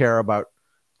 They don't care about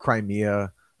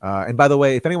Crimea. And by the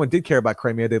way, if anyone did care about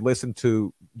Crimea, they'd listen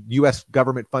to U.S.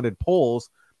 government-funded polls,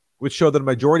 which show that a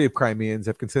majority of Crimeans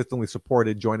have consistently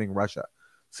supported joining Russia.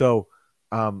 So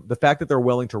the fact that they're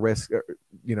willing to risk,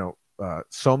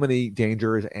 so many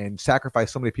dangers and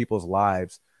sacrifice so many people's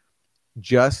lives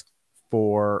just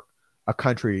for a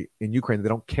country in Ukraine that they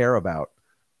don't care about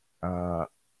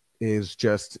is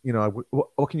just,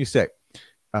 what can you say?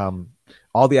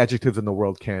 All the adjectives in the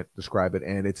world can't describe it.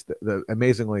 And it's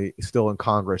amazingly still in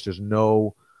Congress, there's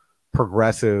no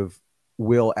progressive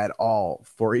will at all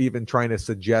for even trying to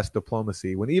suggest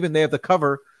diplomacy, when even they have the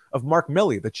cover of Mark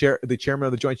Milley, the chairman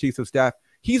of the Joint Chiefs of Staff.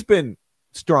 He's been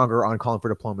stronger on calling for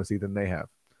diplomacy than they have.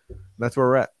 And that's where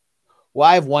we're at. Well,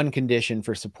 I have one condition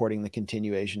for supporting the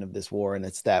continuation of this war, and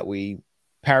it's that we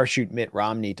parachute Mitt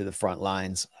Romney to the front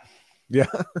lines. Yeah.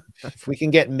 If we can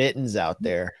get Mittens out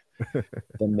there,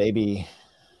 then maybe,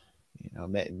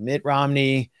 Mitt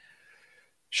Romney,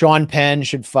 Sean Penn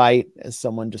should fight, as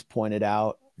someone just pointed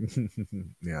out.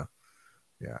 Yeah.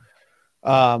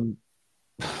 Do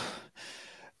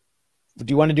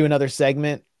you want to do another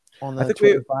segment on the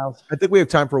Twitter files? I think we have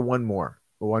time for one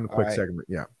quick segment.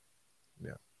 Yeah.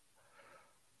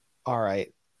 All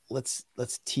right, let's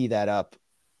tee that up.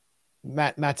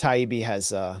 Matt Taibbi has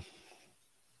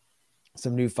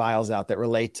some new files out that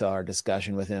relate to our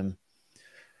discussion with him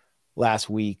last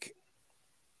week.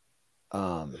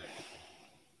 And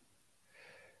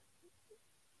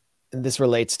this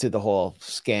relates to the whole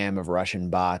scam of Russian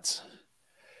bots.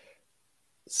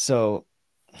 So,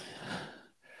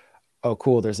 oh,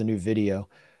 cool. There's a new video.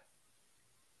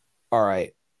 All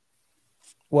right.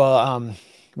 Well,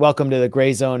 welcome to the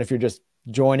Grayzone. If you're just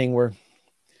joining,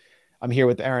 I'm here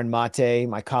with Aaron Mate,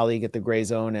 my colleague at the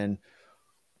Grayzone, and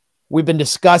we've been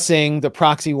discussing the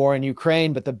proxy war in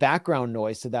Ukraine, but the background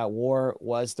noise to that war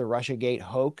was the Russiagate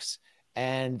hoax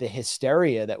and the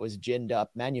hysteria that was ginned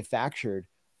up, manufactured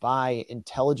by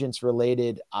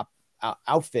intelligence-related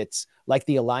outfits like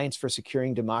the Alliance for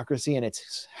Securing Democracy and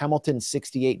its Hamilton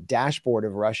 68 dashboard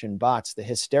of Russian bots. The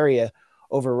hysteria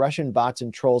over Russian bots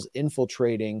and trolls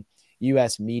infiltrating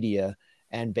U.S. media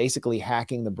and basically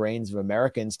hacking the brains of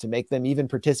Americans to make them even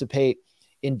participate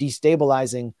in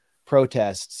destabilizing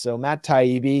protests. So Matt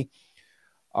Taibbi,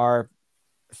 our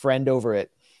friend over at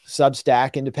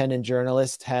Substack, independent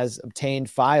journalist, has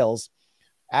obtained files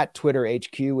at Twitter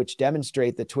HQ, which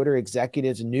demonstrate that Twitter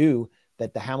executives knew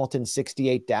that the Hamilton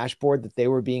 68 dashboard that they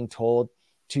were being told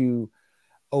to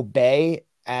obey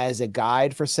as a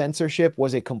guide for censorship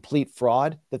was a complete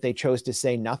fraud, that they chose to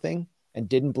say nothing and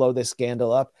didn't blow this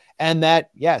scandal up. And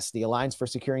that, yes, the Alliance for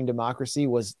Securing Democracy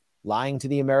was lying to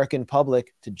the American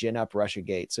public to gin up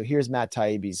Russiagate. So here's Matt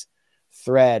Taibbi's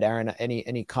thread. Aaron,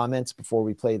 any comments before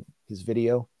we play his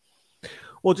video?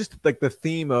 Well, just like the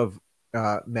theme of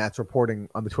Matt's reporting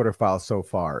on the Twitter files so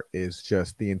far is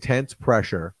just the intense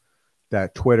pressure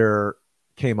that Twitter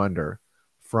came under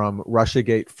from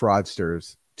Russiagate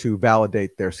fraudsters to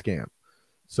validate their scam.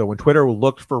 So when Twitter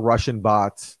looked for Russian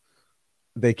bots,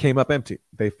 they came up empty.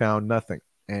 They found nothing.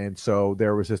 And so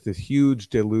there was just this huge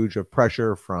deluge of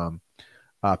pressure from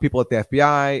people at the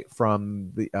FBI,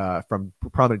 from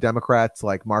prominent Democrats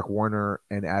like Mark Warner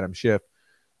and Adam Schiff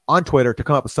on Twitter to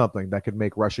come up with something that could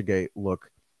make Russiagate look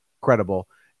credible.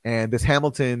 And this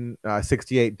Hamilton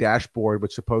 68 dashboard,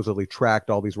 which supposedly tracked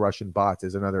all these Russian bots,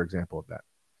 is another example of that.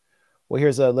 Well,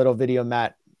 here's a little video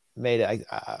Matt made,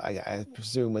 I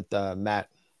presume, with Matt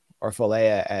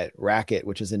Orfolea at Racket,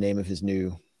 which is the name of his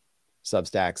new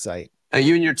Substack site.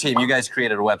 You and your team, you guys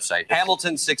created a website,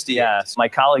 Hamilton 68. Yes, my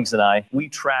colleagues and I, we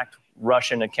tracked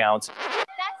Russian accounts. That's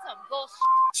some bullshit.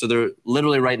 So they're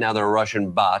literally right now, there are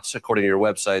Russian bots, according to your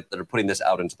website, that are putting this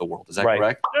out into the world. Is that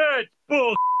correct?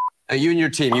 You and your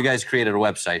team, you guys created a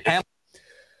website.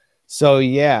 So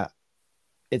yeah,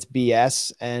 it's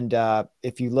BS. And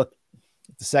if you look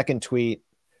at the second tweet,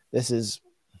 this is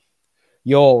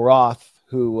Yoel Roth,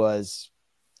 who was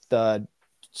the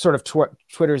sort of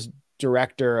Twitter's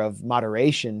director of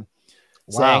moderation,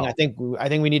 saying, I think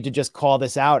we need to just call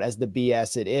this out as the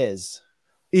BS it is.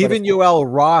 Even Yoel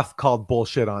Roth called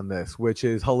bullshit on this, which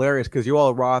is hilarious because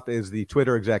Yoel Roth is the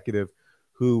Twitter executive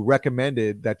who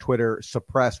recommended that Twitter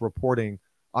suppress reporting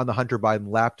on the Hunter Biden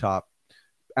laptop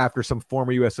after some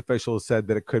former U.S. officials said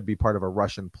that it could be part of a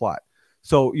Russian plot.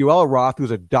 So Yoel Roth,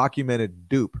 who's a documented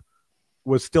dupe,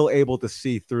 was still able to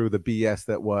see through the BS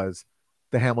that was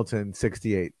the Hamilton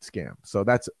 68 scam. So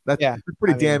that's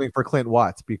pretty damning for Clint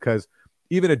Watts, because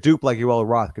even a dupe like Yoel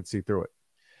Roth could see through it.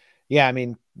 Yeah, I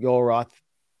mean, Yoel Roth,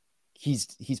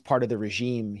 he's part of the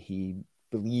regime. He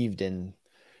believed in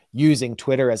using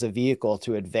Twitter as a vehicle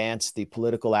to advance the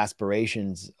political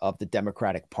aspirations of the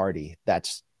Democratic Party.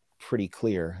 That's pretty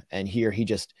clear. And here he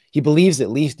believes at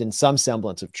least in some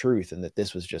semblance of truth, and that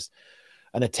this was just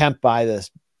an attempt by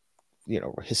this,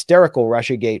 hysterical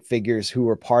Russiagate figures who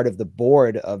were part of the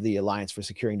board of the Alliance for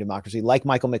Securing Democracy, like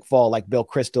Michael McFaul, like Bill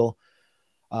Kristol.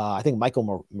 I think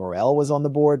Michael Morell was on the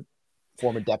board,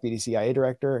 former deputy CIA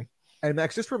director. And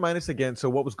Max, just remind us again, so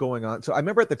what was going on? So I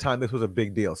remember at the time this was a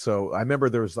big deal. So I remember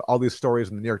there was all these stories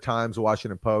in the New York Times,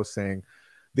 Washington Post saying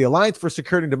the Alliance for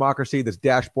Securing Democracy, this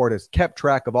dashboard, has kept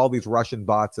track of all these Russian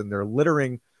bots and they're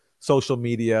littering social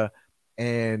media.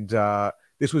 And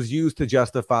this was used to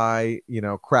justify,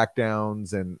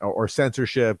 crackdowns and or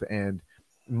censorship and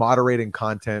moderating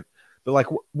content. But like,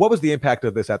 what was the impact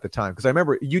of this at the time? Because I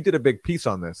remember you did a big piece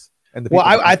on this. And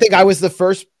I think I was the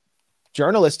first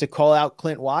journalist to call out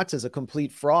Clint Watts as a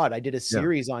complete fraud. I did a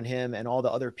series on him and all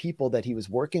the other people that he was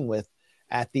working with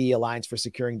at the Alliance for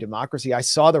Securing Democracy. I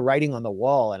saw the writing on the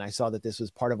wall, and I saw that this was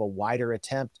part of a wider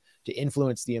attempt to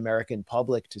influence the American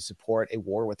public to support a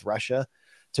war with Russia,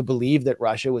 to believe that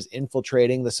Russia was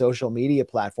infiltrating the social media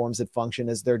platforms that function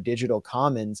as their digital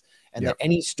commons, and that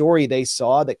any story they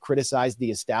saw that criticized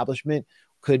the establishment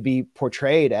could be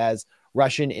portrayed as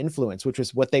Russian influence, which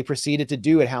was what they proceeded to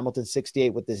do at Hamilton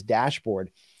 68 with this dashboard.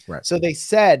 Right. So they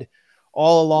said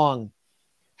all along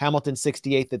Hamilton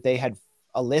 68 that they had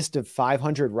a list of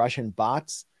 500 Russian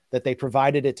bots, that they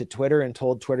provided it to Twitter and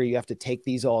told Twitter, you have to take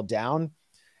these all down.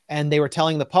 And they were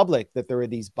telling the public that there were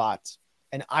these bots.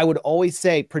 And I would always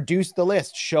say, produce the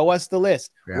list, show us the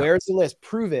list. Where's the list?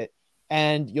 Prove it.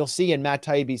 And you'll see in Matt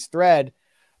Taibbi's thread,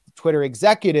 Twitter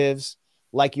executives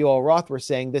like Yoel Roth were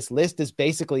saying, this list is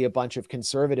basically a bunch of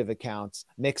conservative accounts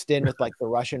mixed in with like the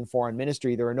Russian foreign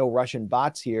ministry. There are no Russian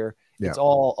bots here. It's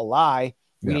all a lie.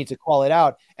 We need to call it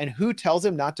out. And who tells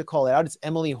him not to call it out? It's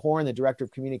Emily Horn, the director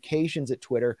of communications at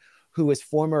Twitter, who is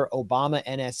former Obama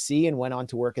NSC and went on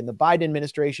to work in the Biden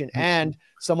administration, and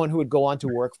someone who would go on to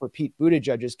work for Pete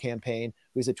Buttigieg's campaign,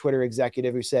 who's a Twitter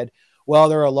executive, who said, well,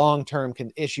 there are long-term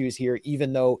issues here,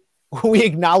 even though we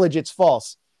acknowledge it's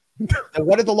false. And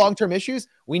what are the long-term issues?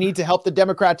 We need to help the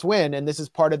Democrats win. And this is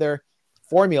part of their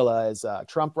formula, is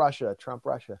Trump, Russia, Trump,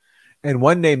 Russia. And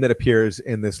one name that appears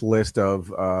in this list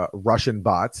of Russian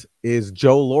bots is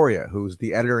Joe Loria, who's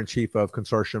the editor-in-chief of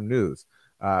Consortium News.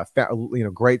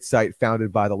 Great site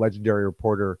founded by the legendary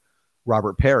reporter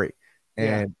Robert Perry.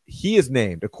 And he is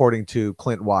named, according to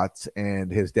Clint Watts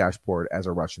and his dashboard, as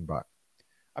a Russian bot.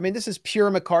 I mean, this is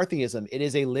pure McCarthyism. It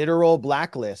is a literal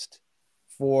blacklist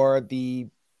for the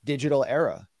digital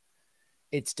era.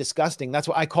 It's disgusting. That's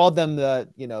why I called them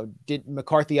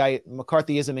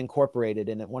McCarthyism Incorporated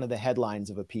in one of the headlines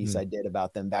of a piece I did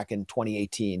about them back in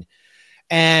 2018.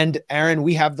 And Aaron,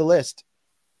 we have the list.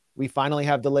 We finally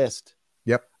have the list.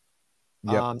 Yep.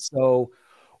 So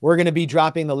we're going to be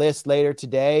dropping the list later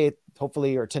today,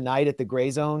 hopefully, or tonight at the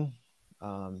Grayzone.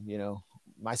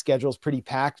 My schedule is pretty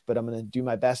packed, but I'm going to do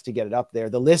my best to get it up there.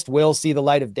 The list will see the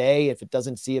light of day. If it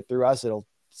doesn't see it through us, it'll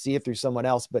see it through someone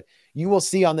else. But you will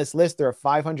see on this list, there are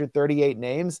 538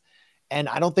 names. And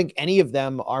I don't think any of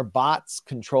them are bots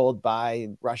controlled by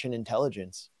Russian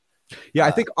intelligence. Yeah,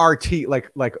 I think RT, like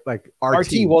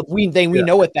RT. Well, we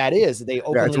know what that is. They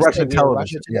openly it's Russian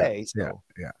television Russia today.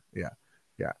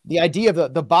 Yeah. The idea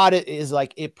of the bot is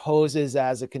like it poses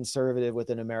as a conservative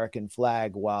with an American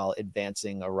flag while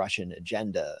advancing a Russian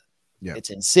agenda. Yeah.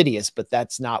 It's insidious, but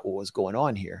that's not what was going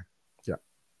on here. Yeah.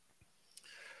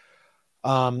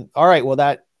 All right. Well,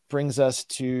 that brings us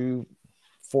to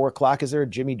 4:00. Is there a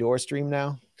Jimmy Dore stream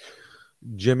now?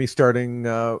 Jimmy starting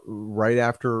right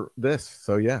after this.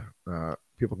 So yeah,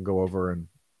 people can go over and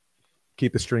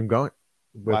keep the stream going.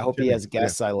 Well, I hope he has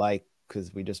guests I like,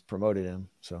 because we just promoted him.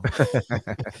 So,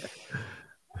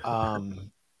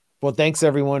 well, thanks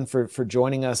everyone for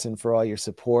joining us and for all your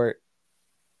support.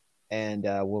 And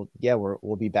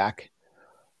we'll be back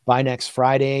by next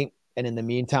Friday. And in the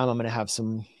meantime, I'm going to have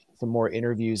some more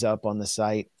interviews up on the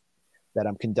site that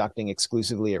I'm conducting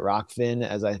exclusively at Rockfin.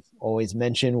 As I always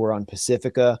mention, we're on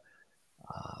Pacifica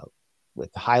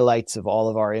with highlights of all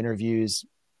of our interviews.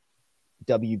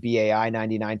 WBAI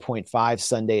 99.5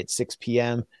 Sunday at 6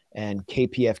 p.m. and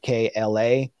KPFK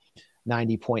LA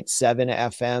 90.7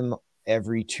 FM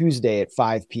every Tuesday at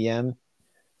 5 p.m.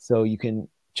 So you can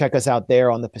check us out there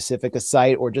on the Pacifica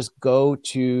site, or just go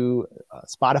to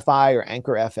Spotify or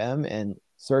Anchor FM and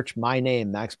search my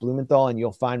name, Max Blumenthal, and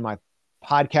you'll find my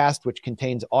podcast, which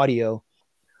contains audio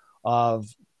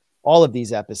of all of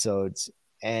these episodes.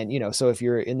 And, so if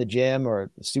you're in the gym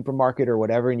or the supermarket or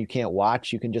whatever, and you can't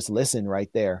watch, you can just listen right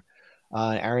there.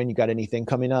 Aaron, you got anything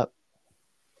coming up?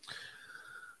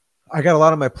 I got a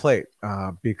lot on my plate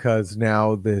because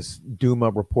now this Duma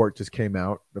report just came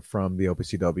out from the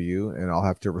OPCW, and I'll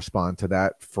have to respond to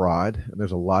that fraud. And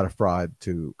there's a lot of fraud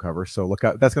to cover. So look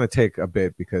out. That's going to take a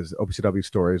bit, because OPCW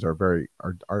stories are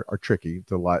are tricky.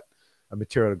 It's a lot of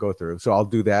material to go through. So I'll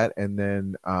do that. And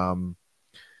then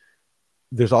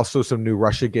there's also some new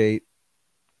Russiagate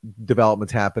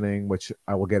developments happening, which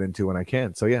I will get into when I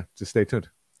can. So yeah, just stay tuned.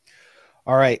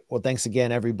 All right. Well, thanks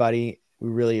again, everybody. We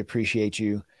really appreciate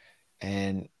you.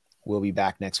 And we'll be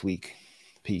back next week.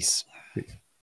 Peace. Peace.